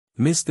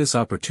 Missed this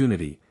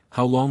opportunity,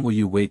 how long will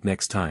you wait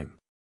next time?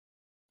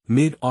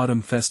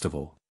 Mid-Autumn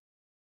Festival.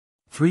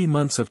 3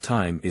 months of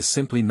time is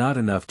simply not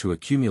enough to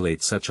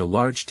accumulate such a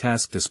large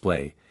task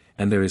display,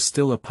 and there is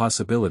still a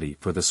possibility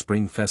for the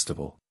Spring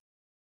Festival.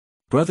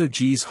 Brother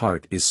Ji's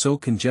heart is so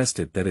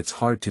congested that it's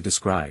hard to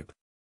describe.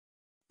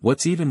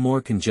 What's even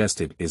more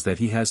congested is that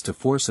he has to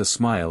force a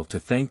smile to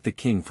thank the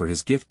king for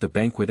his gift. The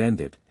banquet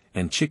ended,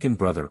 and Chicken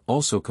Brother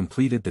also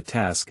completed the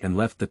task and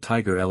left the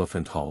Tiger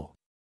Elephant Hall.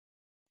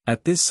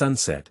 At this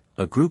sunset,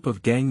 a group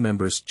of gang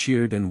members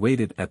cheered and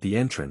waited at the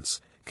entrance.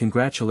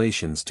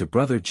 Congratulations to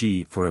Brother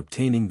Ji for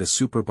obtaining the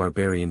Super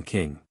Barbarian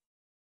King.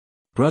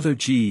 Brother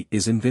Ji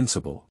is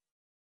invincible.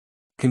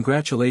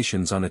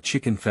 Congratulations on a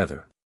chicken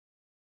feather.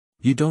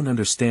 You don't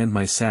understand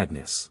my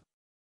sadness.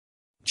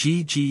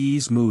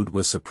 Ji's mood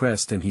was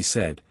suppressed and he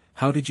said,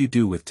 how did you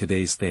do with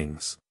today's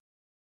things?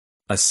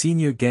 A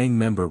senior gang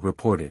member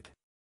reported.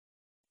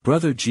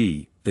 Brother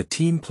Ji, the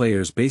team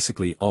players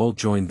basically all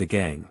joined the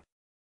gang.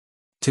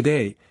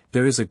 Today,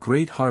 there is a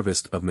great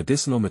harvest of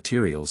medicinal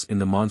materials in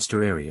the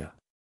monster area.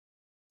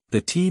 The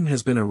team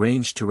has been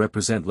arranged to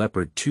represent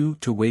Leopard 2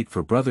 to wait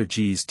for Brother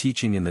Ji's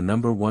teaching in the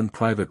number 1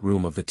 private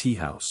room of the tea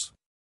house.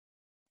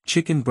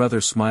 Chicken Brother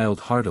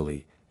smiled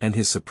heartily, and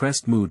his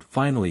suppressed mood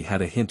finally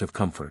had a hint of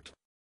comfort.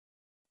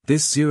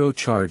 This zero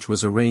charge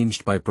was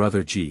arranged by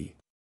Brother Ji.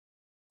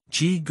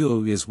 Ji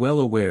Gu is well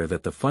aware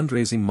that the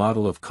fundraising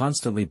model of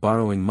constantly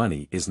borrowing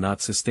money is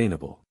not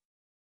sustainable.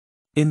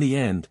 In the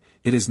end,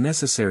 it is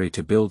necessary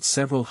to build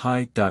several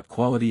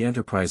high-quality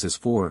enterprises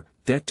for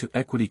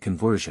debt-to-equity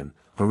conversion,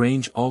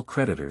 arrange all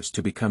creditors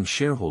to become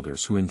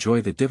shareholders who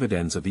enjoy the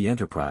dividends of the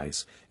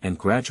enterprise, and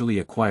gradually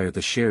acquire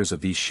the shares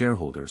of these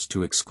shareholders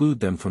to exclude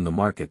them from the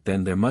market.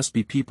 Then there must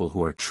be people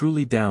who are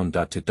truly down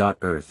to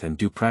earth and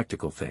do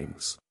practical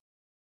things.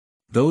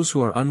 Those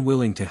who are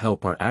unwilling to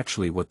help are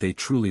actually what they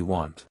truly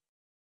want.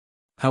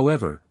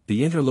 However,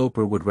 the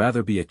interloper would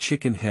rather be a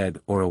chicken head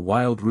or a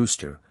wild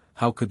rooster.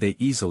 How could they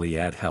easily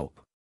add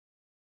help?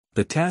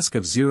 The task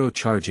of zero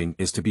charging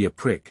is to be a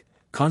prick,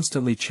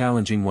 constantly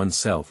challenging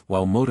oneself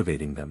while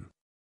motivating them.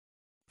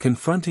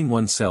 Confronting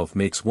oneself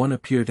makes one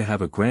appear to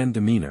have a grand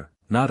demeanor,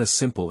 not a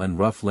simple and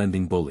rough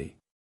lending bully.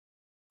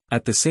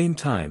 At the same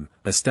time,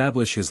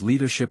 establish his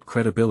leadership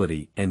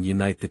credibility and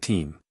unite the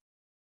team.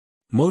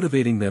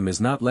 Motivating them is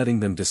not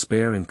letting them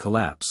despair and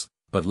collapse,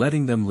 but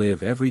letting them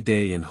live every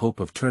day in hope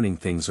of turning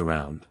things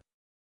around.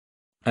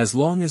 As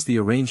long as the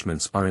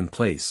arrangements are in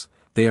place,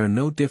 they are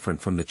no different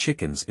from the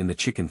chickens in the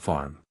chicken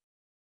farm.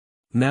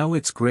 Now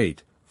it's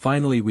great,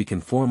 finally we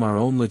can form our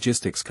own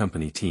logistics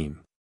company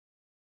team.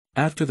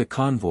 After the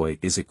convoy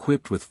is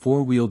equipped with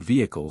 4-wheeled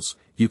vehicles,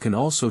 you can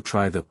also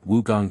try the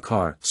Wugong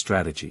car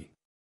strategy.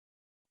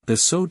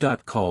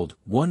 The called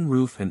 1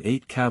 Roof and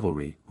 8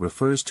 Cavalry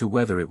refers to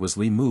whether it was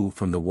Li Mu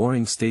from the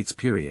Warring States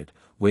period,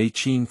 Wei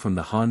Qing from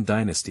the Han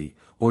Dynasty,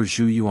 or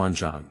Zhu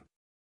Yuanzhang.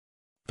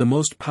 The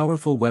most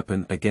powerful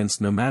weapon against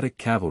nomadic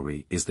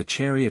cavalry is the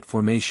chariot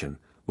formation,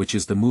 which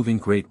is the moving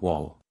Great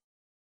Wall.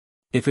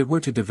 If it were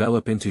to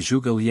develop into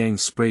Zhuge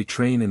Liang's spray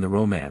train in the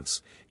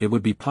romance, it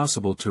would be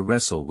possible to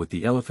wrestle with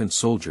the elephant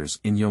soldiers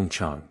in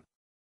Yongchang.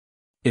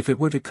 If it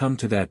were to come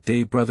to that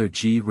day, Brother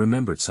Ji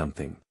remembered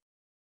something.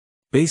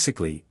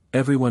 Basically,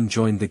 everyone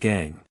joined the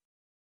gang.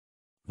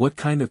 What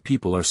kind of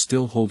people are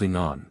still holding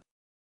on?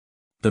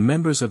 The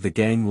members of the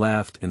gang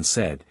laughed and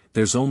said,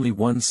 there's only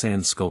one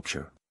sand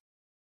sculpture.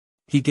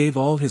 He gave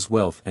all his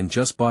wealth and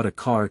just bought a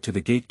car to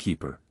the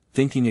gatekeeper,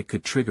 thinking it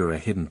could trigger a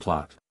hidden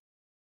plot.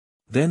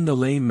 Then the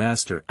lame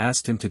master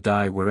asked him to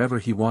die wherever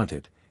he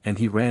wanted, and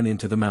he ran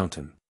into the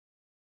mountain.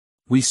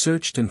 We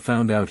searched and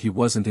found out he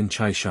wasn't in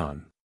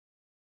Chaishan.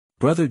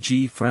 Brother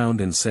Ji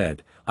frowned and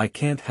said, I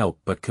can't help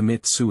but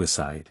commit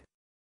suicide.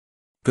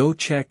 Go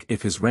check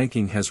if his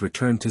ranking has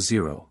returned to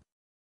 0.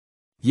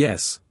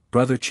 Yes,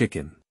 Brother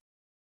Chicken.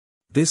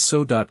 This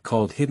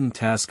so-called hidden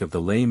task of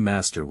the lame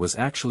master was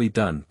actually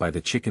done by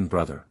the chicken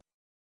brother.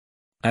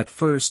 At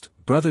first,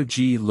 Brother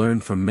Ji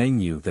learned from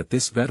Meng that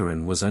this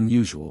veteran was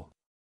unusual.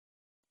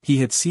 He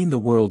had seen the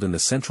world in the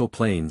Central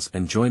Plains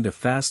and joined a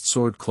fast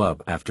sword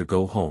club after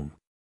go home.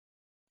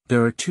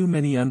 There are too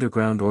many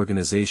underground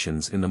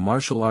organizations in the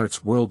martial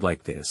arts world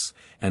like this,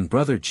 and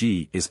Brother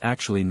Ji is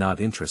actually not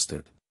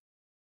interested.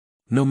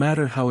 No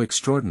matter how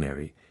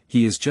extraordinary,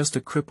 he is just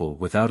a cripple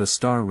without a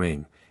star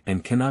ring,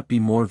 and cannot be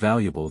more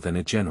valuable than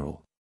a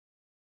general.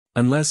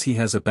 Unless he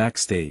has a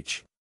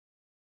backstage.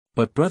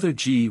 But Brother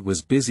Ji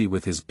was busy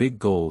with his big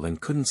goal and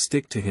couldn't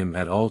stick to him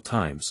at all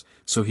times,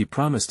 so he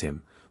promised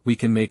him, "We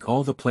can make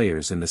all the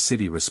players in the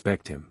city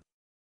respect him."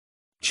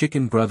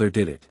 Chicken Brother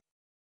did it.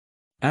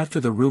 After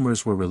the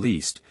rumors were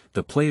released,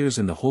 the players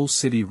in the whole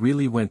city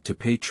really went to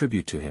pay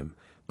tribute to him,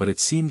 but it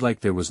seemed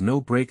like there was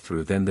no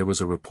breakthrough. Then there was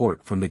a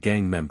report from the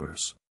gang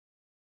members.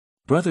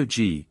 Brother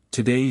Ji,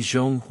 today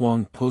Zhong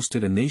Huang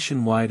posted a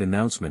nationwide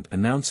announcement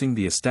announcing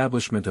the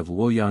establishment of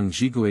Luoyang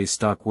Jigui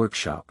Stock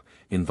Workshop,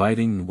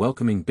 inviting and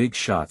welcoming big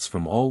shots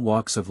from all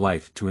walks of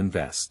life to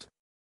invest.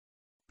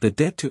 The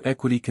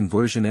debt-to-equity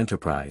conversion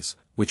enterprise,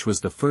 which was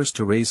the first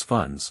to raise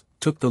funds,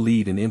 took the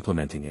lead in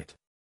implementing it.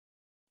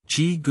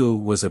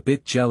 Yige was a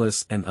bit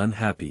jealous and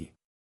unhappy.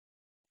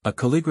 A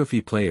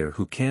calligraphy player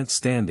who can't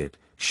stand it,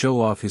 show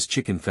off his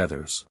chicken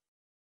feathers.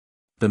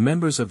 The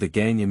members of the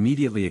gang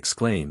immediately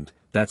exclaimed,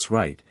 "That's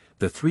right,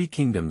 the Three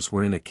Kingdoms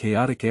were in a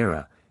chaotic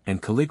era, and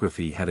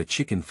calligraphy had a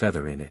chicken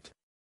feather in it.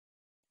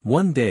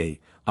 One day,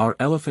 our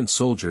elephant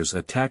soldiers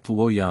attacked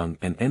Luoyang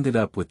and ended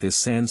up with this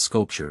sand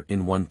sculpture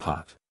in one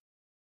pot."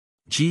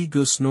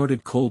 Yige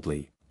snorted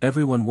coldly,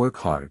 "Everyone work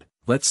hard,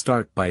 let's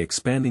start by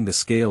expanding the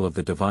scale of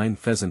the divine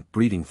pheasant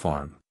breeding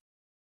farm."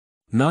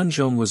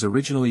 Nanzhong was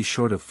originally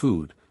short of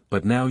food,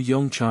 but now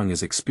Yongchang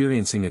is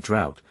experiencing a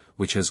drought,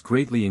 which has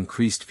greatly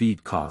increased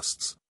feed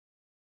costs.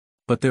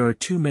 But there are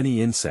too many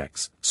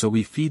insects, so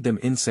we feed them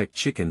insect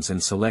chickens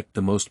and select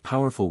the most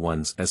powerful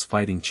ones as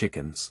fighting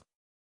chickens.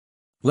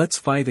 Let's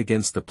fight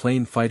against the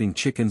plain fighting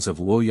chickens of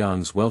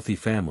Luoyang's wealthy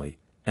family,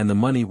 and the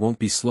money won't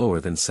be slower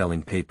than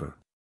selling paper.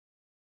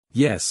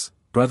 Yes,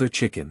 Brother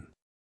Chicken.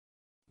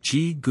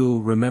 Yige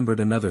remembered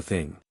another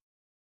thing.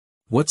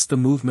 What's the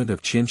movement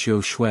of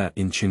Qianqiu Shui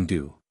in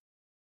Chengdu?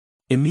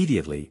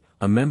 Immediately,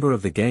 a member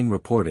of the gang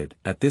reported,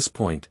 "At this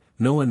point,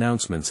 no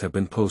announcements have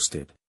been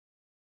posted.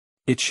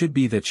 It should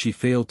be that she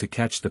failed to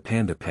catch the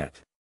panda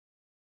pet.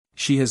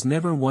 She has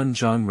never won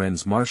Zhang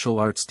Ren's martial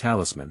arts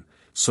talisman,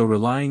 so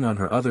relying on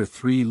her other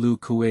three Lu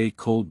Kuei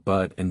Cold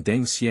Bud and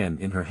Deng Xian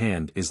in her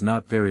hand is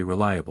not very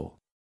reliable.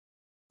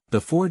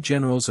 The four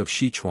generals of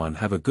Sichuan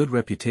have a good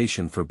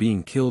reputation for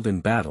being killed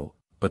in battle,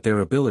 but their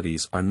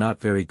abilities are not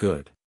very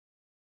good.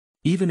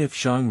 Even if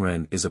Zhang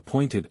Ren is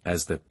appointed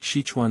as the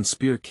Sichuan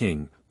Spear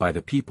King by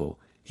the people,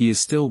 he is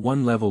still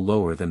one level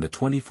lower than the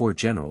 24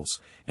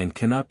 generals, and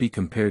cannot be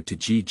compared to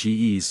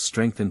Jige's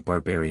strengthened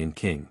barbarian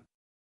king."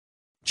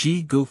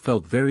 Yige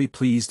felt very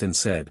pleased and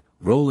said,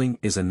 "Rolling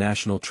is a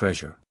national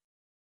treasure.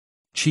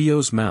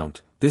 Chiyo's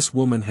mount, this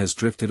woman has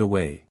drifted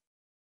away."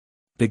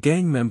 The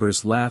gang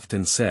members laughed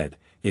and said,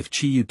 "If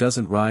Chiyu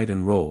doesn't ride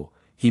and roll,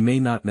 he may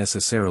not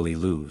necessarily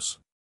lose."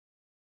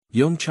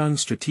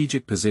 Yongchang's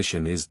strategic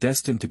position is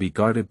destined to be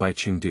guarded by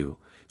Chengdu,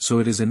 so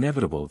it is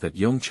inevitable that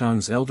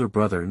Yongchang's elder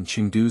brother and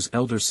Chengdu's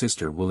elder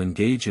sister will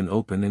engage in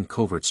open and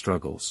covert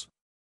struggles.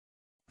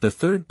 The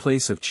third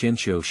place of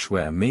Qianqiu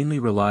Shui mainly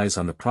relies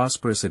on the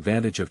prosperous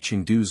advantage of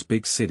Chengdu's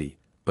big city,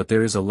 but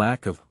there is a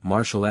lack of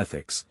martial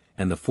ethics,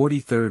 and the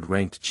 43rd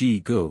ranked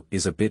Yige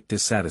is a bit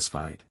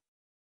dissatisfied.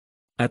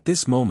 At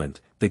this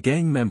moment, the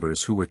gang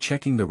members who were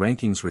checking the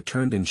rankings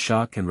returned in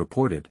shock and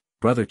reported,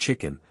 "Brother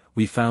Chicken,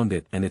 we found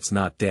it and it's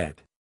not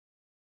dead.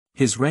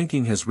 His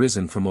ranking has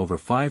risen from over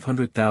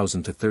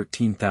 500,000 to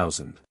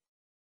 13,000.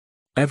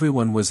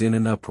 Everyone was in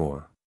an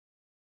uproar.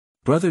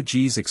 Brother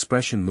Ji's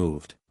expression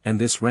moved,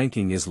 and this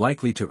ranking is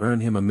likely to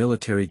earn him a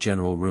military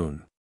general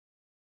rune.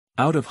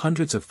 Out of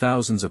hundreds of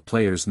thousands of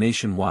players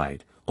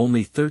nationwide,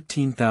 only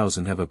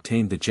 13,000 have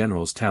obtained the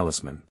general's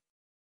talisman.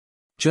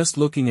 Just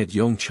looking at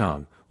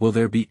Yongchang, will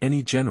there be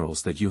any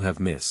generals that you have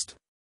missed?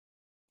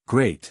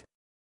 Great.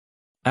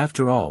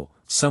 After all,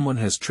 someone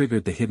has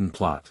triggered the hidden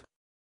plot."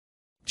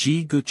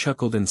 Yige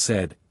chuckled and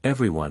said,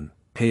 "Everyone,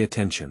 pay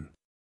attention.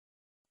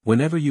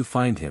 Whenever you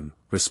find him,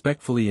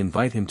 respectfully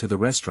invite him to the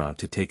restaurant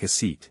to take a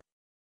seat.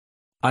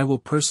 I will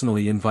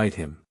personally invite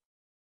him.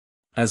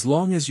 As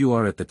long as you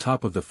are at the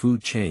top of the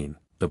food chain,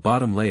 the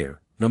bottom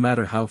layer, no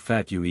matter how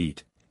fat you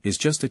eat, is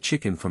just a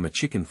chicken from a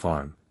chicken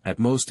farm, at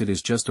most it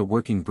is just a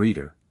working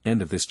breeder."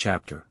 End of this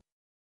chapter.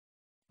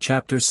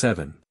 Chapter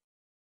 7.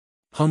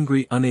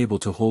 Hungry unable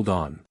to hold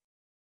on.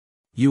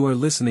 You are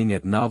listening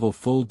at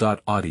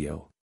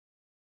novelfull.audio.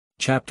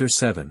 Chapter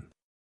 7.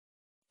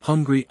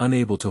 Hungry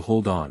unable to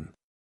hold on.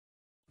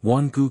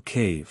 Wangu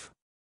Cave.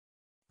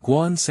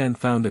 Guan San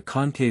found a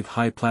concave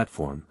high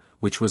platform,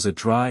 which was a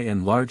dry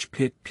and large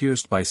pit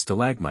pierced by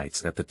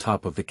stalagmites at the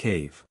top of the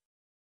cave.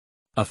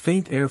 A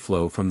faint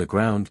airflow from the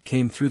ground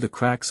came through the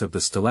cracks of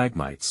the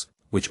stalagmites,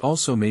 which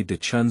also made De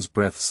Chun's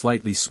breath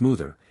slightly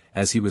smoother,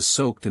 as he was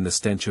soaked in the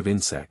stench of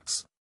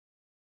insects.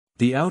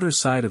 The outer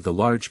side of the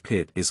large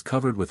pit is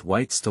covered with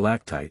white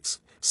stalactites,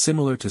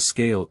 similar to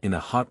scale in a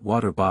hot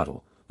water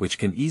bottle, which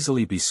can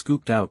easily be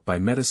scooped out by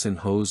medicine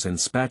hose and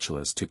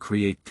spatulas to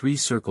create 3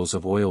 circles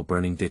of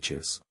oil-burning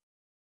ditches.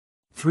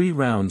 3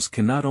 rounds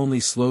can not only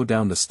slow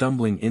down the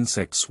stumbling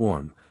insect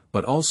swarm,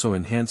 but also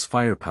enhance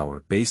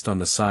firepower based on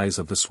the size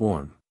of the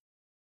swarm.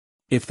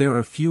 If there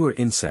are fewer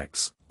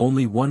insects,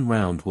 only 1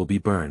 round will be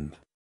burned.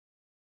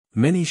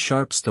 Many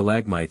sharp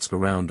stalagmites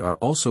around are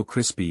also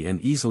crispy and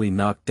easily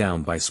knocked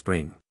down by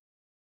spring.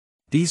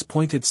 These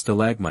pointed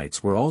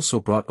stalagmites were also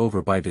brought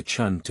over by De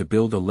Chun to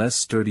build a less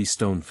sturdy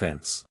stone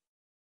fence.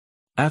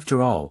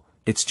 After all,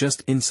 it's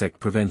just insect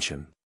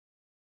prevention.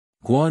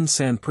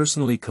 Guan-san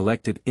personally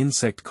collected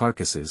insect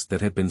carcasses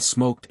that had been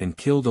smoked and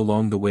killed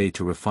along the way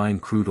to refine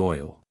crude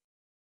oil.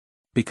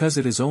 Because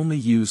it is only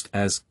used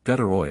as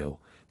gutter oil,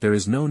 there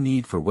is no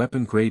need for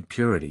weapon-grade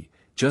purity,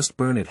 just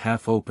burn it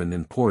half open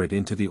and pour it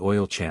into the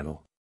oil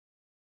channel.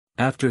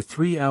 After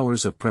 3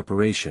 hours of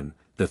preparation,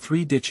 the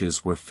 3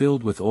 ditches were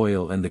filled with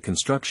oil and the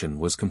construction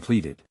was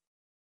completed.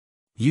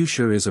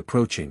 Yusher is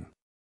approaching.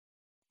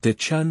 De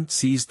Chun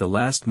seized the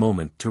last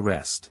moment to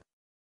rest.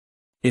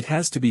 It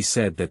has to be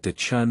said that De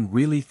Chun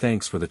really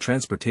thanks for the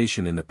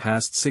transportation in the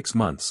past 6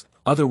 months,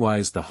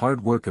 otherwise the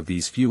hard work of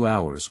these few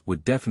hours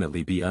would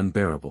definitely be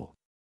unbearable.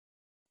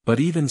 But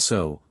even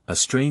so, a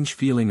strange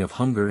feeling of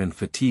hunger and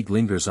fatigue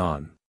lingers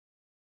on.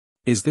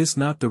 Is this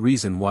not the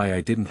reason why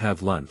I didn't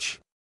have lunch?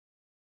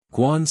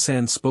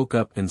 Guan-san spoke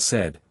up and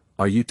said,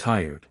 "Are you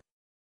tired?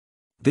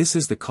 This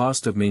is the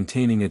cost of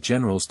maintaining a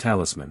general's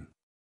talisman.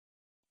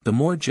 The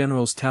more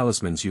general's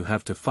talismans you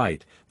have to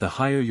fight, the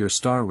higher your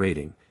star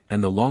rating,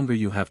 and the longer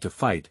you have to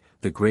fight,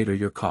 the greater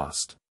your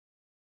cost.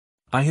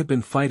 I have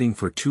been fighting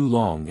for too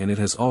long and it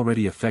has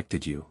already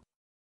affected you."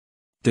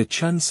 De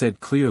Chun said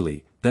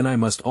clearly, "Then I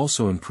must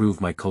also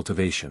improve my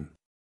cultivation."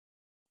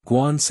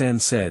 Guan-san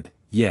said,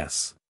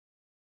 "Yes.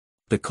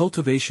 The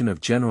cultivation of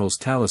generals'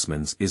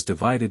 talismans is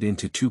divided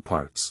into 2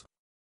 parts.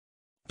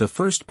 The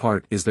first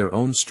part is their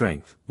own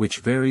strength, which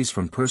varies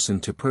from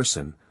person to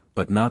person,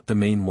 but not the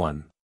main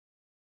one.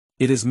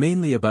 It is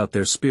mainly about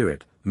their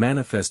spirit,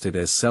 manifested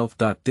as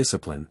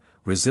self-discipline,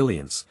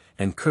 resilience,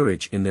 and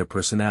courage in their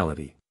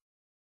personality.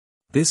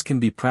 This can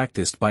be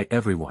practiced by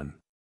everyone.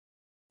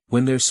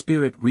 When their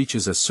spirit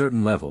reaches a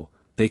certain level,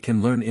 they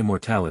can learn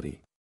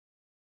immortality."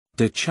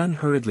 De Chun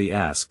hurriedly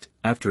asked,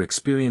 "After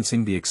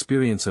experiencing the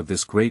experience of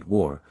this great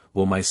war,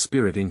 will my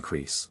spirit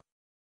increase?"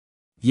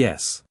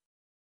 "Yes.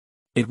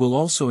 It will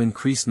also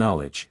increase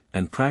knowledge,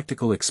 and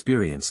practical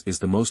experience is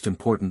the most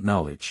important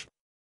knowledge.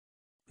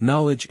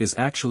 Knowledge is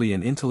actually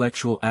an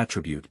intellectual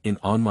attribute in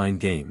online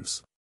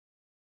games."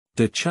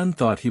 De Chun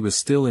thought he was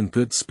still in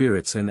good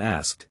spirits and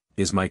asked,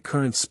 "Is my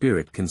current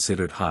spirit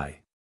considered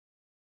high?"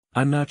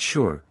 "I'm not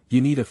sure,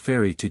 you need a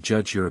fairy to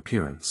judge your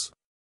appearance.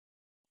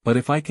 But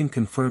if I can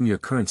confirm your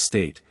current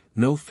state,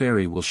 no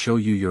fairy will show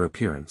you your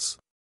appearance."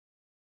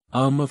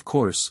 Of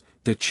course,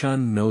 De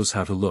Chun knows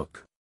how to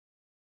look.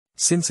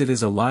 Since it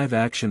is a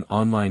live-action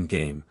online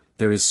game,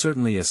 there is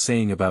certainly a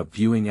saying about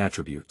viewing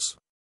attributes.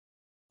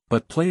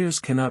 But players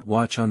cannot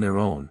watch on their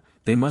own,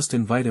 they must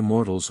invite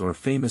immortals or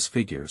famous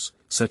figures,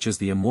 such as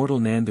the immortal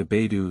Nanda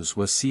Beidus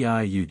wa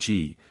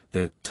Ciug,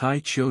 the Tai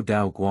Chiu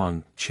Dao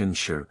Guang Chen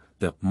Shi,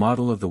 the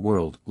model of the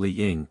world Li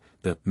Ying,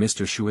 the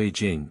Mr. Shui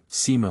Jing,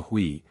 Sima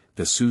Hui,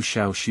 the Su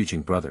Shao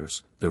Shujing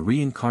brothers, the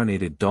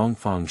reincarnated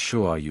Dongfang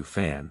Shuo Yu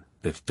Fan,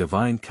 the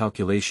divine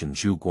calculation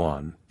Zhu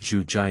Guan,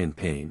 Zhu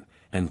Jianpain,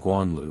 and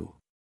Guan Lu.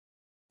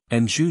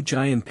 And Zhu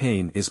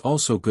Jianpain is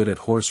also good at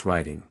horse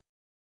riding.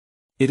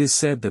 It is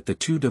said that the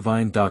 2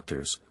 divine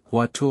doctors,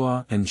 Hua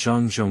Tuo and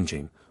Zhang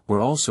Zhongjing, were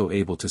also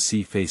able to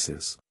see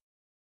faces.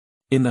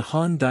 In the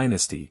Han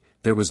Dynasty,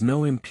 there was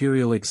no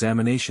imperial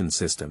examination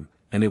system,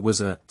 and it was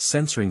a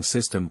censoring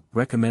system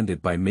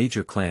recommended by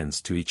major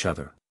clans to each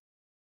other.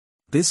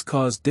 This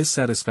caused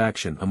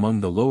dissatisfaction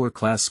among the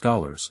lower-class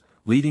scholars,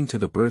 leading to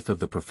the birth of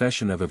the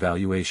profession of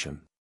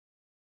evaluation.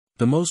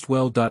 The most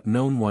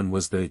well-known one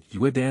was the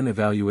Yuedan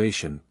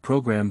evaluation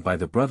program by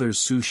the brothers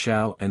Su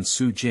Shao and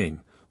Su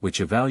Jing, which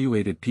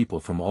evaluated people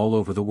from all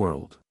over the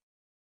world.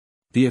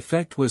 The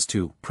effect was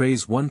to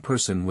praise one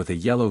person with a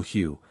yellow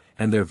hue,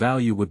 and their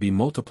value would be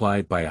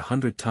multiplied by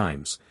 100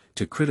 times,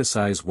 to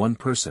criticize one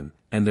person,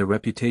 and their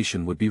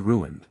reputation would be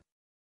ruined.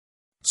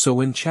 So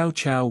when Cao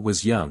Cao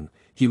was young,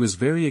 he was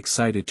very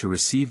excited to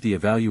receive the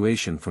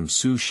evaluation from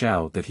Su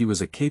Shao that he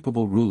was a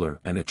capable ruler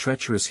and a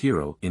treacherous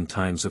hero in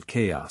times of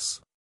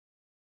chaos.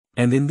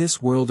 And in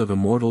this world of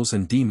immortals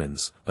and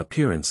demons,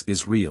 appearance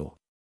is real.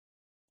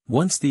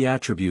 Once the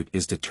attribute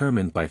is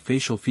determined by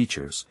facial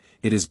features,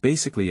 it is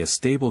basically a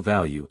stable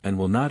value and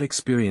will not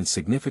experience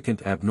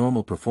significant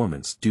abnormal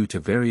performance due to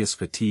various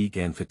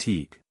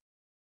fatigue.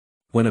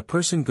 When a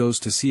person goes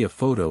to see a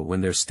photo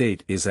when their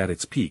state is at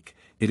its peak,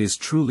 it is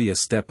truly a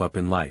step up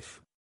in life.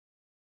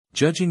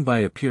 Judging by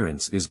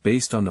appearance is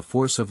based on the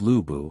force of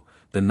Lu Bu,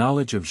 the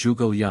knowledge of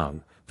Zhuge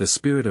Liang, the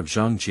spirit of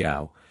Zhang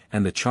Jiao,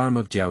 and the charm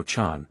of Diao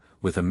Chan,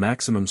 with a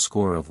maximum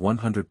score of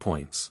 100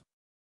 points.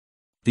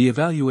 The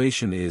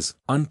evaluation is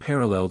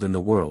unparalleled in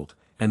the world,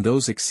 and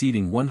those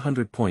exceeding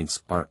 100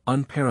 points are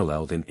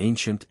unparalleled in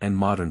ancient and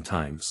modern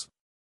times.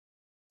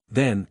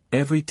 Then,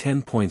 every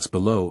 10 points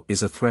below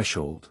is a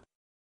threshold.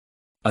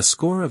 A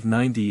score of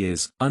 90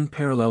 is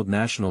unparalleled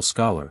national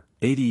scholar,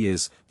 80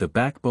 is the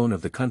backbone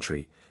of the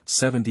country,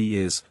 70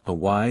 is a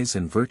wise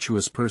and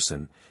virtuous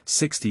person,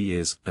 60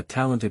 is a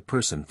talented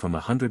person from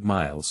 100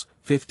 miles,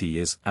 50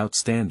 is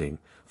outstanding,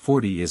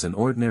 40 is an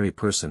ordinary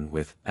person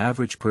with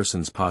average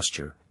person's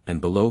posture, and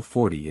below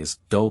 40 is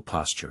dull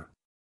posture.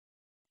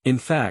 In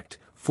fact,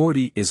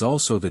 40 is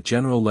also the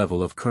general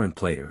level of current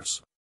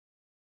players.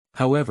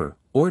 However,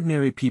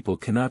 ordinary people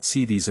cannot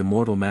see these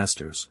immortal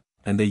masters,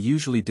 and they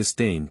usually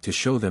disdain to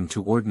show them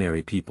to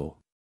ordinary people.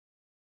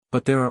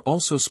 But there are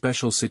also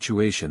special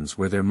situations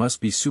where there must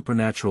be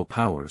supernatural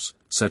powers,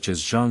 such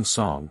as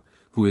Zhang,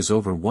 who is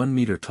over 1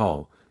 meter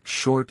tall,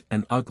 short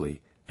and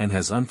ugly, and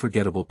has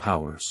unforgettable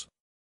powers.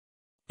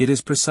 It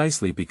is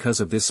precisely because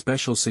of this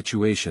special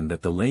situation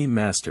that the lame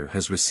master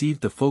has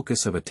received the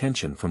focus of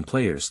attention from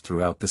players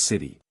throughout the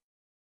city.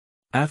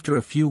 After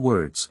a few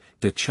words,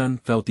 Chun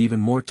felt even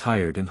more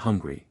tired and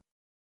hungry.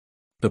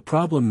 The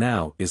problem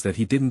now is that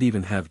he didn't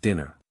even have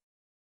dinner.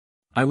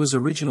 I was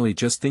originally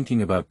just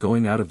thinking about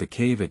going out of the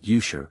cave at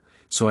Yushe,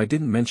 so I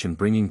didn't mention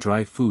bringing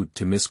dry food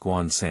to Miss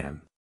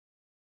Guan-san.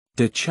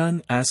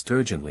 Chun asked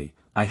urgently,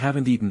 I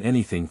haven't eaten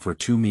anything for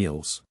 2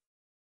 meals.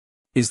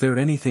 Is there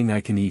anything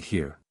I can eat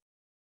here?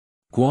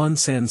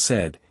 Guan-san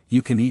said,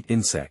 you can eat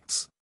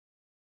insects.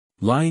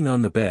 Lying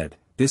on the bed,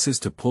 this is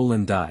to pull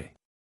and die.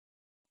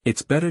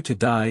 It's better to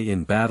die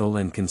in battle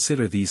and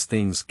consider these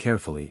things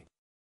carefully.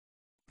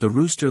 The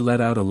rooster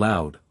let out a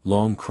loud,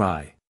 long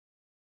cry.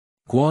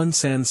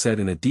 Guan-san said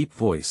in a deep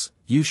voice,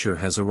 Yushe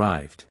has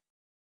arrived.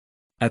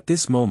 At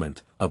this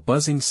moment, a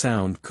buzzing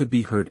sound could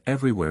be heard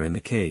everywhere in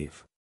the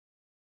cave.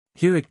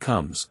 Here it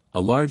comes,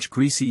 a large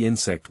greasy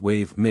insect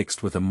wave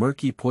mixed with a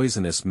murky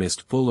poisonous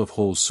mist full of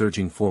holes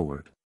surging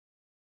forward.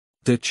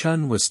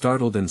 Chun was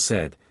startled and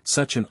said,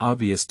 such an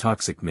obvious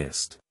toxic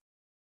mist.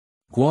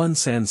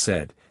 Guan-san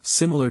said,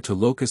 similar to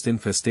locust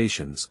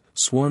infestations,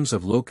 swarms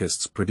of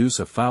locusts produce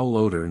a foul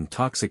odor and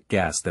toxic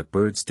gas that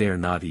birds dare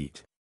not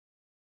eat.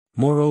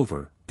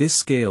 Moreover, this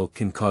scale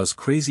can cause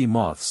crazy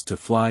moths to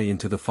fly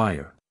into the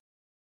fire.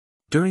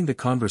 During the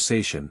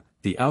conversation,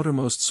 the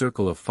outermost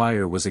circle of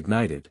fire was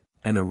ignited,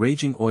 and a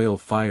raging oil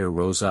fire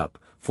rose up,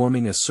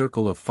 forming a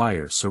circle of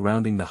fire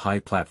surrounding the high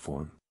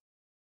platform.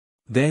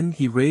 Then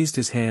he raised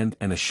his hand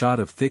and a shot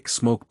of thick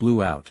smoke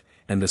blew out,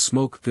 and the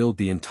smoke filled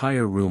the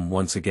entire room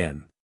once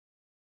again.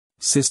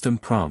 System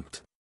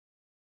prompt.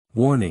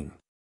 Warning.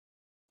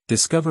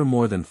 Discover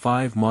more than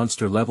 5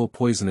 monster-level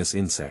poisonous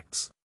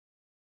insects.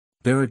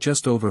 There are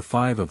just over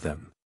 5 of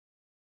them.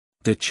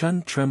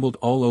 Chun trembled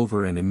all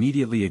over and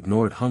immediately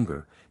ignored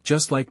hunger,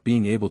 just like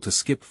being able to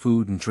skip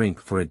food and drink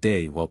for a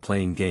day while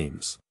playing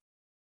games.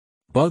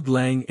 Bug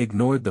Lang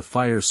ignored the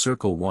fire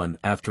circle one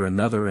after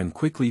another and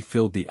quickly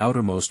filled the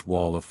outermost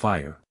wall of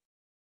fire.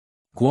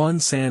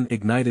 Guan-san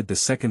ignited the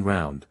second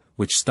round,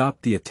 which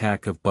stopped the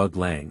attack of Bug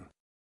Lang.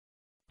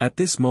 At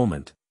this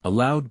moment, a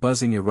loud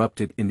buzzing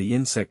erupted in the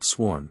insect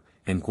swarm,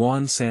 and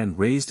Guan-san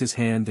raised his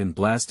hand and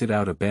blasted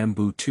out a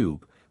bamboo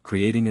tube,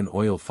 creating an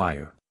oil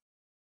fire.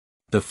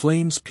 The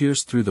flames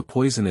pierced through the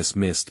poisonous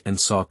mist and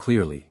saw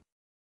clearly.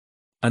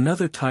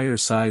 Another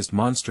tire-sized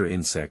monster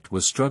insect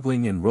was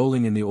struggling and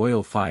rolling in the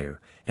oil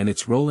fire, and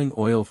its rolling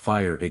oil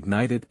fire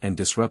ignited and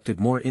disrupted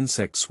more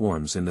insect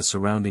swarms in the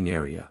surrounding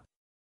area.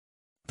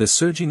 The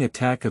surging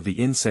attack of the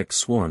insect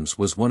swarms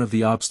was one of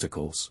the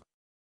obstacles.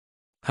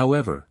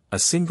 However, a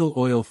single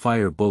oil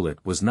fire bullet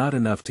was not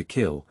enough to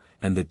kill,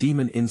 and the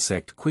demon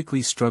insect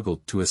quickly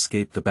struggled to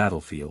escape the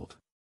battlefield.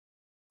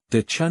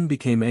 Chun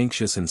became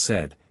anxious and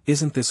said,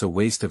 isn't this a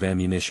waste of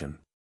ammunition?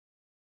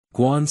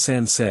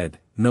 Guan-san said,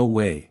 no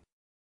way.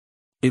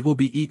 It will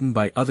be eaten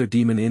by other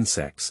demon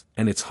insects,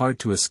 and it's hard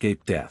to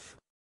escape death.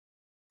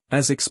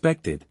 As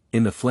expected,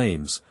 in the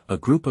flames, a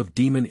group of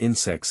demon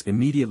insects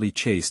immediately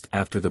chased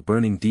after the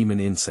burning demon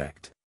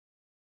insect.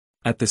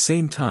 At the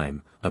same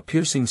time, a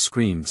piercing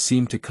scream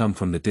seemed to come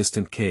from the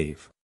distant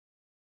cave.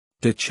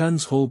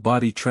 Chun's whole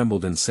body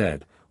trembled and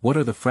said, what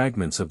are the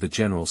fragments of the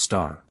general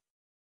star?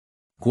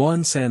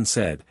 Guan-san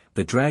said,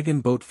 the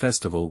Dragon Boat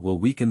Festival will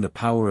weaken the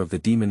power of the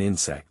demon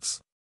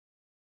insects.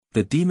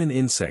 The demon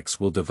insects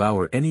will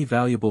devour any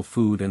valuable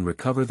food and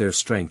recover their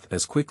strength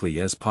as quickly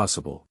as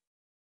possible.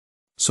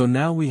 So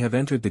now we have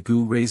entered the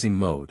goo-raising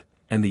mode,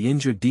 and the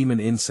injured demon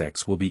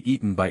insects will be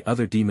eaten by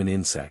other demon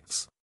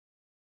insects.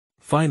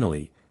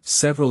 Finally,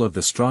 several of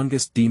the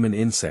strongest demon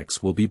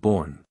insects will be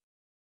born.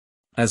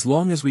 As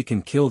long as we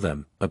can kill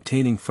them,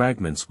 obtaining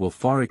fragments will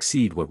far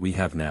exceed what we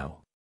have now.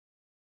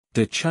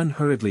 Chun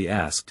hurriedly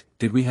asked,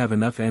 did we have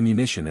enough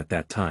ammunition at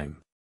that time?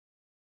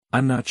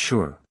 I'm not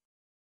sure.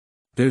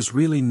 There's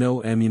really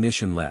no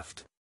ammunition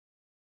left.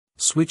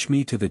 Switch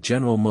me to the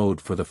general mode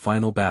for the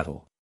final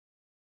battle.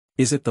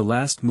 Is it the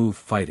last move?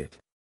 Fight it.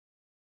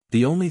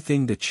 The only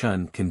thing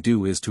Chun can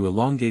do is to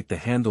elongate the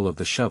handle of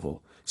the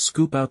shovel,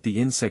 scoop out the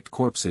insect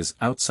corpses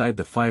outside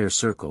the fire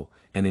circle,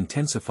 and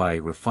intensify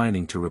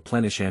refining to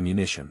replenish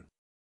ammunition.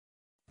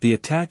 The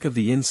attack of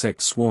the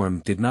insect swarm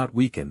did not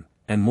weaken,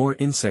 and more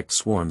insect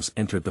swarms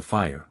entered the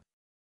fire.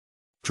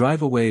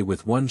 Drive away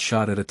with one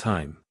shot at a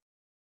time.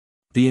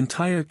 The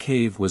entire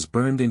cave was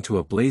burned into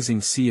a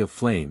blazing sea of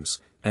flames,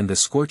 and the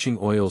scorching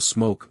oil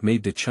smoke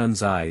made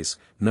Chun's eyes,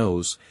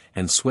 nose,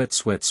 and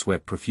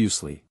sweat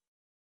profusely.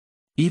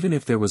 Even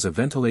if there was a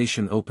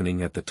ventilation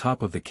opening at the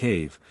top of the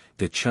cave,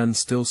 Chun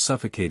still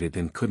suffocated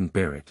and couldn't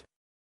bear it.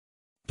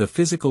 The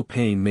physical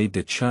pain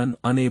made Chun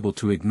unable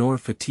to ignore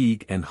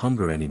fatigue and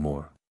hunger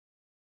anymore.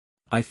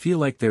 I feel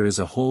like there is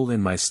a hole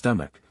in my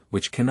stomach,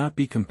 which cannot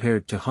be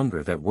compared to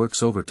hunger that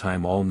works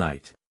overtime all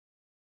night.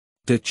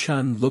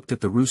 Chun looked at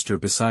the rooster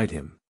beside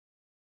him.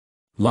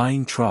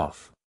 Lying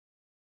trough.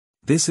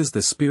 This is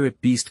the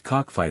spirit beast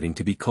cockfighting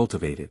to be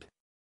cultivated.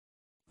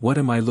 What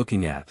am I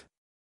looking at?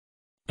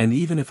 And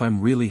even if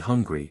I'm really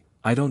hungry,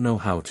 I don't know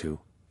how to,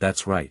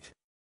 that's right.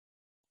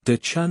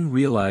 Chun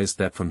realized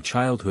that from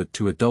childhood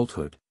to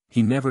adulthood,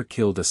 he never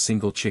killed a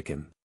single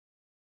chicken.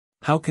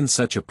 How can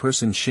such a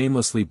person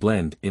shamelessly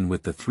blend in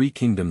with the Three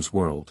Kingdoms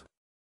world?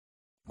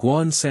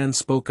 Guan-san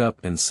spoke up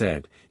and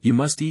said, "You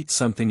must eat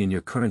something in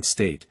your current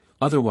state,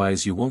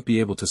 otherwise you won't be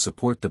able to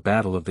support the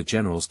battle of the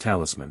general's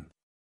talisman.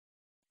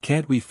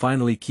 Can't we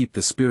finally keep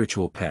the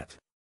spiritual pet?"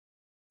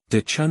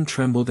 Chun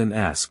trembled and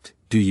asked,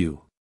 "Do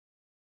you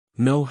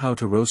know how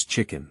to roast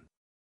chicken?"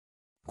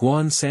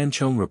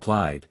 Guan-san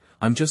replied,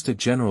 "I'm just a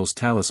general's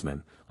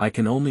talisman, I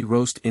can only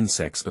roast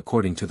insects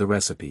according to the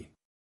recipe."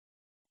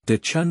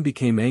 Chun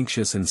became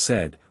anxious and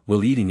said,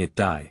 "Will eating it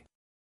die?"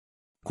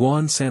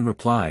 Guan-san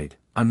replied,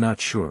 "I'm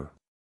not sure.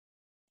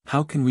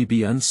 How can we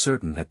be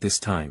uncertain at this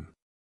time?"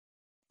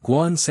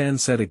 Guan-san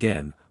said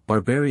again,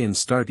 "Barbarians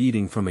start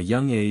eating from a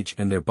young age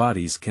and their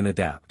bodies can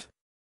adapt.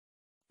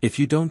 If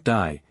you don't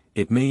die,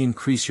 it may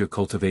increase your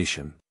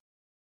cultivation."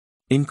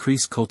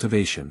 Increase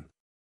cultivation.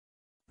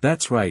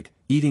 That's right,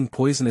 eating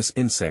poisonous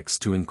insects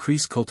to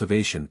increase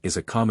cultivation is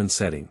a common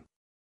setting.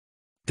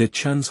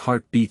 Chun's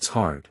heart beats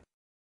hard.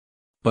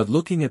 But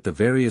looking at the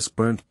various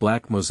burnt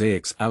black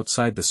mosaics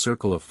outside the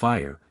circle of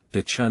fire,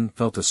 Chun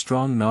felt a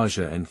strong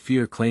nausea and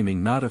fear,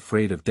 claiming not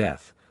afraid of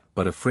death,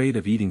 but afraid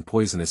of eating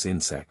poisonous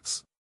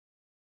insects.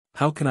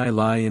 How can I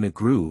lie in a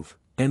groove?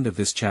 End of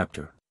this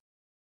chapter.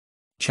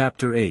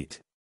 Chapter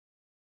 8.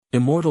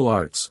 Immortal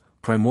Arts,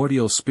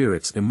 Primordial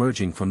Spirits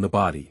Emerging from the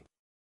Body.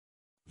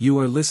 You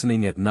are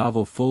listening at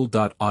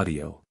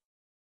novelfull.audio.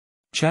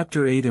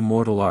 Chapter 8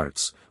 Immortal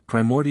Arts,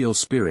 Primordial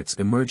Spirits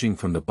Emerging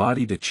from the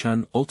Body.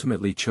 Chun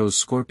ultimately chose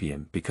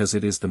scorpion because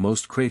it is the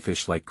most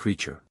crayfish-like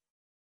creature.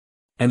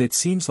 And it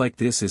seems like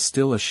this is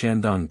still a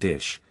Shandong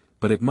dish,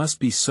 but it must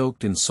be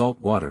soaked in salt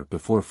water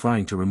before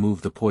frying to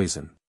remove the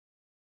poison.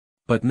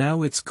 But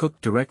now it's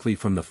cooked directly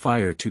from the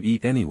fire to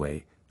eat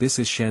anyway. This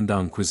is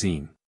Shandong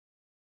cuisine.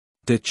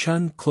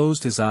 Chun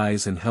closed his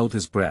eyes and held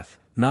his breath,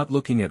 not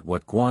looking at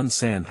what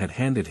Guan-san had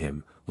handed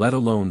him, let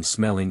alone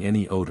smelling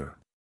any odor.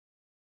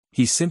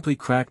 He simply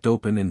cracked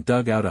open and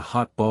dug out a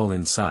hot ball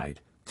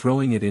inside,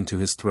 throwing it into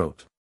his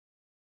throat.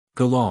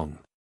 Galong.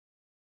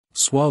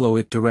 Swallow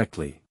it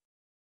directly.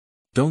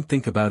 Don't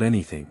think about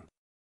anything.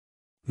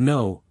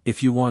 No,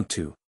 if you want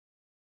to.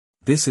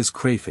 This is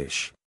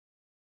crayfish.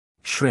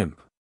 Shrimp.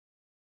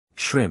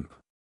 Shrimp.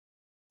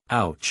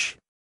 Ouch.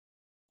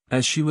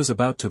 As she was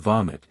about to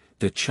vomit,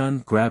 Chun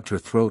grabbed her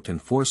throat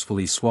and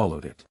forcefully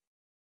swallowed it.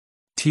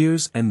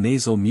 Tears and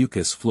nasal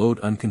mucus flowed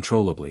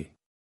uncontrollably.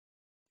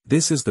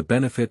 This is the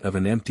benefit of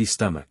an empty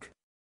stomach.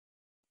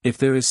 If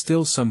there is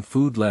still some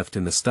food left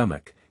in the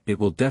stomach, it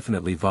will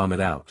definitely vomit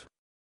out.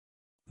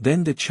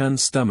 Then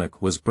Chun's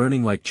stomach was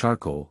burning like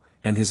charcoal,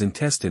 and his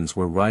intestines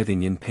were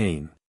writhing in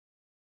pain.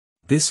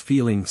 This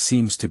feeling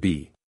seems to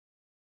be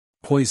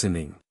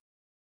poisoning.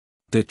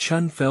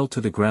 Chun fell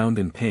to the ground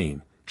in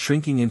pain,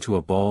 shrinking into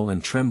a ball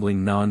and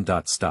trembling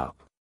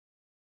non-stop.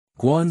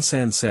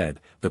 Guan-san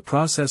said, "The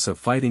process of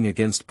fighting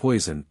against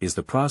poison is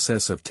the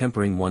process of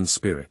tempering one's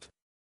spirit."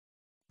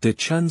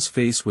 Chun's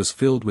face was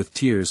filled with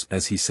tears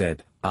as he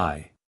said,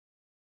 I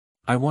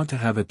want to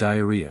have a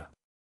diarrhea."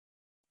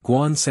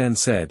 Guan-san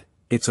said,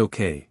 "It's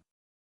okay.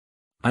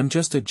 I'm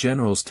just a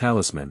general's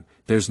talisman,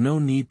 there's no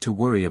need to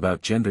worry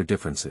about gender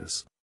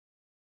differences.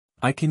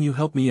 Can you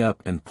help me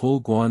up?" And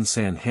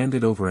Guan-san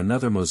handed over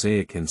another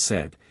mosaic and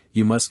said,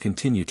 "You must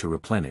continue to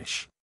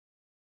replenish."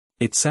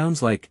 It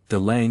sounds like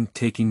Lang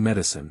taking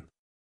medicine.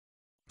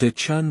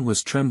 Chun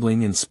was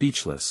trembling and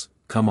speechless.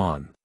 "Come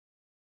on.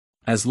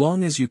 As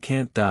long as you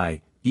can't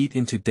die, eat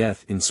into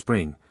death." In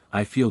spring,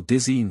 I feel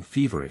dizzy and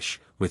feverish,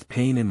 with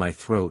pain in my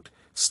throat,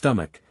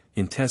 stomach,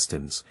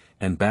 intestines,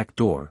 and back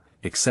door,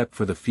 except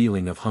for the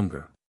feeling of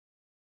hunger.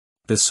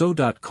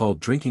 The called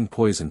drinking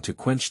poison to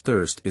quench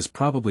thirst is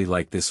probably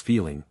like this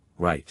feeling,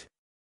 right?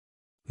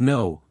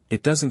 No,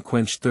 it doesn't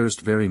quench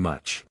thirst very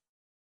much.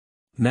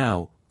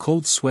 Now,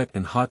 cold sweat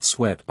and hot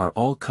sweat are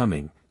all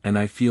coming, and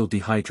I feel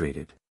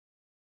dehydrated.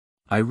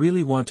 I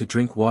really want to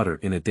drink water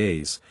in a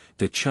daze.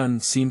 Chun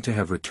seemed to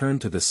have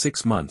returned to the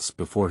 6 months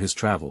before his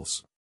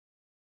travels.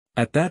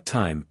 At that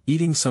time,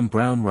 eating some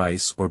brown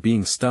rice or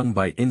being stung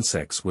by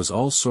insects was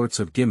all sorts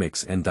of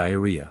gimmicks and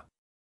diarrhea.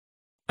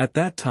 At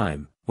that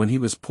time, when he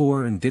was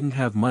poor and didn't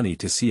have money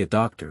to see a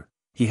doctor,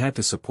 he had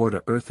to support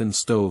a earthen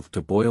stove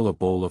to boil a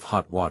bowl of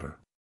hot water.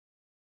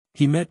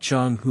 He met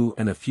Zhang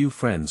and a few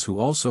friends who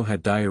also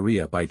had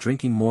diarrhea by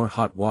drinking more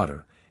hot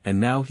water, and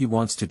now he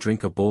wants to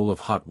drink a bowl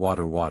of hot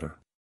water.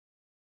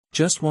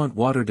 Just want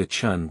water.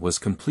 Chun was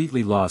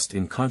completely lost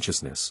in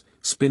consciousness,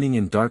 spinning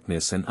in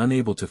darkness and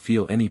unable to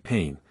feel any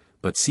pain,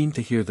 but seemed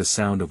to hear the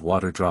sound of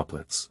water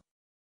droplets.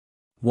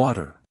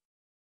 Water.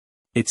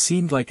 It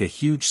seemed like a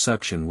huge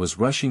suction was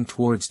rushing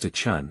towards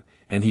Chun,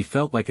 and he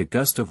felt like a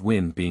gust of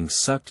wind being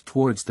sucked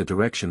towards the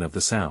direction of the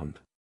sound.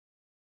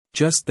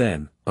 Just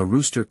then, a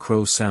rooster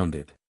crow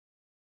sounded.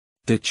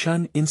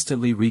 Chun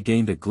instantly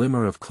regained a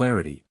glimmer of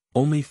clarity,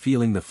 only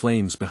feeling the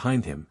flames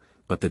behind him,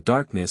 but the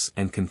darkness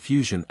and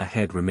confusion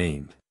ahead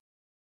remained.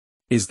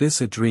 Is this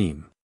a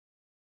dream?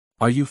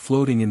 Are you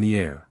floating in the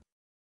air?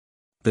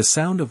 The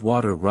sound of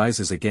water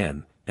rises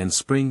again, and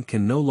spring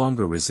can no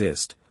longer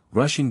resist,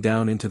 rushing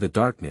down into the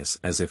darkness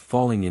as if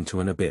falling into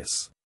an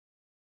abyss.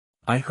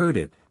 I heard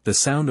it, the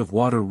sound of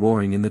water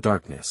roaring in the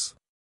darkness.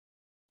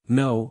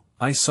 No,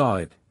 I saw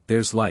it,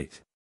 there's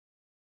light.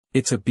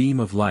 It's a beam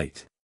of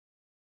light.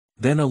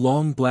 Then a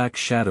long black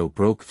shadow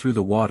broke through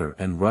the water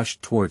and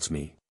rushed towards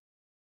me.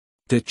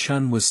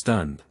 Chun was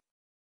stunned.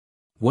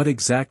 What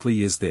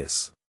exactly is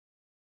this?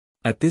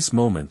 At this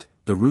moment,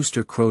 the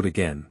rooster crowed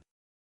again.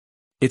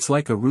 It's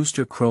like a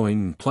rooster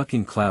crowing and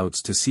plucking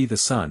clouds to see the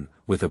sun,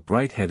 with a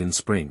bright head in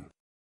spring.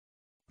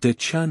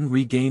 Chun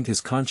regained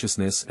his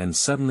consciousness and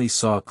suddenly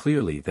saw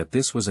clearly that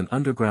this was an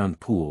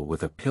underground pool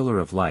with a pillar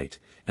of light,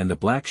 and the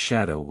black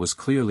shadow was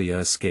clearly a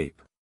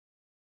escape.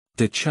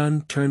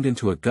 Chun turned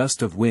into a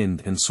gust of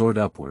wind and soared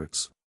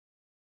upwards.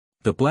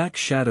 The black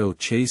shadow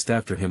chased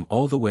after him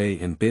all the way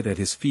and bit at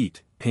his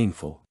feet,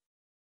 painful.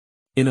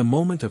 In a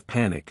moment of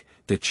panic,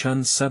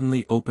 Chun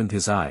suddenly opened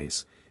his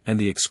eyes, and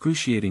the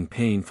excruciating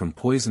pain from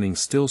poisoning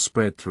still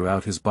spread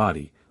throughout his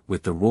body,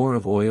 with the roar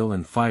of oil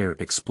and fire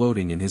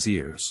exploding in his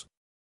ears.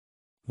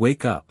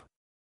 Wake up.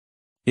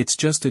 It's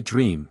just a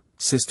dream,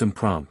 system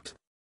prompt.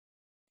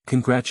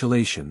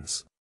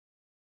 Congratulations.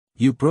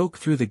 You broke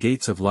through the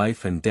gates of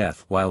life and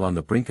death while on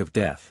the brink of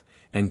death,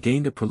 and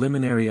gained a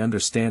preliminary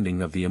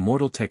understanding of the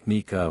immortal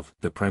technique of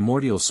the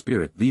primordial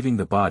spirit leaving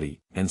the body,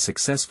 and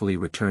successfully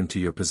returned to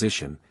your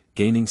position,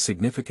 gaining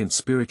significant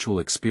spiritual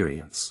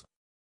experience.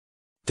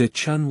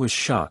 Chun was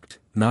shocked,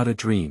 not a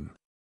dream.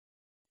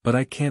 But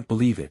I can't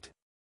believe it.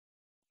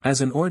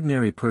 As an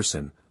ordinary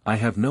person, I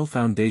have no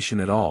foundation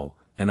at all,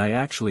 and I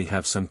actually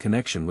have some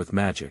connection with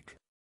magic.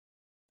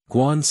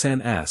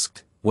 Guan-san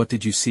asked, what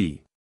did you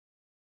see?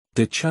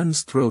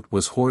 Chun's throat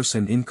was hoarse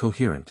and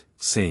incoherent,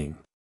 saying.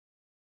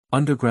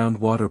 Underground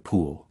water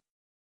pool.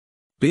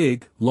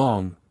 Big,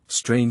 long,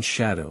 strange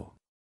shadow.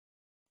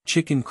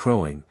 Chicken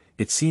crowing,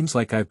 it seems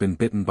like I've been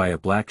bitten by a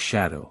black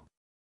shadow.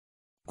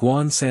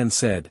 Guan-san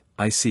said,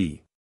 I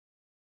see.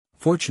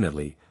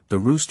 Fortunately, the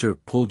rooster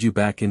pulled you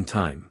back in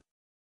time.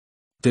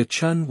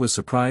 Chun was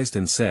surprised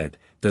and said,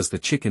 does the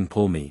chicken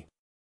pull me?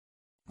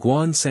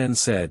 Guan-san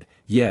said,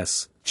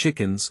 yes,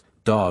 chickens,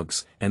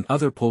 dogs, and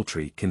other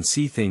poultry can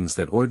see things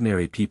that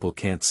ordinary people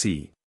can't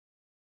see.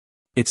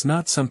 It's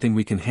not something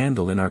we can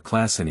handle in our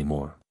class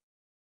anymore.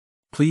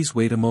 Please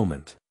wait a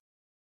moment.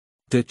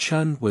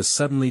 Chun was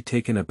suddenly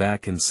taken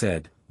aback and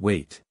said,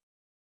 wait.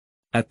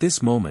 At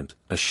this moment,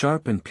 a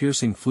sharp and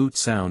piercing flute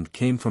sound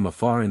came from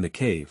afar in the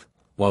cave,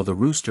 while the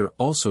rooster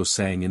also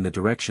sang in the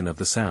direction of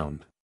the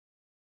sound.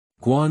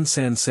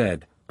 Guan-san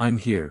said, I'm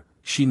here,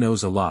 she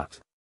knows a lot.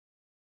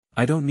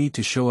 I don't need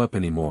to show up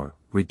anymore,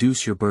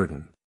 reduce your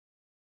burden.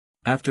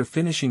 After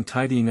finishing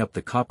tidying up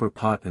the copper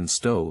pot and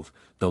stove,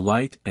 the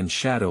light and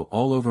shadow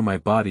all over my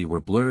body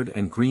were blurred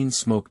and green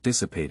smoke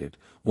dissipated,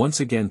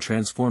 once again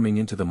transforming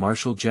into the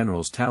martial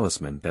general's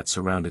talisman that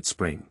surrounded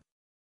spring.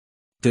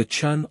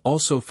 Chun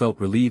also felt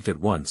relieved at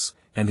once,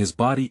 and his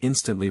body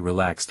instantly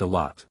relaxed a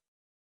lot.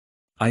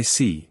 I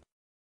see.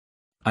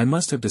 I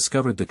must have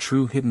discovered the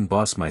true hidden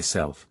boss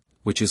myself,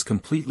 which is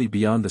completely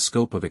beyond the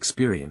scope of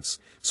experience,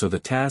 so the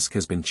task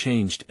has been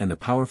changed and the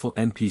powerful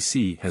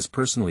NPC has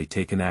personally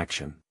taken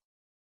action.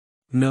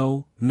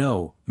 No,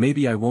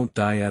 maybe I won't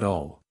die at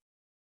all.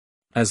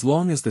 As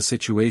long as the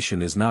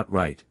situation is not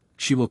right,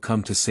 she will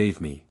come to save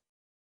me.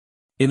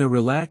 In a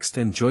relaxed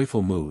and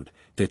joyful mood,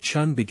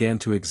 Chun began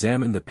to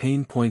examine the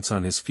pain points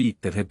on his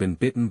feet that had been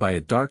bitten by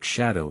a dark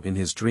shadow in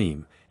his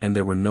dream, and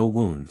there were no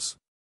wounds.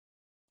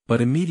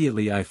 But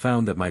immediately I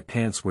found that my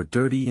pants were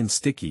dirty and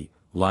sticky,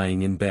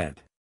 lying in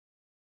bed.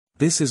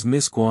 This is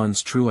Miss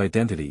Guan's true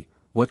identity,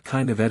 what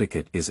kind of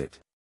etiquette is it?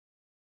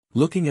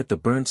 Looking at the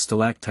burnt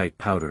stalactite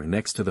powder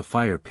next to the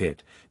fire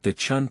pit,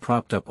 Chun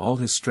propped up all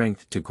his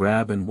strength to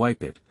grab and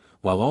wipe it,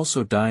 while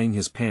also dyeing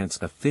his pants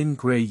a thin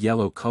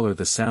gray-yellow color.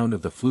 The sound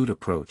of the flute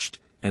approached,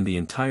 and the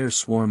entire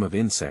swarm of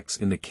insects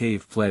in the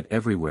cave fled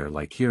everywhere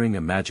like hearing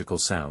a magical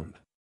sound.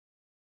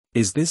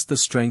 Is this the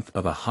strength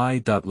of a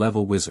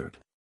high-level wizard?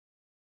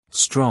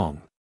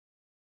 Strong.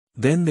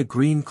 Then the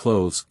green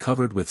clothes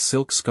covered with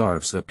silk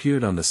scarves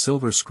appeared on the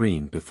silver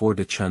screen before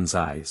De Chun's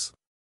eyes.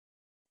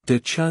 De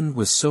Chun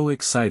was so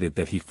excited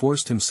that he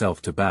forced himself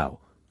to bow,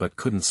 but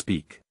couldn't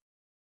speak.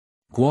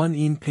 Guan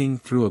Yinping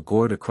threw a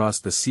gourd across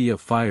the sea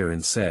of fire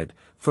and said,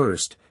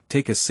 "First,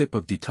 take a sip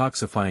of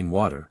detoxifying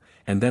water,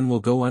 and then we'll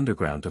go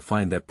underground to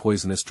find that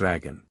poisonous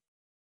dragon."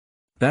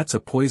 "That's a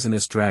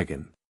poisonous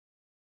dragon."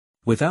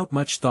 Without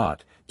much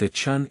thought, De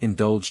Chun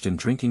indulged in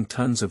drinking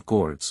tons of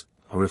gourds,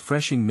 a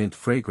refreshing mint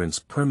fragrance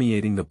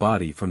permeating the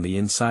body from the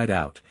inside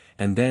out,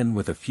 and then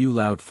with a few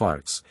loud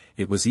farts,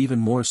 it was even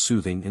more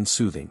soothing and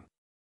soothing.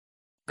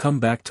 "Come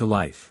back to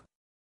life."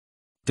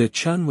 De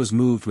Chun was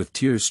moved with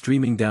tears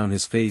streaming down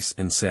his face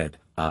and said,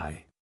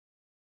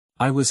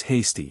 I was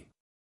hasty.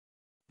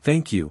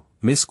 Thank you,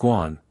 Miss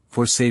Guan,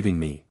 for saving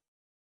me.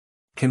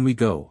 Can we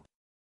go?"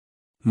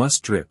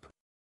 "Must drip."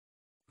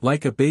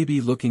 Like a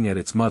baby looking at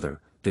its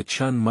mother, De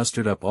Chun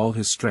mustered up all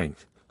his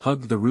strength,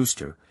 hugged the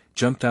rooster,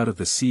 jumped out of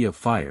the sea of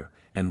fire,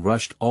 and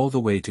rushed all the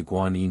way to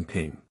Guan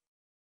Yinping.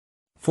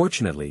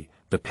 Fortunately,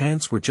 the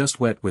pants were just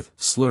wet with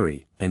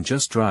slurry and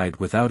just dried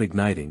without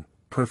igniting.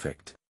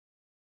 Perfect.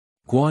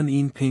 Guan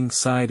Yinping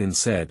sighed and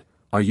said,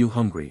 "Are you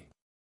hungry?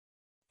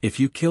 If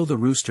you kill the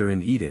rooster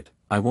and eat it,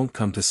 I won't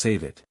come to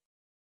save it."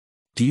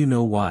 "Do you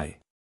know why?"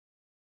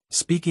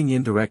 Speaking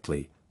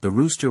indirectly, the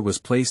rooster was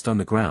placed on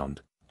the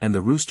ground, and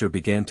the rooster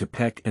began to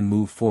peck and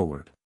move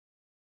forward.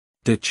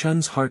 De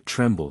Chun's heart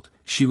trembled.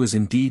 She was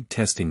indeed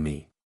testing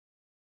me.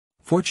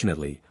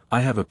 Fortunately,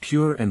 I have a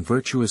pure and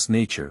virtuous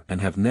nature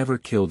and have never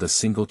killed a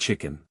single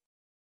chicken.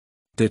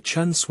 De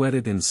Chun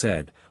sweated and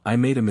said, "I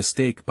made a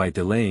mistake by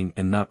delaying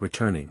and not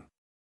returning.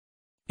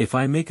 If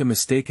I make a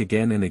mistake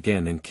again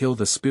and kill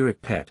the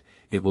spirit pet,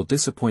 it will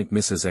disappoint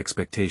Mrs.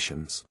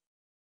 Expectations.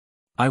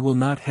 I will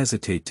not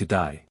hesitate to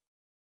die."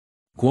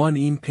 Guan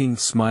Yinping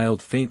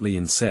smiled faintly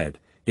and said,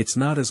 "It's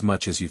not as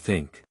much as you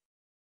think.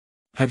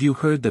 Have you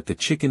heard that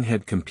the chicken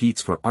head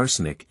competes for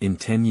arsenic in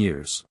 10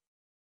 years?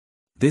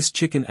 This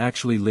chicken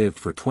actually lived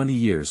for 20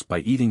 years by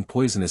eating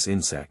poisonous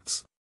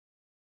insects.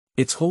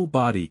 Its whole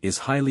body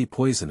is highly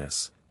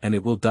poisonous, and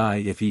it will die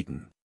if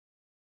eaten.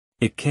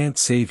 It can't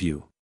save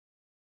you.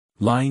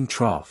 Line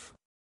trough.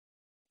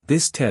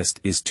 This test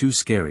is too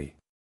scary."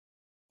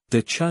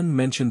 De Chun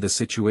mentioned the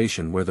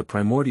situation where the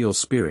primordial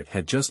spirit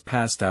had just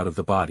passed out of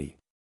the body.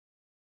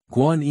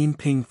 Guan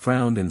Yinping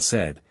frowned and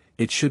said,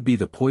 "It should be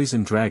the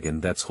poison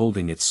dragon that's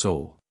holding its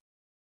soul.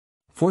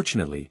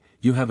 Fortunately,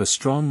 you have a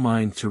strong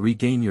mind to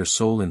regain your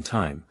soul in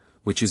time,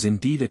 which is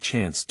indeed a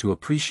chance to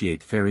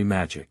appreciate fairy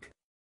magic.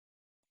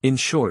 In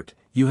short,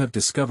 you have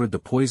discovered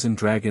the poison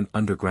dragon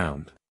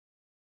underground.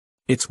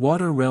 Its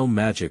water realm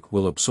magic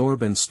will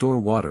absorb and store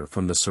water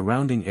from the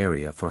surrounding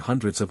area for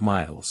hundreds of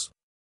miles.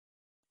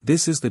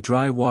 This is the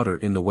dry water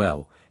in the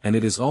well, and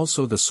it is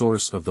also the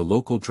source of the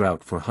local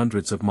drought for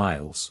hundreds of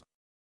miles."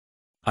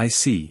 "I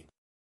see."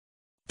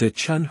 De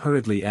Chun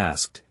hurriedly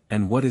asked,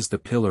 "And what is the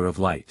Pillar of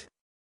Light?"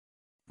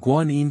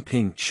 Guan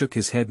Yinping shook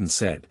his head and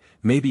said,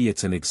 "Maybe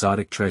it's an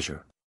exotic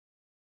treasure.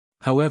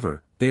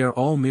 However, they are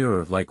all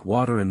mirror like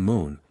water and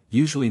moon,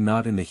 usually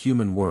not in the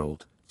human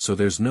world, so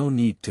there's no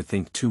need to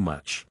think too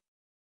much."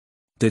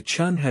 De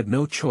Chun had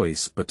no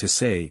choice but to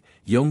say,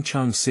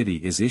 "Yongchang City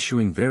is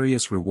issuing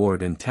various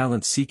reward and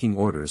talent-seeking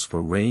orders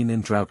for rain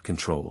and drought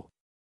control.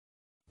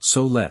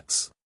 So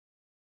let's."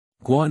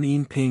 Guan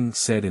Yinping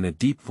said in a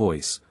deep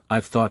voice,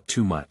 "I've thought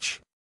too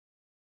much.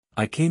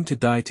 I came to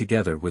die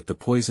together with the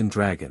poison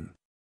dragon.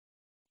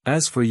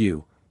 As for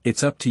you,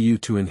 it's up to you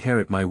to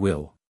inherit my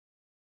will.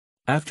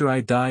 After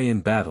I die in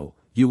battle,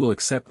 you will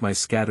accept my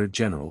scattered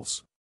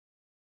generals.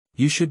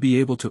 You should be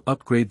able to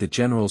upgrade the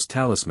generals'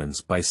 talismans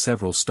by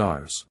several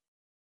stars.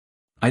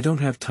 I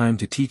don't have time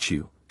to teach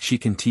you, she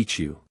can teach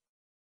you."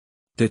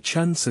 De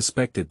Chun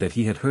suspected that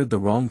he had heard the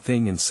wrong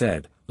thing and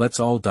said,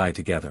 "Let's all die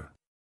together."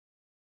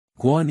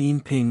 Guan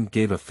Yinping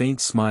gave a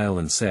faint smile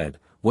and said,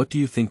 "What do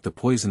you think the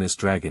poisonous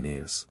dragon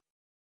is?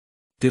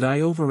 Did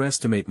I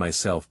overestimate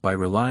myself by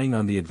relying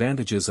on the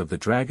advantages of the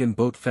Dragon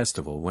Boat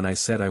Festival when I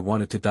said I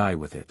wanted to die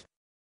with it?"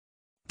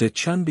 De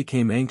Chun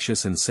became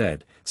anxious and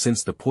said,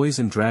 "Since the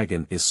poison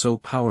dragon is so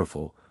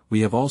powerful,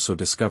 we have also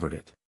discovered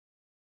it.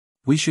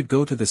 We should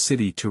go to the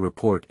city to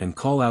report and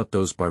call out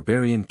those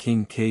barbarian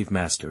king cave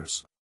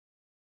masters.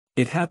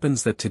 It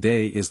happens that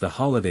today is the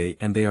holiday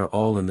and they are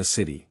all in the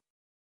city."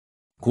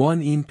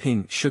 Guan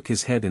Yinping shook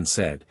his head and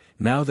said,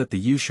 "Now that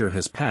the Yushur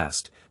has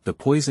passed, the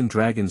poison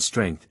dragon's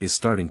strength is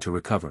starting to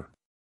recover.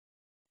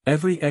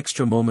 Every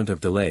extra moment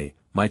of delay,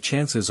 my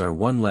chances are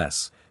one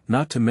less,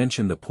 not to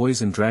mention the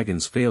poison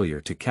dragon's failure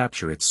to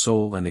capture its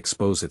soul and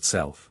expose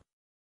itself.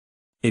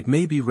 It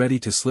may be ready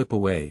to slip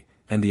away,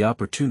 and the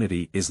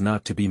opportunity is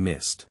not to be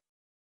missed."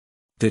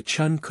 De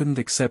Chun couldn't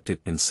accept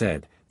it and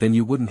said, "Then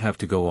you wouldn't have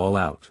to go all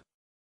out.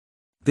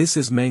 This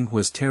is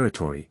Menghua's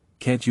territory,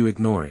 can't you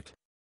ignore it?"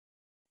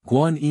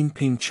 Guan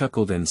Yinping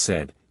chuckled and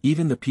said,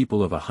 "Even the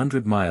people of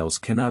 100 miles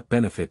cannot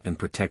benefit and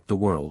protect the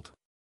world.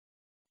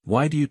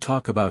 Why do you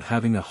talk about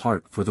having a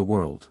heart for the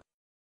world?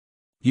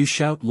 You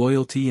shout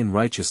loyalty and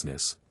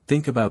righteousness,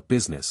 think about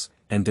business,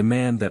 and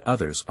demand that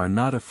others are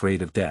not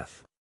afraid of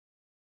death.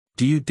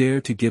 Do you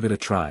dare to give it a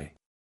try?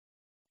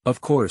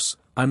 Of course,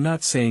 I'm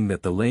not saying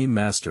that the lame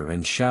master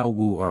and Xiao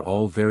Wu are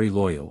all very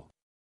loyal.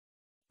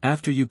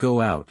 After you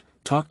go out,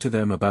 talk to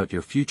them about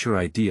your future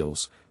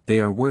ideals, they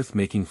are worth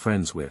making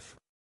friends with.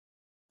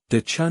 De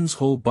Chun's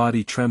whole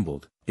body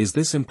trembled. Is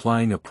this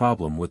implying a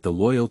problem with the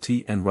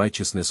Loyalty and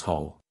Righteousness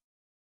Hall?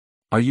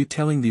 Are you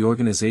telling the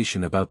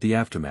organization about the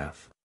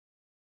aftermath?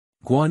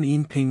 Guan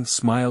Yinping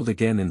smiled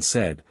again and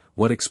said,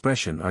 what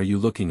expression are you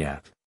looking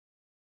at?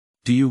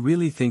 Do you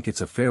really think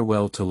it's a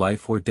farewell to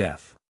life or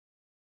death?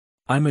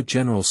 I'm a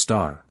general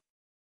star.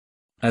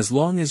 As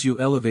long as you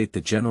elevate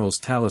the general's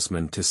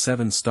talisman to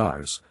 7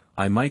 stars,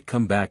 I might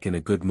come back in a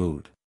good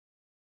mood.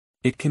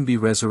 It can be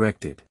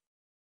resurrected.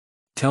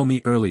 Tell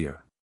me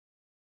earlier.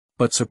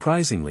 But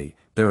surprisingly,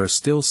 there are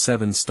still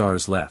 7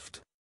 stars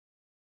left.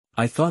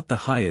 I thought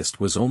the highest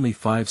was only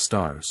 5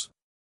 stars.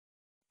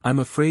 I'm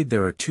afraid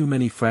there are too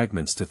many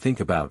fragments to think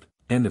about.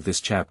 End of this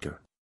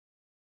chapter.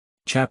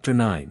 Chapter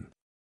 9.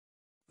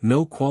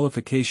 No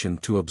qualification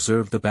to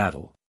observe the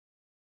battle.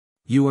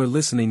 You are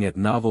listening at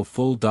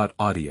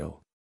novelfull.audio.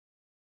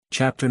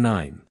 Chapter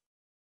 9.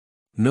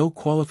 No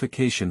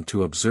qualification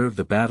to observe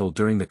the battle.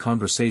 During the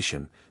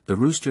conversation, the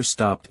rooster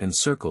stopped and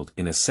circled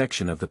in a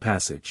section of the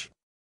passage.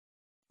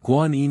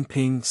 Guan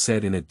Yinping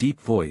said in a deep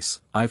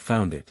voice, I've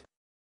found it.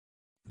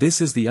 This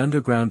is the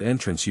underground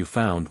entrance you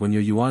found when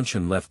your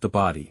Yuanshan left the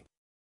body.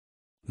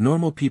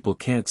 Normal people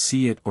can't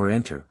see it or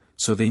enter,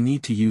 so they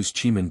need to use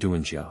Qimen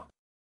Duanjia.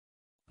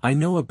 I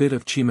know a bit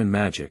of Qimen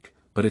magic,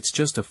 but it's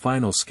just a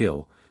final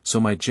skill, so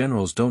my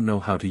generals don't know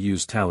how to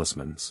use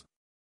talismans.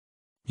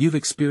 You've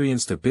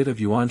experienced a bit of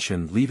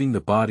Yuanshan leaving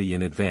the body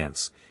in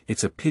advance.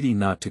 It's a pity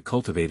not to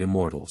cultivate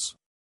immortals.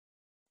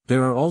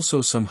 There are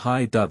also some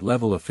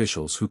high-level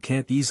officials who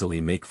can't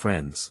easily make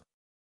friends.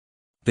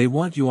 They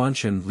want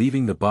Yuanshan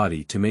leaving the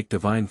body to make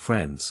divine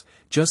friends,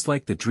 just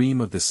like the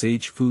dream of the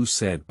sage Fu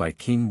said by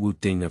King Wu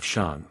Ding of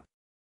Shang.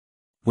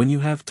 When you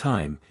have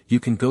time, you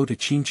can go to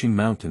Qingqing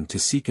Mountain to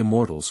seek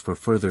immortals for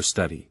further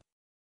study.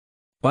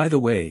 By the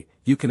way,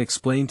 you can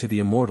explain to the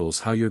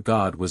immortals how your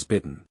god was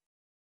bitten.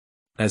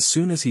 As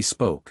soon as he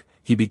spoke,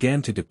 he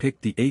began to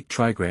depict the 8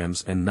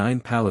 trigrams and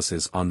 9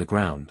 palaces on the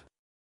ground.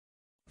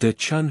 De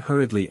Chun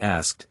hurriedly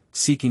asked,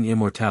 seeking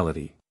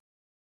immortality.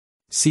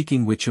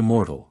 Seeking which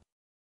immortal?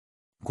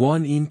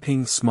 Guan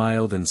Yinping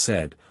smiled and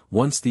said,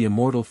 once the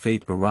immortal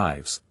fate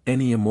arrives,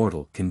 any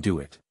immortal can do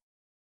it.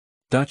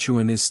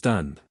 Dachuan is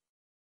stunned.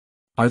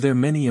 Are there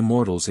many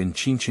immortals in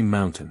Qingqing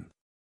Mountain?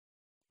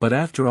 But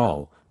after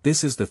all,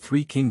 this is the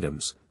 3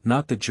 kingdoms,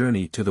 not the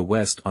journey to the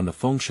west on the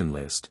function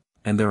list,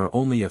 and there are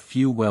only a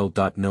few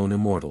well-known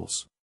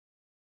immortals.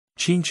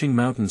 Qingqing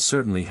Mountain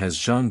certainly has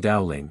Zhang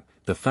Daoling,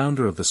 the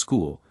founder of the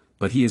school,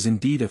 but he is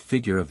indeed a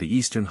figure of the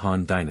Eastern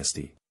Han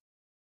dynasty.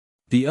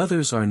 The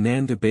others are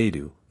Nan de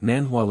Beidu,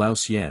 Nanhua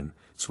Laoxian,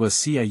 Sua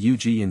Xia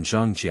Yuji and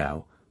Zhang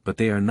Jiao, but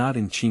they are not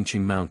in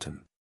Qingqing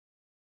Mountain.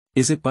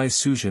 Is it by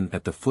Suzhen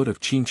at the foot of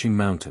Qingqing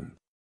Mountain?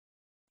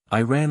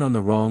 I ran on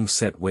the wrong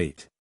set.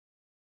 Wait.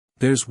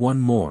 There's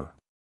one more.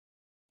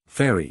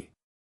 Fairy.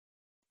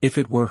 If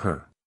it were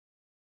her.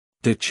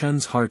 De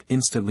Chun's heart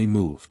instantly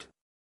moved.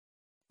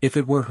 If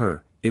it were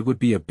her, it would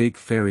be a big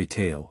fairy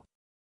tale.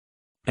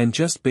 And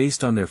just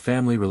based on their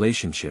family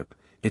relationship,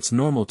 it's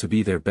normal to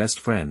be their best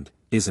friend,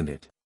 isn't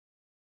it?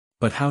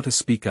 But how to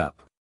speak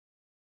up?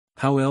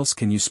 How else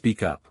can you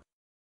speak up?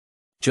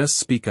 Just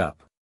speak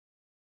up.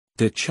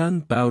 De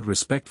Chun bowed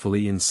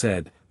respectfully and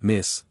said,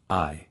 Miss,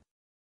 I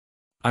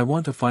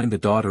want to find the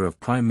daughter of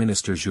Prime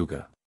Minister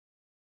Zhuge.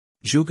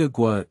 Zhuge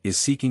Gua is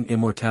seeking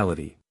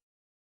immortality.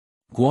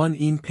 Guan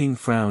Yinping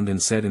frowned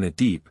and said in a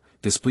deep,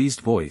 displeased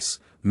voice,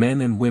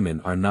 men and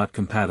women are not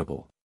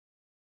compatible.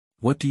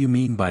 What do you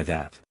mean by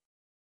that?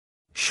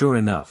 Sure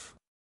enough.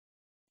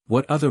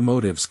 What other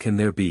motives can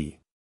there be?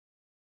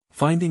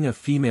 Finding a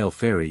female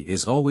fairy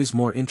is always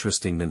more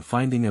interesting than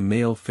finding a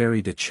male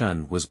fairy. De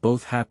Chun was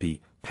both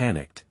happy,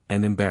 panicked,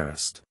 and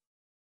embarrassed.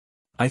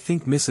 I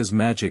think Mrs.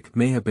 Magic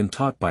may have been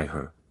taught by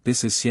her.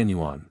 This is Xian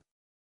Yuan.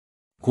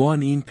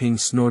 Guan Yinping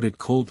snorted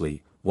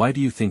coldly, why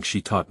do you think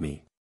she taught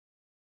me?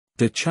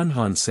 De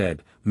Chunhan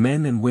said,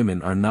 men and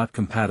women are not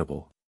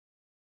compatible.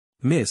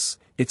 Miss,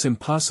 it's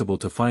impossible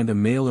to find a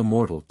male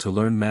immortal to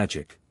learn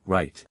magic,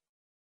 right?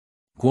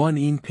 Guan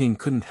Yinping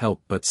couldn't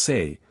help but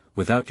say,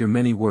 without your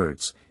many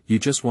words, you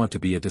just want to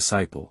be a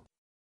disciple.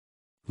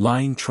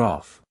 Lying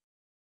trough.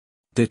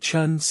 De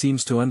Chun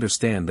seems to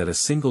understand that a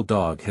single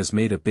dog has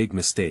made a big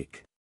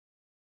mistake.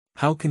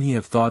 How can he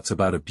have thoughts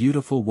about a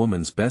beautiful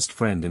woman's best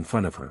friend in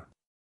front of her?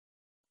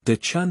 De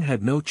Chun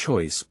had no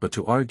choice but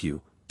to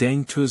argue.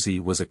 Deng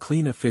Tuzi was a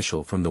clean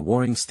official from the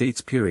Warring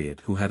States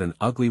period who had an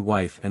ugly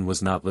wife and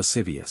was not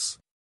lascivious.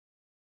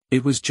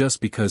 It was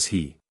just because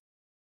he.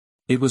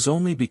 It was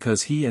only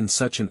because he and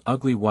such an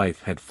ugly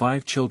wife had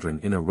 5 children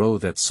in a row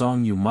that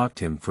Song Yu mocked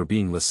him for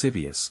being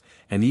lascivious,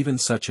 and even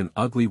such an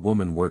ugly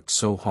woman worked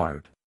so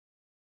hard.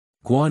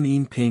 Guan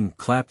Yinping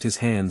clapped his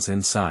hands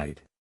and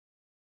sighed.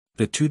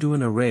 The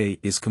Tuduan array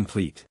is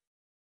complete.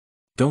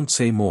 Don't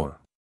say more.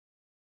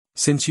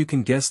 Since you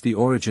can guess the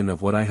origin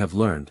of what I have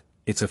learned,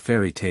 it's a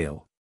fairy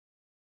tale.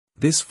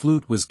 This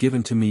flute was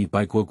given to me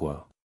by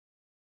Guo.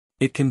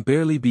 It can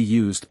barely be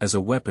used as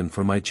a weapon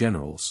for my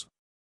generals.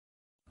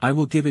 I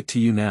will give it to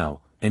you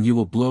now, and you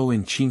will blow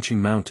in Qingqing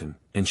Mountain,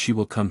 and she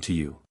will come to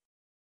you.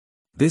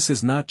 This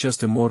is not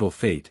just immortal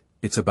fate,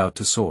 it's about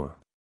to soar.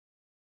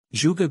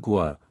 Zhuge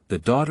Guo, the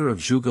daughter of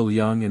Zhuge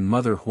Liang and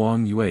mother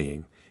Huang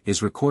Yueying,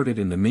 is recorded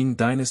in the Ming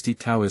Dynasty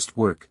Taoist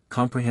work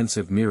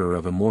Comprehensive Mirror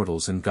of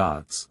Immortals and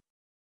Gods.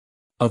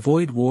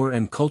 Avoid war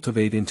and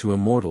cultivate into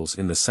immortals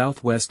in the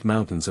southwest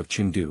mountains of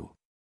Chengdu.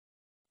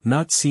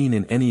 Not seen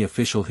in any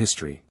official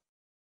history.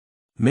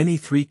 Many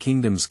Three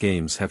Kingdoms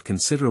games have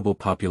considerable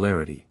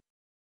popularity.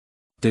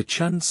 De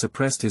Chun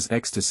suppressed his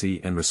ecstasy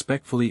and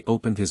respectfully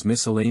opened his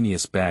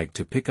miscellaneous bag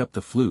to pick up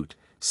the flute,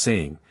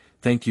 saying,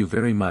 "Thank you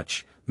very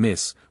much,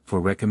 miss,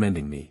 for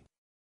recommending me.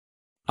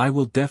 I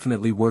will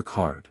definitely work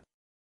hard."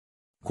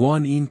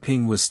 Guan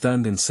Yinping was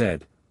stunned and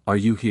said, "Are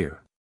you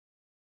here?"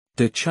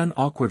 De Chun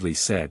awkwardly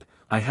said,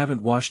 "I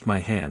haven't washed my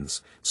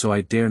hands, so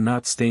I dare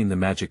not stain the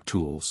magic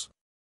tools."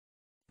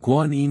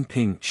 Guan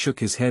Yinping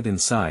shook his head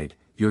and sighed,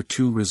 "You're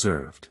too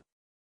reserved."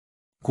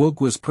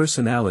 Guoguo's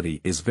personality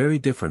is very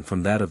different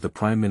from that of the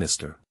Prime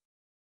Minister.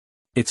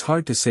 It's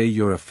hard to say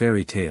you're a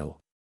fairy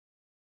tale.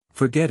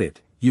 Forget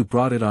it, you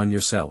brought it on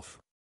yourself.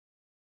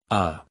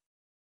 Ah.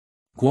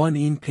 Guan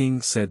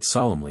Yinping said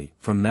solemnly,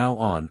 "From now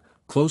on,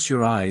 close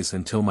your eyes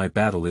until my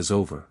battle is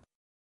over.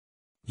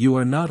 You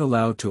are not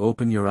allowed to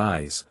open your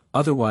eyes,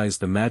 otherwise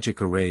the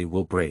magic array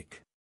will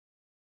break.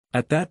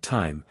 At that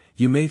time,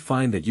 you may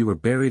find that you were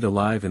buried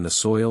alive in the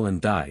soil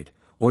and died,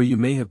 or you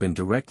may have been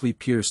directly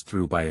pierced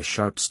through by a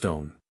sharp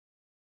stone."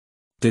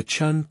 De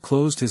Chun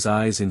closed his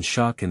eyes in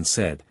shock and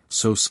said,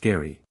 "So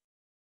scary."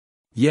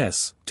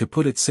 Yes, to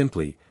put it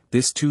simply,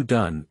 this too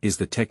done is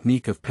the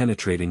technique of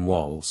penetrating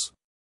walls.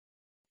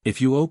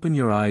 If you open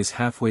your eyes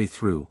halfway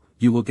through,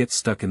 you will get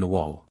stuck in the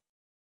wall.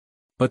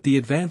 But the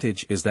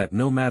advantage is that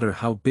no matter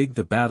how big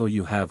the battle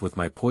you have with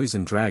my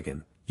poison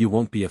dragon, you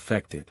won't be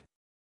affected.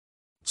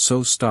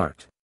 So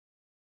start.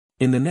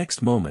 In the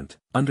next moment,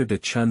 under De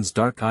Chun's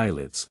dark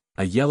eyelids,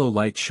 a yellow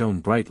light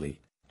shone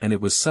brightly, and it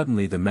was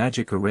suddenly the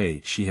magic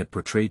array she had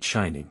portrayed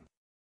shining.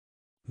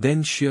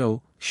 Then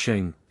Xiu,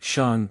 Sheng,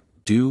 Shang,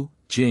 Du,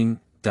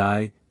 Jing,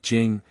 Dai,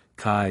 Jing,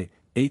 Kai,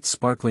 8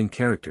 sparkling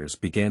characters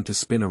began to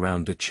spin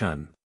around De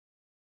Chun.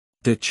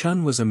 De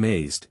Chun was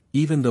amazed,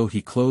 even though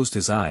he closed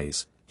his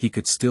eyes, he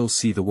could still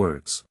see the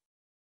words.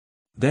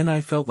 Then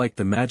I felt like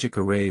the magic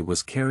array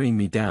was carrying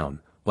me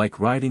down, like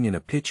riding in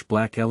a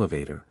pitch-black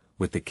elevator,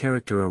 with the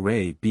character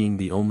array being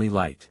the only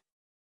light.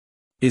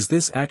 Is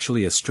this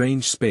actually a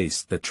strange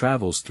space that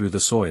travels through the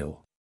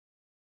soil?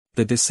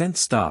 The descent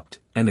stopped,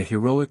 and a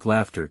heroic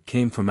laughter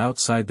came from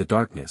outside the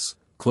darkness,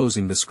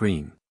 closing the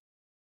screen.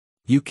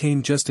 "You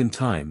came just in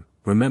time,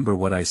 remember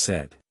what I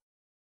said."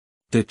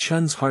 De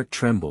Chun's heart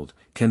trembled.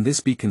 Can this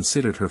be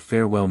considered her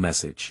farewell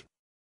message?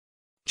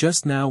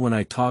 Just now when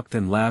I talked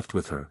and laughed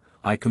with her,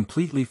 I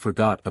completely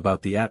forgot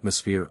about the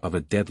atmosphere of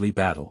a deadly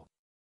battle.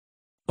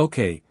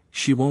 Okay,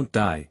 she won't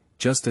die,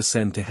 just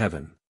ascend to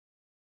heaven.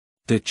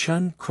 De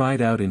Chun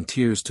cried out in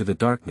tears to the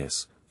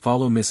darkness,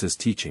 "Follow Mrs.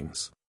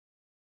 teachings."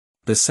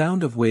 The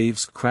sound of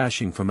waves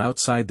crashing from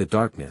outside the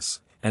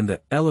darkness, and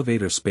the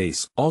elevator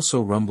space also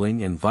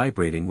rumbling and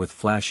vibrating with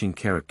flashing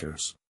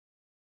characters.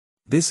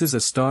 This is a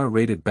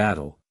star-rated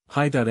battle,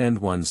 high-end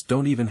ones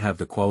don't even have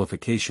the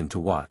qualification to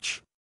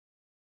watch.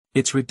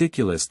 It's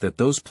ridiculous that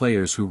those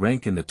players who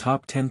rank in the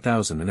top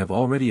 10,000 and have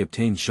already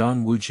obtained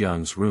Zhang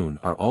Wujiang's rune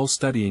are all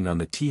studying on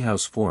the Tea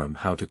House forum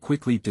how to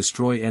quickly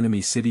destroy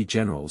enemy city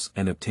generals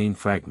and obtain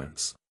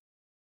fragments.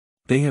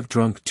 They have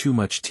drunk too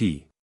much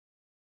tea.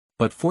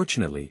 But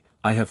fortunately,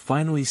 I have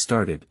finally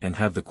started and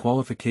have the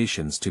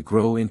qualifications to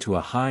grow into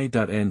a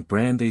high-end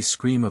brand. A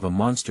scream of a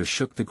monster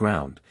shook the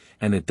ground,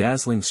 and a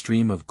dazzling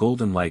stream of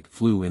golden light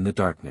flew in the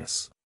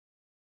darkness.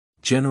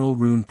 General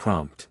Rune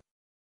Prompt.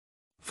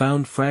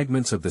 Found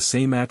fragments of the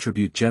same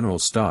attribute General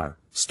Star,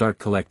 start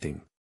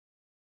collecting.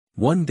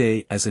 One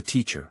day as a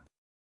teacher.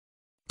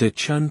 De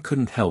Chun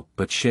couldn't help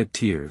but shed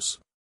tears.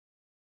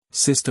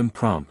 System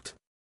Prompt.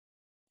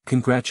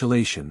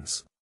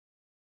 Congratulations.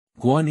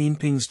 Guan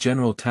Yinping's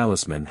General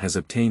Talisman has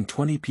obtained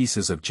 20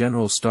 pieces of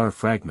General Star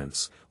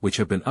fragments, which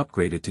have been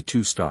upgraded to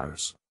 2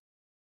 stars.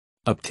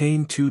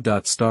 Obtain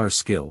 2-star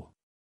skill.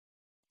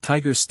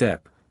 Tiger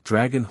Step,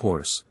 Dragon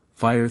Horse,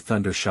 Fire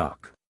Thunder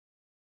Shock.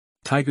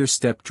 Tiger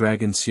Step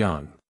Dragon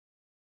Xiang.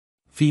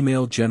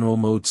 Female General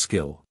Mode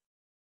skill.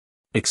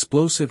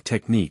 Explosive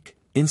Technique,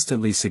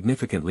 instantly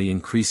significantly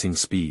increasing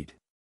speed.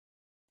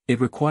 It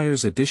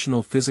requires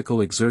additional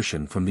physical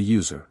exertion from the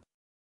user.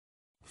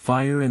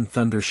 Fire and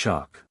Thunder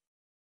Shock.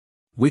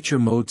 Witcher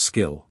Mode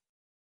skill.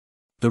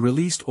 The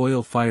released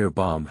oil fire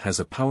bomb has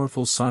a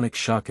powerful sonic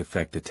shock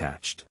effect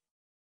attached.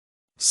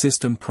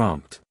 System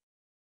Prompt.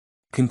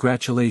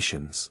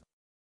 Congratulations.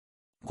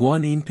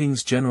 Guan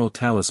Yinping's General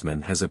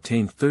Talisman has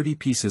obtained 30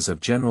 pieces of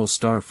General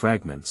Star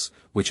fragments,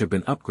 which have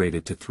been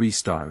upgraded to 3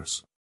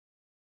 stars.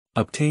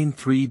 Obtain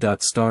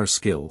 3-star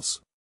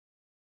skills.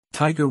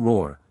 Tiger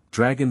Roar,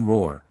 Dragon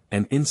Roar,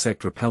 and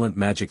Insect Repellent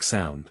Magic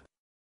Sound.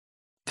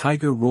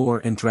 Tiger Roar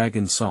and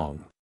Dragon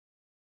Song.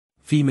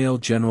 Female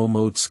General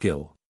Mode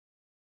Skill.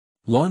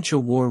 Launch a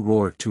war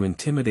roar to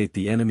intimidate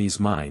the enemy's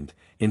mind,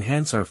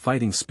 enhance our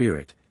fighting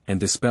spirit, and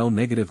dispel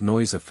negative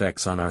noise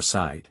effects on our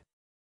side.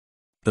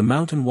 The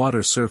mountain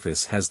water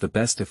surface has the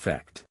best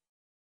effect.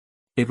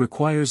 It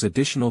requires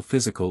additional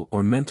physical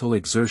or mental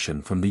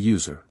exertion from the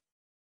user.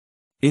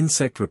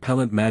 Insect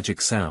Repellent Magic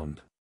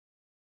Sound.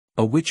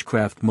 A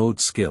witchcraft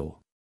mode skill.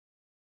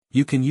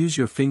 You can use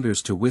your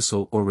fingers to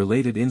whistle or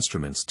related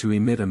instruments to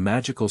emit a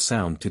magical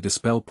sound to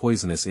dispel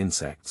poisonous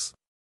insects.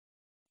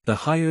 The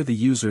higher the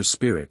user's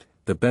spirit,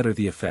 the better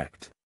the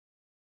effect.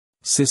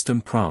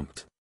 System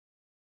Prompt.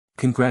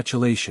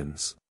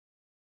 Congratulations!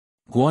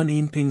 Guan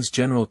Yinping's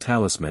General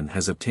Talisman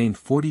has obtained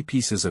 40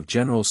 pieces of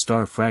General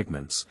Star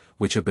Fragments,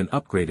 which have been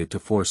upgraded to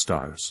 4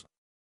 stars.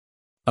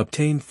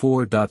 Obtain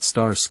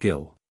 4-star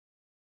skill.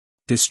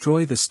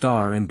 Destroy the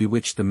star and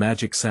bewitch the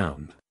magic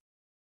sound.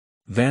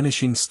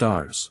 Vanishing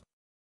Stars.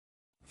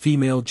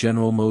 Female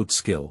General Mode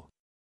Skill.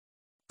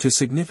 To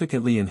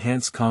significantly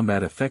enhance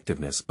combat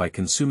effectiveness by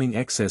consuming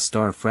excess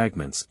star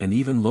fragments and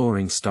even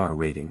lowering star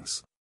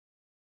ratings.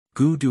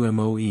 Gu Du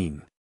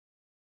Moin.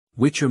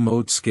 Witcher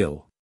Mode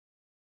Skill.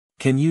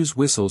 Can use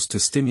whistles to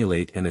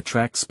stimulate and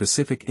attract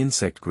specific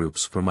insect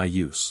groups for my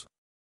use.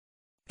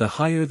 The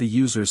higher the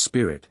user's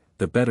spirit,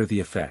 the better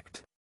the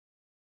effect.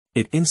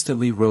 It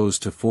instantly rose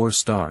to 4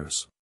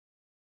 stars.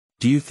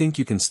 Do you think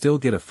you can still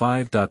get a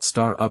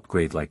 5-star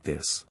upgrade like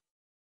this?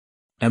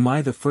 Am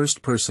I the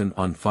first person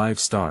on 5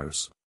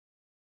 stars?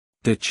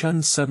 De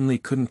Chun suddenly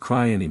couldn't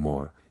cry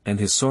anymore, and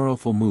his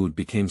sorrowful mood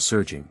became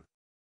surging.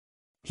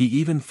 He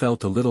even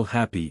felt a little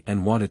happy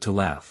and wanted to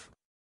laugh.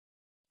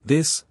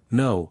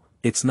 No,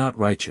 it's not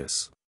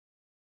righteous.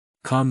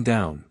 Calm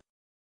down.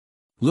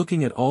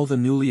 Looking at all the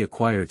newly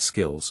acquired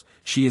skills,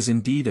 she is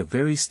indeed a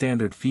very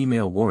standard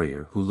female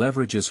warrior who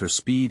leverages her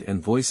speed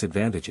and voice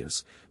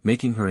advantages,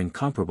 making her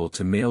incomparable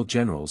to male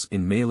generals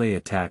in melee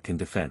attack and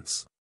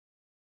defense.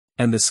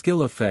 And the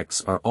skill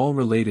effects are all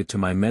related to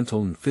my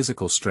mental and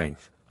physical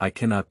strength. I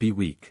cannot be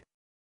weak.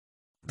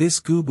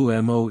 This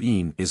Gubu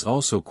Moin is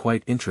also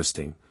quite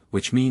interesting,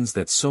 which means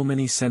that so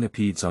many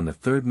centipedes on the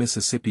 3rd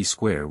Mississippi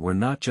Square were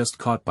not just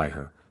caught by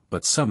her,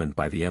 but summoned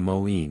by the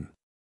Moin.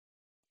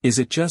 Is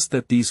it just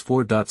that these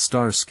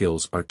 4-star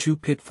skills are 2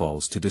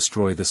 pitfalls to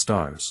destroy the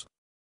stars?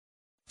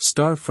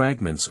 Star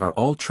fragments are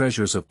all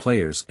treasures of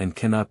players and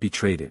cannot be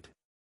traded.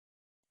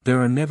 There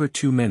are never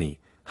too many,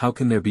 how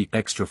can there be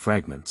extra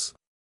fragments?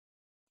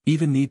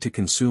 Even need to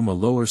consume a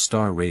lower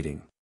star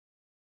rating.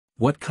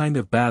 What kind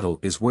of battle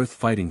is worth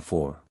fighting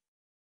for?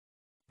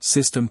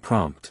 System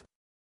Prompt.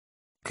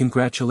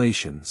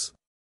 Congratulations!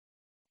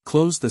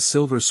 Close the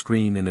silver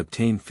screen and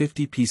obtain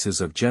 50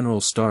 pieces of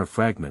General Star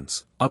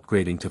Fragments,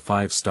 upgrading to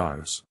 5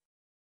 stars.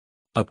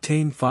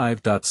 Obtain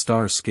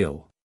 5-star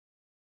skill.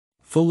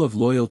 Full of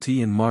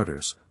loyalty and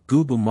martyrs,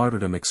 Gubu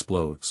Martyrdom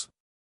explodes.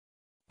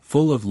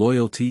 Full of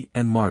loyalty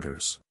and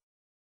martyrs.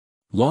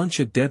 Launch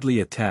a deadly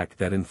attack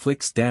that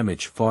inflicts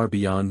damage far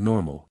beyond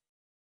normal.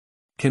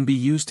 Can be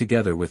used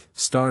together with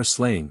Star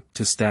Slaying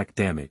to stack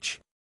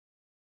damage.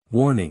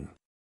 Warning.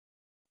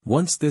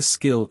 Once this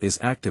skill is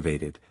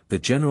activated, the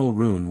general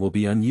rune will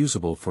be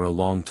unusable for a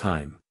long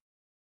time.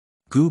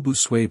 Gubu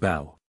Sui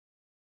Bao.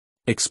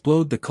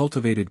 Explode the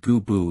cultivated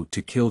Gubu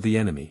to kill the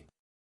enemy.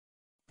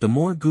 The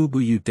more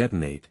Gubu you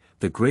detonate,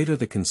 the greater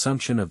the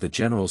consumption of the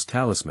general's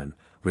talisman,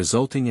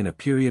 resulting in a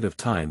period of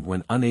time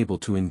when unable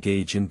to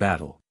engage in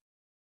battle.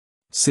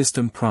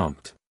 System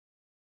Prompt.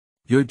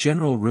 Your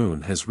general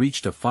rune has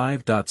reached a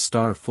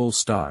 5-star full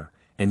star,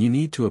 and you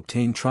need to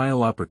obtain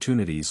trial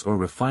opportunities or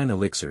refine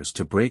elixirs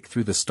to break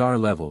through the star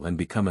level and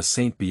become a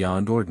saint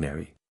beyond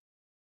ordinary.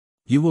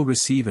 You will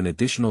receive an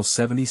additional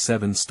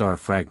 77 star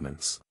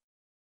fragments.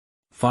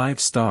 5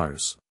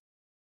 stars.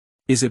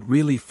 Is it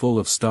really full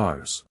of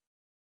stars?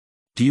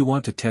 Do you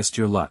want to test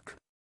your luck?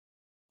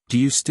 Do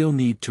you still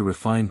need to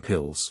refine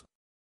pills?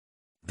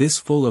 This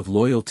full of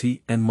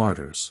loyalty and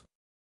martyrs.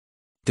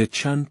 De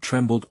Chun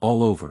trembled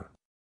all over.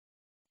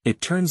 It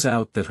turns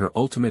out that her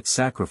ultimate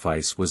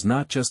sacrifice was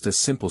not just a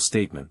simple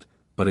statement,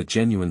 but a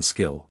genuine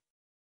skill.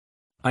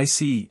 I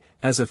see,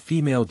 as a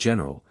female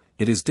general,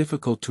 it is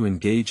difficult to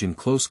engage in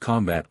close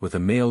combat with a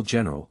male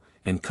general,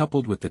 and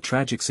coupled with the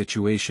tragic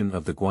situation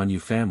of the Guan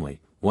Yu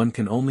family, one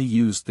can only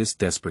use this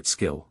desperate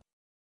skill.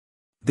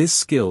 This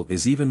skill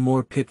is even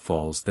more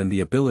pitfalls than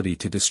the ability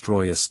to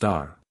destroy a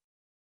star.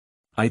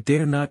 I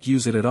dare not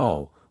use it at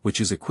all,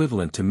 which is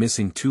equivalent to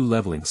missing 2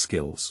 leveling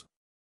skills.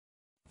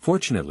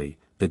 Fortunately,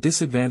 the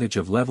disadvantage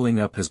of leveling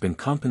up has been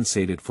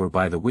compensated for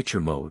by the Witcher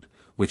mode,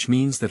 which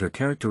means that her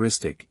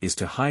characteristic is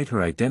to hide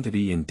her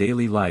identity in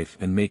daily life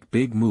and make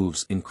big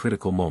moves in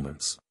critical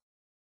moments.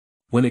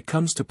 When it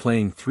comes to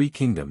playing 3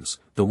 kingdoms,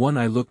 the one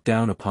I look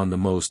down upon the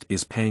most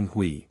is Pang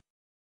Hui.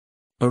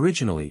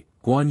 Originally,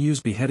 Guan Yu's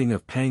beheading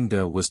of Pang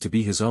De was to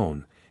be his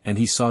own, and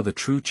he saw the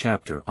true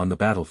chapter on the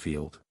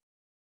battlefield.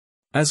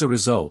 As a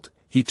result,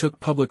 he took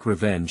public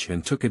revenge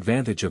and took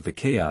advantage of the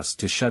chaos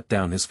to shut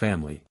down his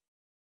family.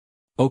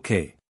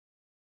 Okay.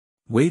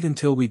 Wait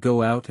until we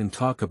go out and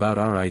talk about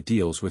our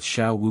ideals with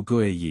Xiao Wu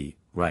Guiyi,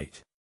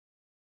 right?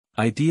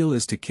 Ideal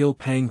is to kill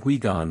Pang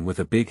Huigan with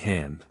a big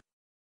hand.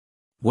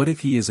 What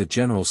if he is a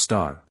general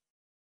star?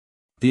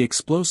 The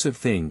explosive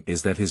thing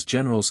is that his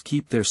generals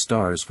keep their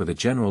stars for the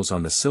generals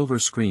on the silver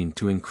screen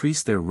to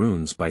increase their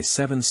runes by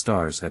 7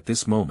 stars. At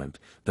this moment,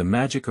 the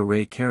magic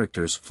array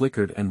characters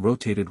flickered and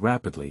rotated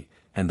rapidly,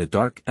 and the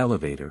dark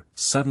elevator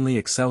suddenly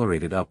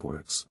accelerated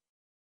upwards.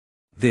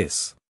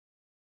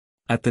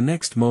 At the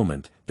next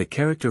moment, the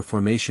character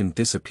formation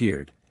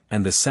disappeared,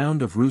 and the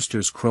sound of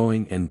roosters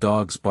crowing and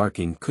dogs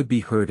barking could be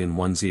heard in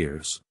one's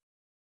ears.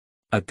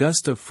 A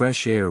gust of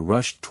fresh air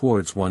rushed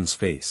towards one's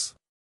face.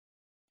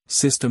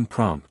 System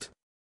prompt.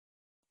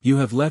 You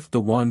have left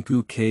the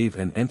Wangu cave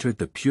and entered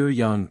the Pure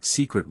Yang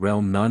secret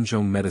realm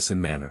Nanzhong Medicine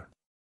Manor.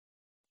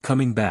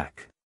 Coming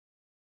back.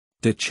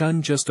 De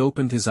Chun just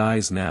opened his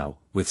eyes now,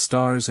 with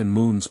stars and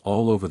moons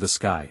all over the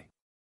sky.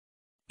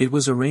 It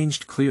was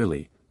arranged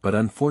clearly, but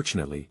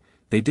unfortunately,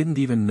 they didn't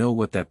even know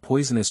what that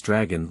poisonous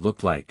dragon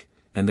looked like,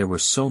 and there were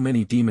so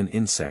many demon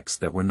insects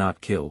that were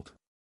not killed.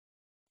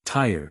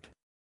 Tired.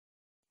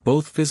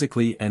 Both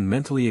physically and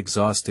mentally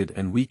exhausted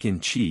and weak in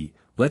chi,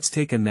 let's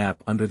take a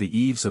nap under the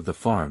eaves of the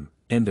farm.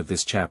 End of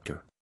this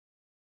chapter.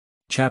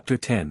 Chapter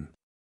 10.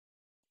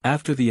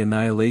 After the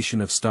Annihilation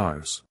of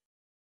Stars.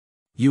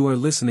 You are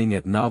listening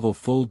at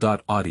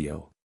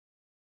novelfull.audio.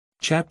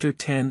 Chapter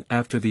 10.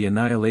 After the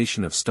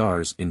Annihilation of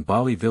Stars. In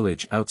Bali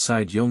village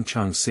outside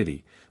Yongchang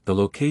city, the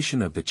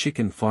location of the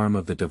chicken farm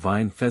of the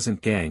Divine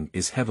Pheasant Gang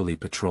is heavily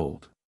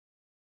patrolled.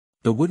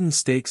 The wooden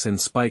stakes and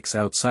spikes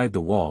outside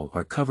the wall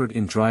are covered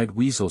in dried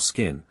weasel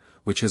skin,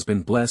 which has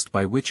been blessed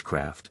by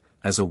witchcraft,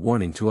 as a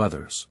warning to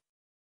others.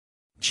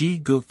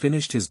 Yige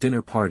finished his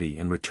dinner party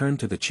and returned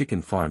to the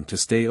chicken farm to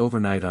stay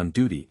overnight on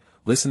duty,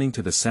 listening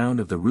to the sound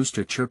of the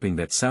rooster chirping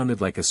that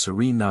sounded like a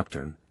serene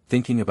nocturne,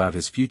 thinking about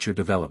his future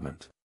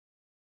development.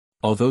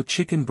 Although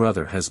Chicken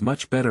Brother has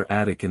much better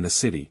attic in the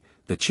city,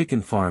 the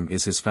chicken farm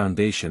is his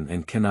foundation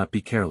and cannot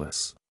be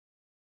careless.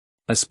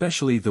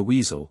 Especially the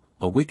weasel,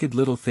 a wicked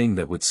little thing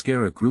that would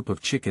scare a group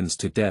of chickens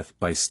to death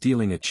by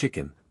stealing a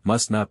chicken,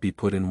 must not be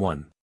put in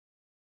one.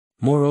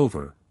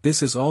 Moreover,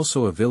 this is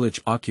also a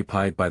village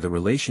occupied by the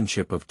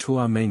relationship of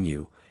Tua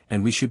Mengyu,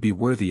 and we should be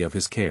worthy of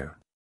his care.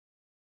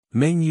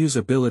 Mengyu's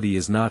ability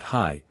is not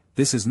high,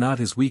 this is not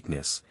his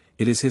weakness,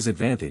 it is his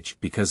advantage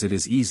because it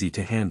is easy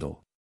to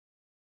handle.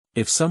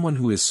 If someone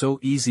who is so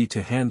easy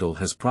to handle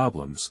has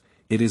problems,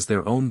 it is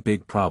their own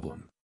big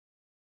problem.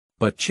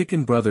 But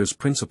Chicken Brother's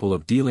principle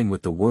of dealing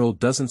with the world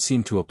doesn't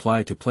seem to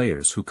apply to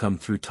players who come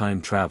through time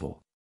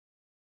travel.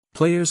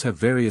 Players have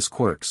various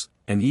quirks,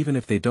 and even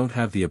if they don't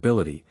have the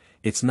ability,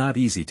 it's not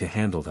easy to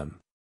handle them.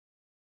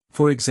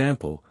 For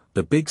example,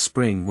 the big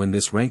spring when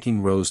this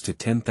ranking rose to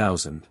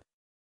 10,000.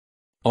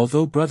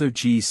 Although Brother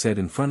G said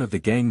in front of the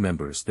gang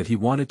members that he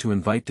wanted to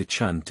invite De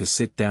Chun to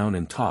sit down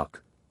and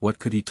talk, what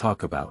could he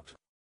talk about?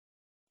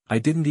 I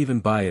didn't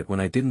even buy it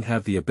when I didn't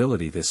have the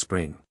ability this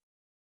spring.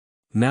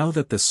 Now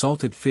that the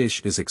salted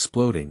fish is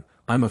exploding,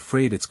 I'm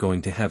afraid it's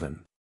going to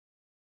heaven.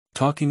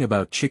 Talking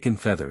about chicken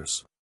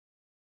feathers.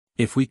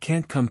 If we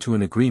can't come to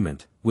an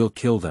agreement, we'll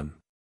kill them.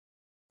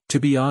 To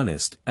be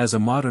honest, as a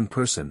modern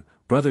person,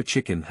 Brother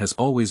Chicken has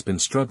always been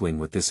struggling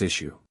with this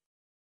issue.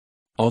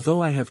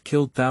 Although I have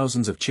killed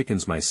thousands of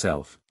chickens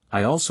myself,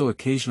 I also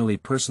occasionally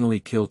personally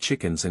kill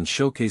chickens and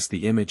showcase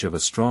the image of a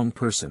strong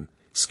person,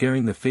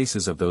 scaring the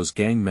faces of those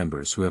gang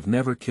members who have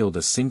never killed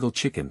a single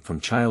chicken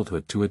from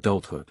childhood to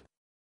adulthood.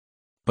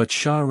 But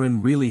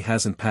Sharon really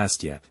hasn't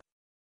passed yet.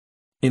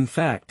 In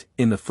fact,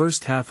 in the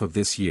first half of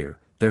this year,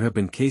 there have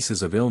been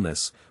cases of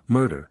illness,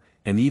 murder,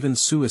 and even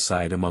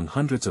suicide among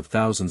hundreds of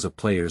thousands of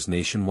players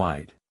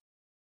nationwide.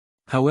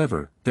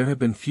 However, there have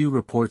been few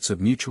reports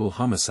of mutual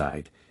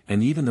homicide,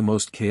 and even the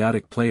most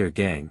chaotic player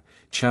gang,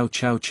 Chao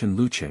Chao Chen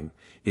Lucheng,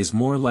 is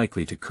more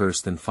likely to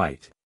curse than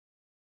fight.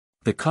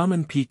 The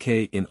common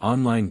PK in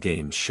online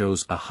games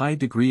shows a high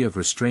degree of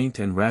restraint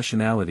and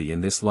rationality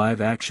in this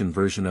live-action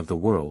version of the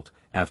world.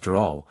 After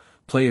all,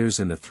 players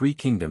in the Three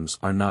Kingdoms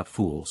are not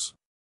fools.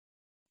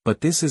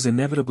 But this is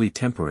inevitably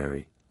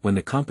temporary. When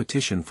the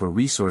competition for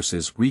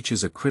resources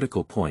reaches a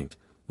critical point,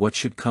 what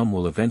should come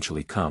will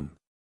eventually come.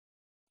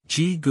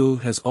 Ji Gu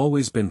has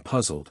always been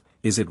puzzled,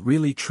 is it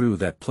really true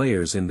that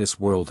players in this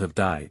world have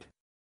died?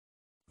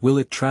 Will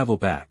it travel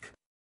back?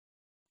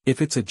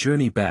 If it's a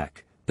journey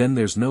back, then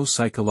there's no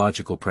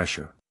psychological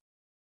pressure.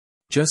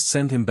 Just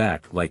send him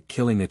back like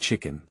killing a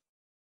chicken.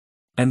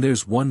 And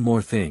there's one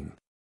more thing.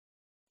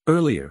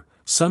 Earlier,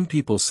 some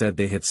people said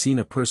they had seen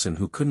a person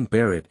who couldn't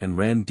bear it and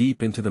ran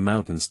deep into the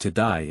mountains to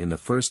die in the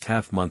first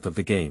half-month of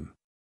the game.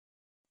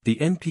 The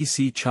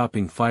NPC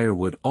chopping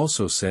firewood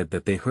also said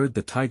that they heard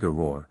the tiger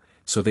roar,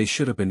 so they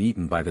should have been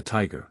eaten by the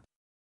tiger.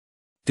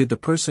 Did the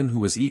person who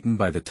was eaten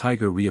by the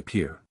tiger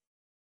reappear?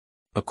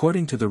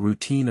 According to the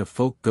routine of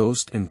folk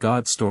ghost and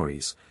god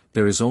stories,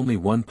 there is only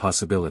one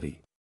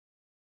possibility.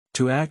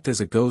 To act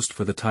as a ghost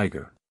for the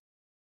tiger.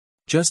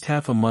 Just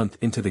half a month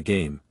into the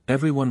game,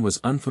 everyone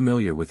was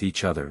unfamiliar with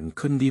each other and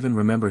couldn't even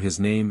remember his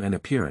name and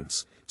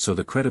appearance, so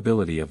the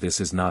credibility of this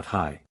is not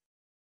high.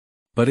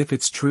 But if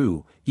it's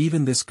true,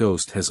 even this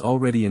ghost has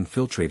already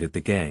infiltrated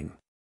the gang.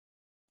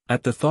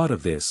 At the thought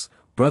of this,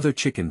 Brother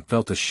Chicken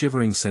felt a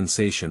shivering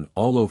sensation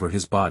all over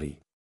his body.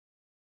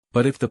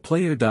 But if the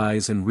player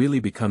dies and really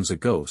becomes a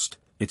ghost,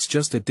 it's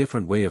just a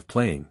different way of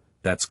playing.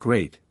 That's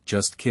great,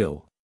 just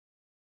kill.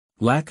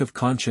 Lack of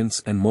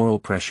conscience and moral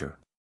pressure.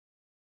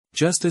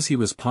 Just as he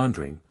was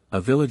pondering,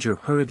 a villager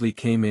hurriedly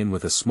came in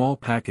with a small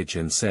package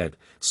and said,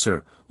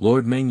 "Sir,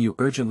 Lord Meng Yu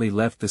urgently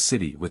left the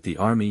city with the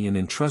army and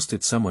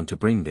entrusted someone to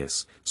bring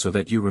this, so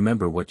that you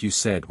remember what you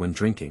said when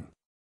drinking."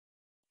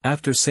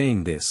 After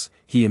saying this,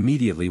 he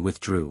immediately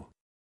withdrew.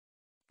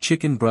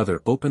 Chicken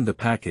Brother opened the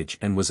package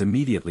and was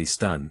immediately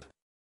stunned.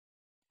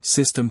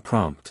 System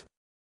prompt.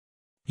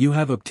 You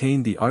have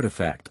obtained the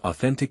artifact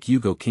Authentic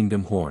Yugo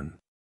Kingdom Horn.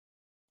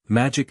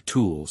 Magic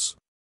tools.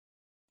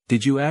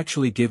 Did you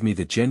actually give me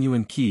the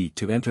genuine key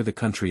to enter the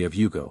country of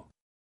Yugo?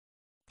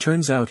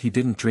 Turns out he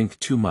didn't drink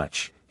too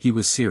much, he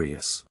was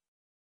serious.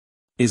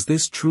 Is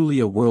this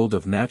truly a world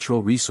of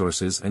natural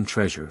resources and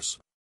treasures?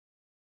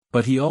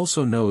 But he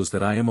also knows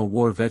that I am a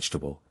war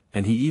vegetable,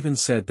 and he even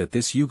said that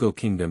this Yugo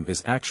kingdom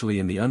is actually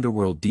in the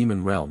underworld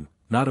demon realm,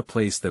 not a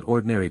place that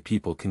ordinary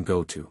people can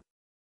go to.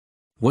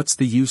 What's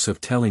the use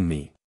of telling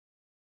me?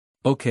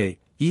 Okay,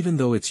 even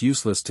though it's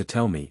useless to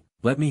tell me,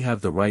 let me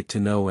have the right to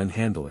know and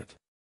handle it.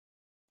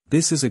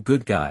 This is a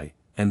good guy,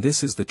 and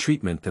this is the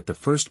treatment that the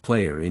first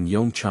player in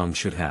Yongchang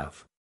should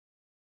have.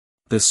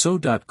 The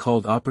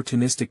so-called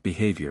opportunistic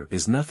behavior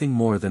is nothing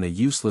more than a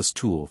useless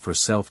tool for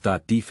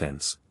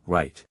self-defense,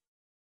 right?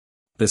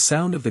 The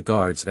sound of the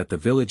guards at the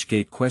village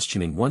gate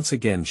questioning once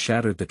again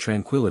shattered the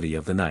tranquility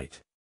of the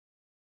night.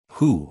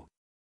 Who?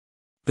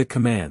 The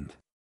command.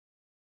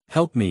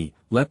 Help me,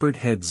 Leopard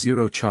Head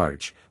Zero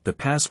Charge, the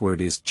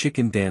password is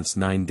Chicken Dance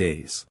 9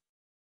 days.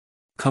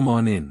 Come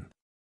on in.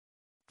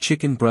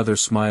 Chicken Brother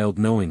smiled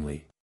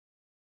knowingly.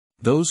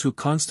 Those who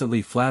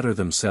constantly flatter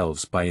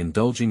themselves by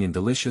indulging in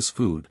delicious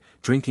food,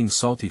 drinking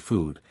salty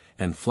food,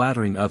 and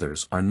flattering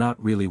others are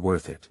not really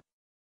worth it.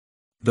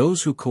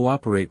 Those who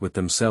cooperate with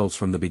themselves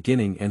from the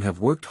beginning and have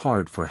worked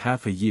hard for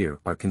half a year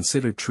are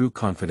considered true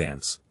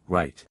confidants,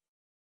 right?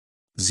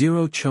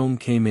 Zero Chong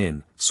came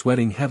in,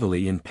 sweating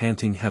heavily and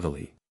panting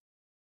heavily.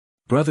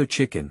 Brother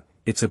Chicken,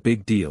 it's a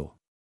big deal.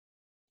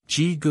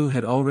 Yige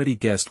had already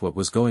guessed what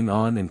was going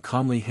on and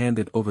calmly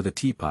handed over the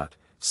teapot,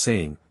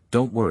 saying,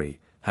 "Don't worry,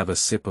 have a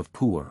sip of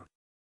pu'er."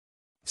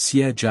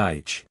 Xie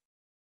Jige.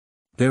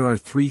 There are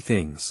 3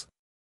 things.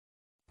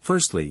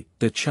 Firstly,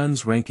 the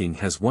Chun's ranking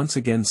has once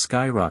again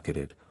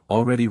skyrocketed,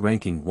 already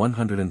ranking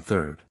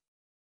 103rd.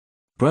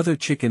 Brother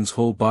Chicken's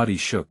whole body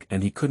shook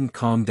and he couldn't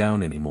calm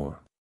down anymore.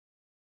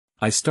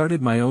 I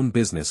started my own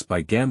business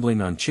by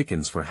gambling on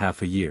chickens for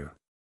half a year.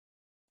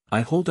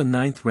 I hold a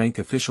 9th rank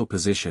official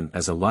position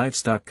as a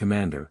livestock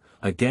commander,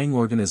 a gang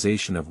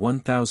organization of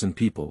 1,000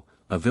 people,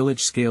 a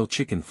village-scale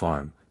chicken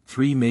farm,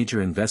 3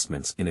 major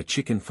investments in a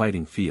chicken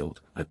fighting field,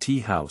 a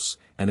tea house,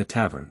 and a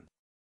tavern.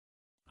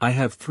 I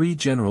have 3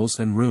 generals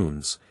and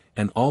runes,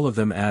 and all of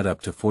them add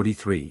up to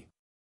 43.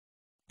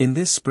 In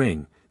this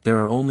spring, there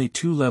are only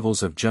 2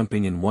 levels of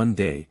jumping in one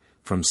day,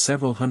 from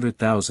several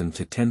 100,000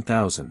 to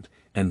 10,000,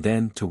 and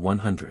then to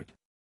 100.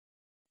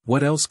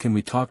 What else can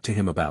we talk to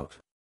him about?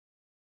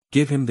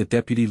 Give him the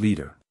deputy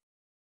leader.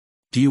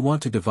 Do you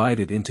want to divide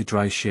it into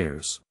dry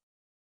shares?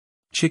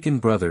 Chicken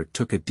Brother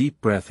took a deep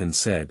breath and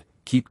said,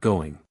 "Keep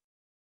going."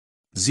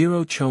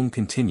 Zero Chong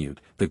continued,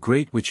 "The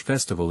Great Witch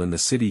Festival in the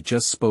city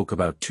just spoke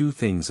about 2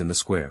 things in the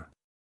square.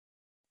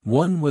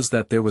 One was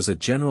that there was a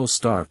general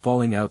star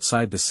falling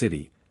outside the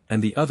city,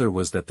 and the other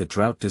was that the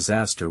drought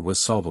disaster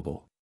was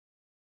solvable.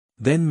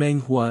 Then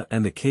Meng Hua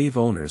and the cave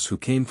owners who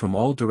came from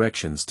all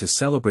directions to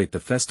celebrate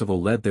the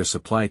festival led their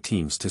supply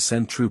teams to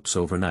send troops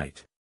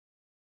overnight.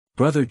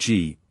 Brother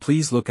G,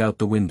 please look out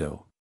the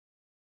window.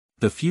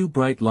 The few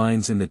bright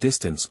lines in the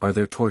distance are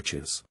their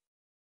torches."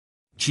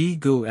 Ji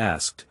Gu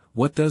asked,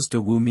 "What does De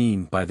Wu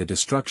mean by the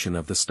destruction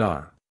of the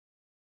star?"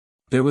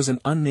 There was an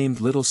unnamed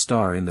little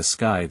star in the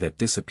sky that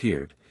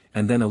disappeared,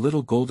 and then a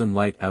little golden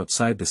light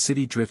outside the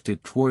city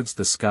drifted towards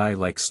the sky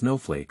like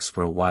snowflakes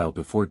for a while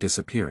before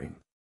disappearing.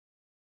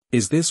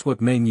 Is this what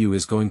Meng Yu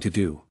is going to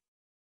do?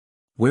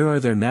 Where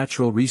are their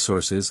natural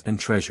resources and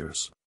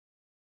treasures?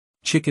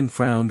 Chicken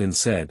frowned and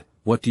said,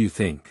 "What do you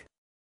think?"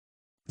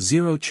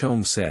 Zero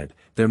Chong said,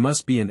 "There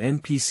must be an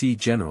NPC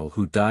general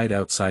who died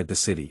outside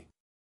the city.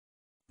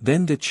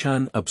 Then De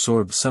Chun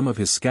absorbed some of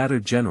his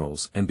scattered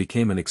generals and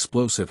became an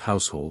explosive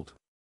household.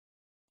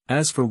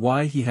 As for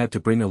why he had to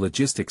bring a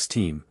logistics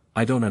team,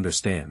 I don't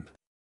understand.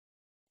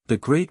 The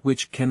Great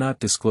Witch cannot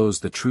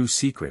disclose the true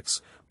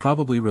secrets,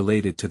 probably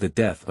related to the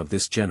death of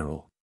this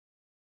general.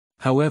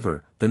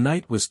 However, the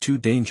night was too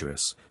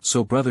dangerous,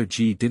 so Brother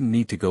G didn't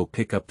need to go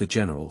pick up the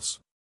generals.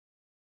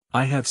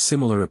 I have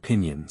similar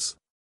opinions.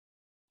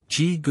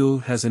 Ji Gu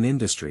has an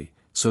industry,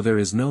 so there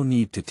is no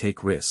need to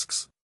take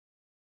risks.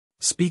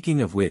 Speaking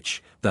of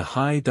which, the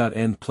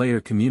high-end player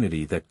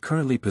community that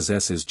currently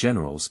possesses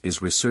generals is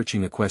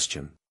researching a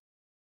question.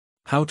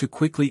 How to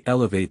quickly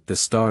elevate the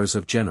stars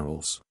of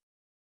generals.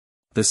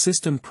 The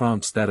system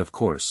prompts that of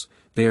course,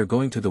 they are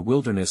going to the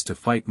wilderness to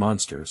fight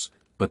monsters,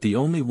 but the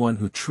only one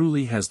who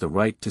truly has the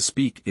right to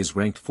speak is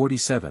ranked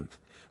 47th,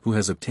 who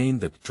has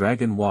obtained the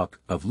Dragon Walk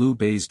of Liu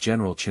Bei's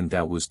General Chen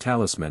Dao's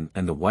talisman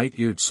and the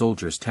White-Eared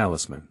Soldier's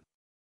talisman.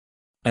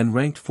 And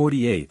ranked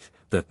 48th,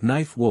 the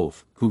Knife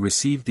Wolf, who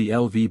received the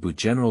LV Bu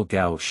General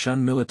Gao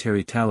Shun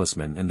military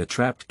talisman and the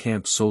Trapped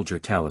Camp Soldier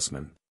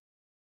talisman.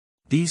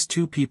 These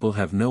two people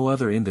have no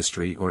other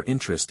industry or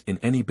interest in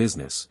any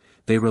business,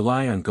 they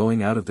rely on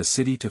going out of the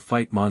city to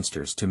fight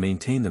monsters to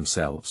maintain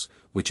themselves,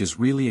 which is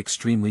really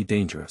extremely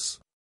dangerous.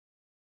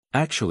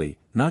 Actually,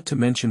 not to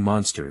mention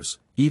monsters,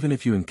 even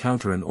if you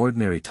encounter an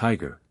ordinary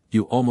tiger,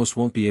 you almost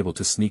won't be able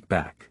to sneak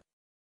back.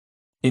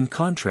 In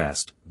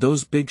contrast,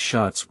 those big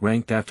shots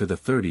ranked after the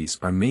 30s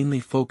are mainly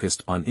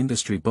focused on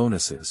industry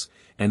bonuses,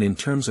 and in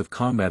terms of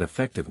combat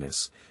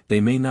effectiveness,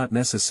 they may not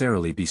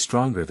necessarily be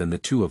stronger than the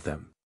two of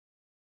them.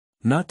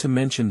 Not to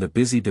mention the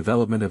busy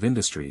development of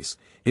industries,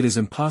 it is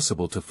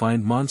impossible to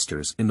find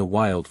monsters in the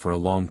wild for a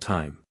long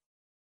time.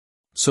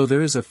 So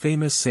there is a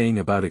famous saying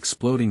about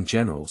exploding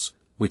generals,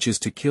 which is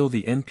to kill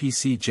the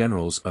NPC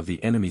generals of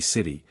the enemy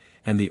city,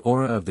 and the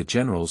aura of the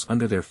generals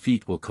under their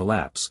feet will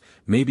collapse,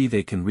 maybe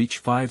they can reach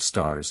 5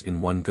 stars in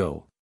one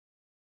go.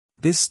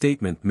 This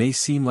statement may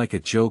seem like a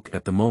joke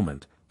at the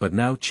moment, but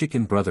now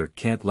Chicken Brother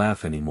can't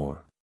laugh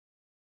anymore.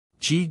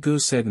 Yige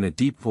said in a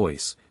deep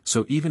voice,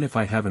 so even if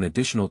I have an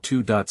additional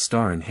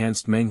 2-star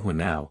enhanced Menghua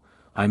now,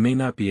 I may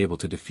not be able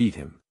to defeat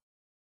him.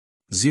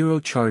 Zero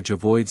Charge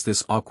avoids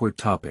this awkward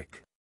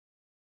topic.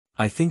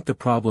 I think the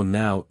problem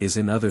now is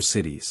in other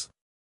cities.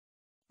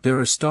 There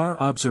are star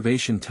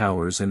observation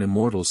towers and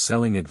immortals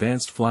selling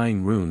advanced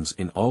flying runes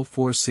in all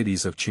 4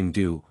 cities of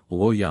Chengdu,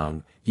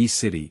 Luoyang, Yi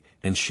City,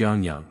 and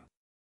Xiangyang.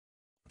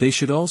 They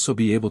should also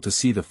be able to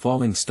see the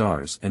falling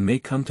stars and may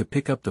come to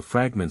pick up the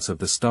fragments of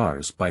the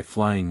stars by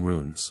flying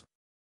runes.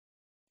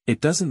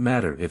 It doesn't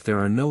matter if there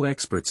are no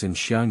experts in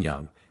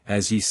Xiangyang,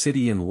 as Yi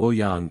City and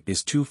Luoyang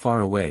is too far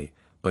away,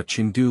 but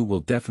Chengdu will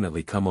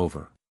definitely come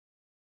over.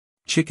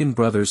 Chicken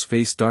Brother's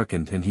face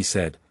darkened and he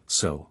said,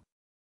 so.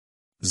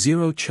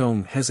 Zero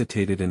Chong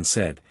hesitated and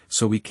said,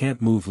 so we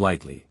can't move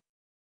lightly.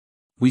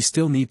 We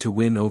still need to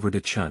win over to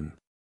Chun.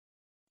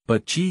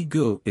 But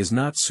Yige is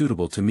not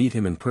suitable to meet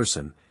him in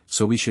person,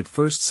 so we should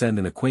first send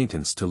an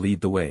acquaintance to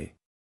lead the way.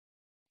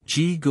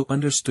 Yige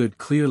understood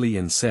clearly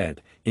and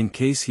said, in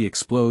case he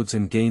explodes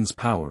and gains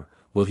power,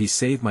 will he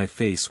save my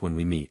face when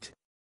we meet?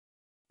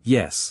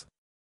 Yes.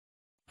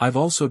 I've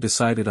also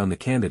decided on the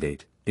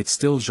candidate, it's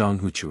still Zhang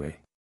Huchue.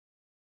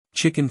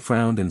 Chicken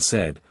frowned and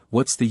said,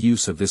 what's the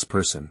use of this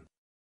person?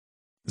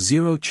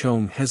 Zero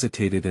Chong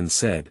hesitated and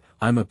said,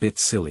 I'm a bit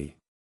silly.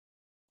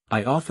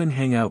 I often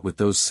hang out with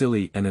those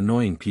silly and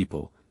annoying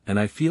people, and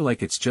I feel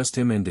like it's just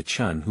him and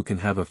Chun who can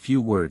have a few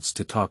words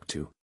to talk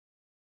to.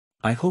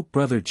 I hope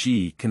Brother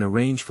Ji can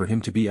arrange for him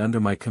to be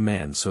under my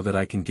command so that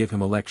I can give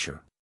him a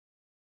lecture.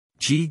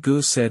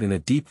 Yige said in a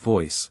deep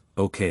voice,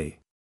 okay.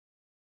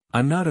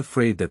 I'm not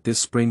afraid that this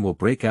spring will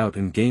break out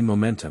and gain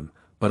momentum,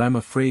 but I'm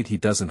afraid he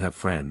doesn't have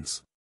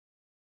friends.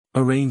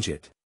 Arrange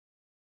it.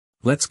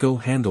 Let's go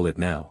handle it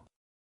now.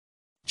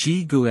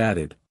 Yige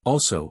added,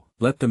 also,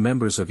 let the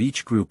members of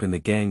each group in the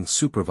gang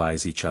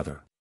supervise each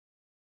other.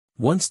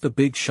 Once the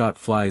big shot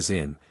flies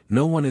in,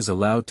 no one is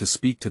allowed to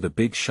speak to the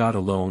big shot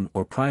alone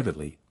or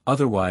privately,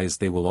 otherwise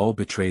they will all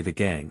betray the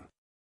gang.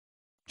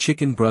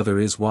 Chicken Brother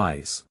is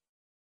wise.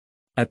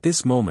 At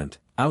this moment,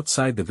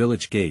 outside the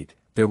village gate,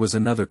 there was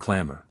another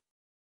clamor.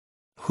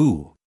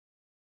 Who?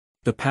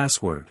 The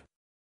password.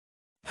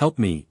 Help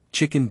me,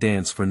 chicken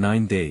dance for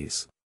 9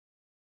 days.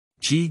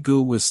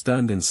 Yige was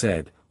stunned and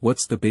said,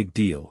 what's the big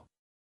deal?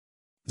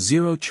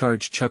 Zero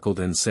Charge chuckled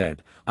and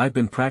said, I've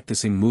been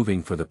practicing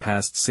moving for the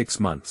past 6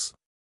 months.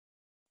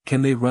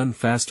 Can they run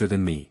faster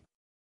than me?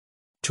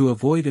 To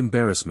avoid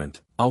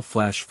embarrassment, I'll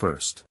flash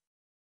first.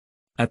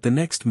 At the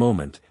next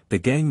moment, the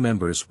gang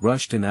members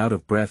rushed in out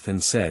of breath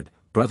and said,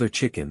 Brother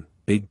Chicken,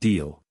 big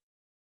deal.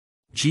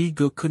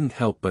 Yige couldn't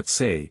help but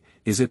say,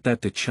 is it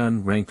that the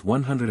Chun ranked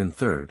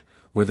 103rd,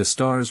 where the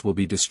stars will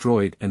be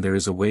destroyed and there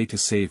is a way to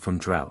save from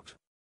drought?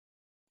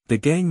 The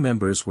gang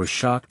members were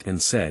shocked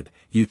and said,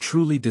 you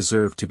truly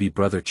deserve to be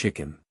Brother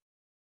Chicken.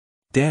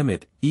 Damn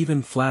it,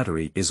 even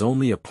flattery is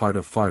only a part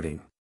of farting.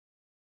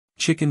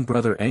 Chicken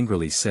Brother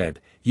angrily said,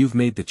 you've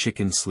made the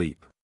chicken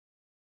sleep.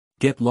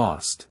 Get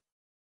lost.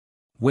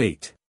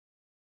 Wait.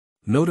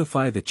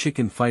 Notify the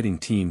chicken fighting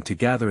team to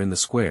gather in the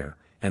square,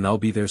 and I'll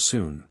be there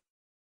soon.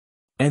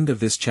 End of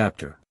this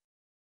chapter.